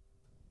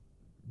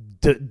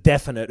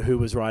definite who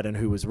was right and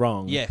who was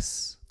wrong.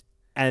 Yes.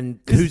 And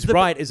who's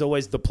right is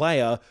always the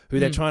player who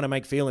they're trying to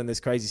make feel in this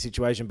crazy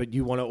situation, but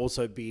you want to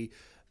also be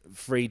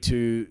free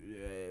to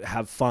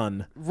have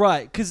fun.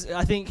 Right, because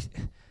I think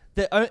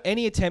that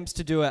any attempts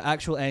to do an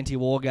actual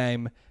anti-war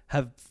game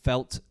have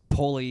felt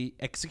poorly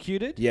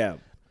executed. Yeah.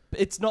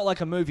 It's not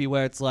like a movie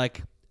where it's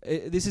like,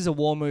 this is a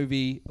war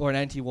movie or an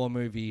anti-war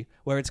movie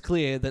where it's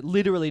clear that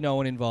literally no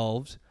one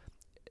involved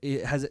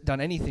has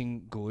done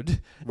anything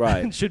good,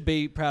 right, and should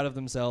be proud of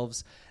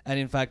themselves, and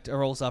in fact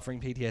are all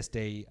suffering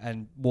PTSD,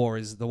 and war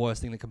is the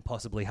worst thing that can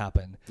possibly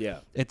happen. Yeah.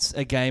 It's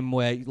a game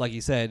where, like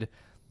you said,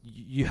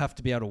 you have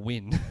to be able to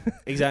win.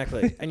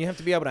 Exactly. And you have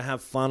to be able to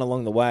have fun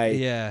along the way.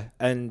 Yeah.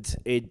 And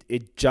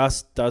it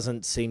just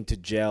doesn't seem to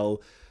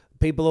gel.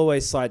 People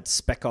always cite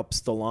Spec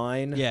Ops: The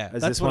Line as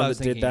that's this what one I was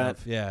that did thinking that.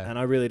 of, yeah. And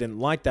I really didn't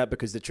like that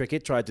because the trick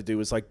it tried to do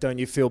was like, don't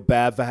you feel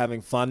bad for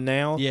having fun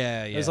now?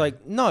 Yeah, yeah. It was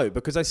like, no,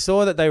 because I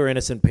saw that they were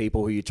innocent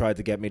people who you tried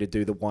to get me to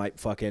do the white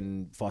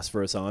fucking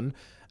phosphorus on,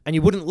 and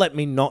you wouldn't let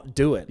me not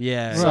do it.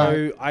 Yeah.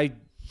 So I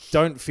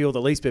don't feel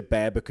the least bit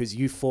bad because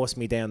you forced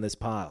me down this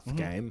path,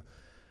 game.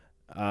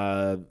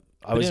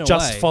 I was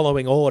just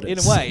following orders. In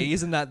a way,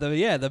 isn't that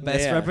the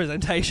best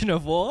representation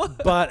of war?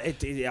 But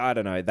I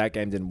don't know. That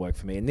game didn't work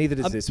for me, and neither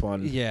does this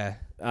one. Yeah.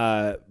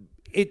 I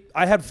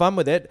had fun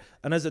with it,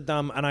 and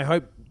and I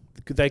hope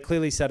they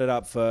clearly set it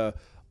up for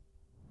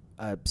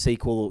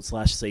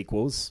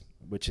sequels,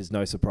 which is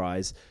no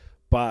surprise.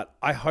 But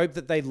I hope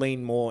that they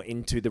lean more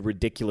into the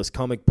ridiculous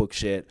comic book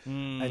shit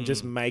and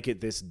just make it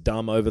this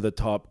dumb,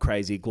 over-the-top,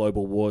 crazy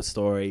global war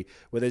story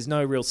where there's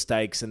no real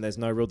stakes and there's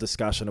no real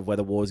discussion of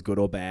whether war's good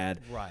or bad.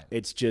 Right.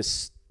 It's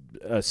just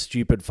a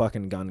stupid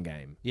fucking gun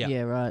game. Yeah.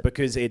 Yeah, right.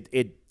 Because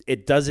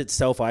it does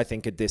itself, I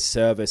think, a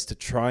disservice to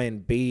try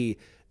and be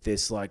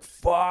this like,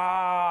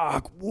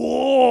 fuck,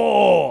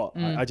 war.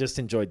 I just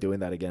enjoy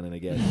doing that again and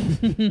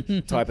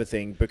again type of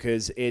thing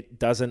because it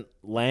doesn't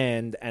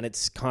land and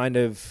it's kind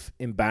of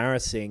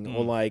embarrassing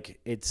or like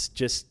it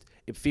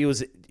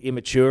feels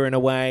immature in a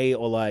way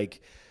or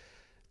like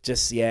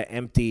just,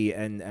 empty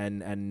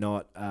and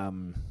not,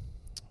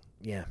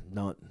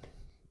 not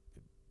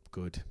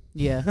good.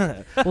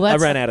 Yeah. Well, I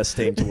ran out of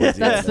steam towards the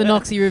That's end. the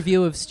Noxy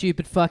review of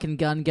Stupid Fucking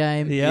Gun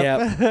Game.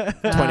 Yep.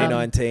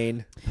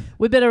 2019.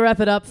 We better wrap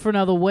it up for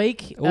another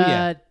week. Oh,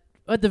 yeah.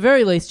 At the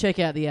very least, check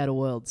out The Outer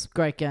Worlds.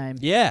 Great game.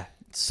 Yeah.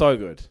 So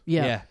good.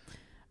 Yeah.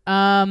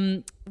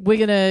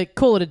 We're going to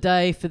call it a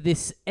day for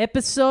this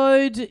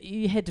episode.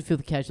 You head to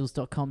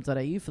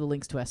filthycasuals.com.au for the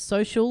links to our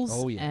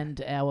socials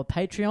and our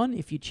Patreon.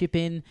 If you chip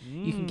in,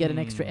 you can get an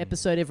extra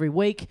episode every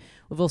week.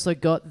 We've also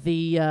got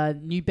the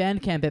new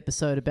Bandcamp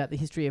episode about the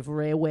history of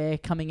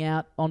Rareware coming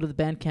out onto the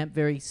Bandcamp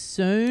very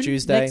soon.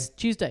 Next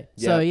Tuesday.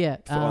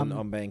 Yep. So, on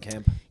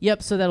Bandcamp.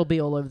 Yep, so that'll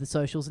be all over the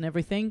socials and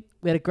everything.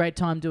 We had a great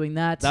time doing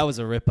that. That was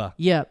a ripper.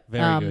 Yeah.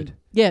 Very good.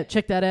 Yeah,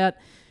 check that out.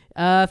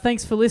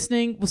 Thanks for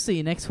listening. We'll see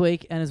you next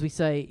week. And as we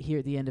say here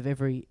at the end of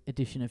every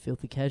edition of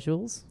Filthy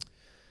Casuals...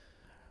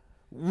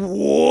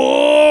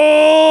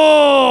 Whoa,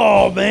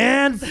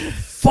 man.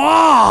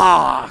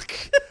 Fuck.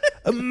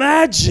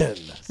 Imagine.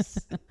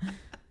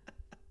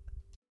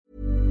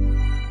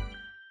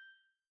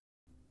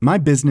 My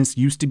business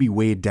used to be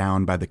weighed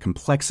down by the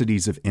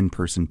complexities of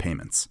in-person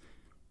payments.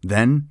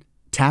 Then,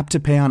 Tap to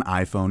Pay on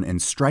iPhone and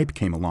Stripe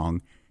came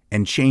along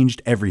and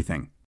changed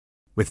everything.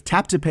 With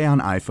Tap to Pay on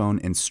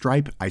iPhone and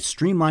Stripe, I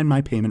streamlined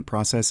my payment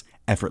process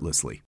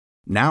effortlessly.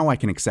 Now I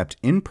can accept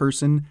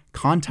in-person,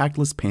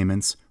 contactless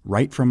payments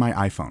right from my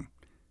iPhone.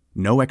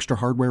 No extra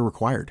hardware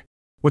required.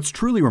 What's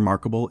truly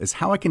remarkable is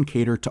how I can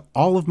cater to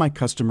all of my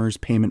customers'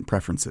 payment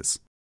preferences.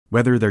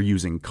 Whether they're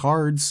using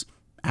cards,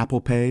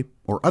 Apple Pay,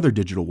 or other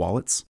digital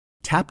wallets,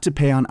 Tap to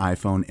Pay on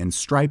iPhone and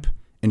Stripe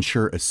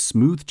ensure a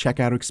smooth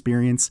checkout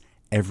experience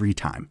every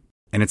time.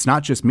 And it's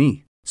not just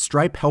me.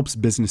 Stripe helps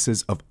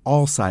businesses of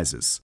all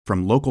sizes,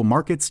 from local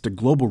markets to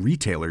global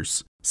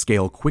retailers,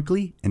 scale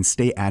quickly and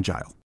stay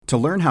agile. To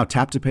learn how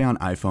Tap to Pay on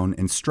iPhone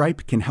and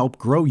Stripe can help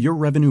grow your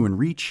revenue and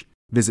reach,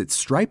 visit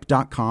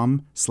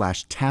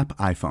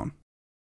stripe.com/tapiphone.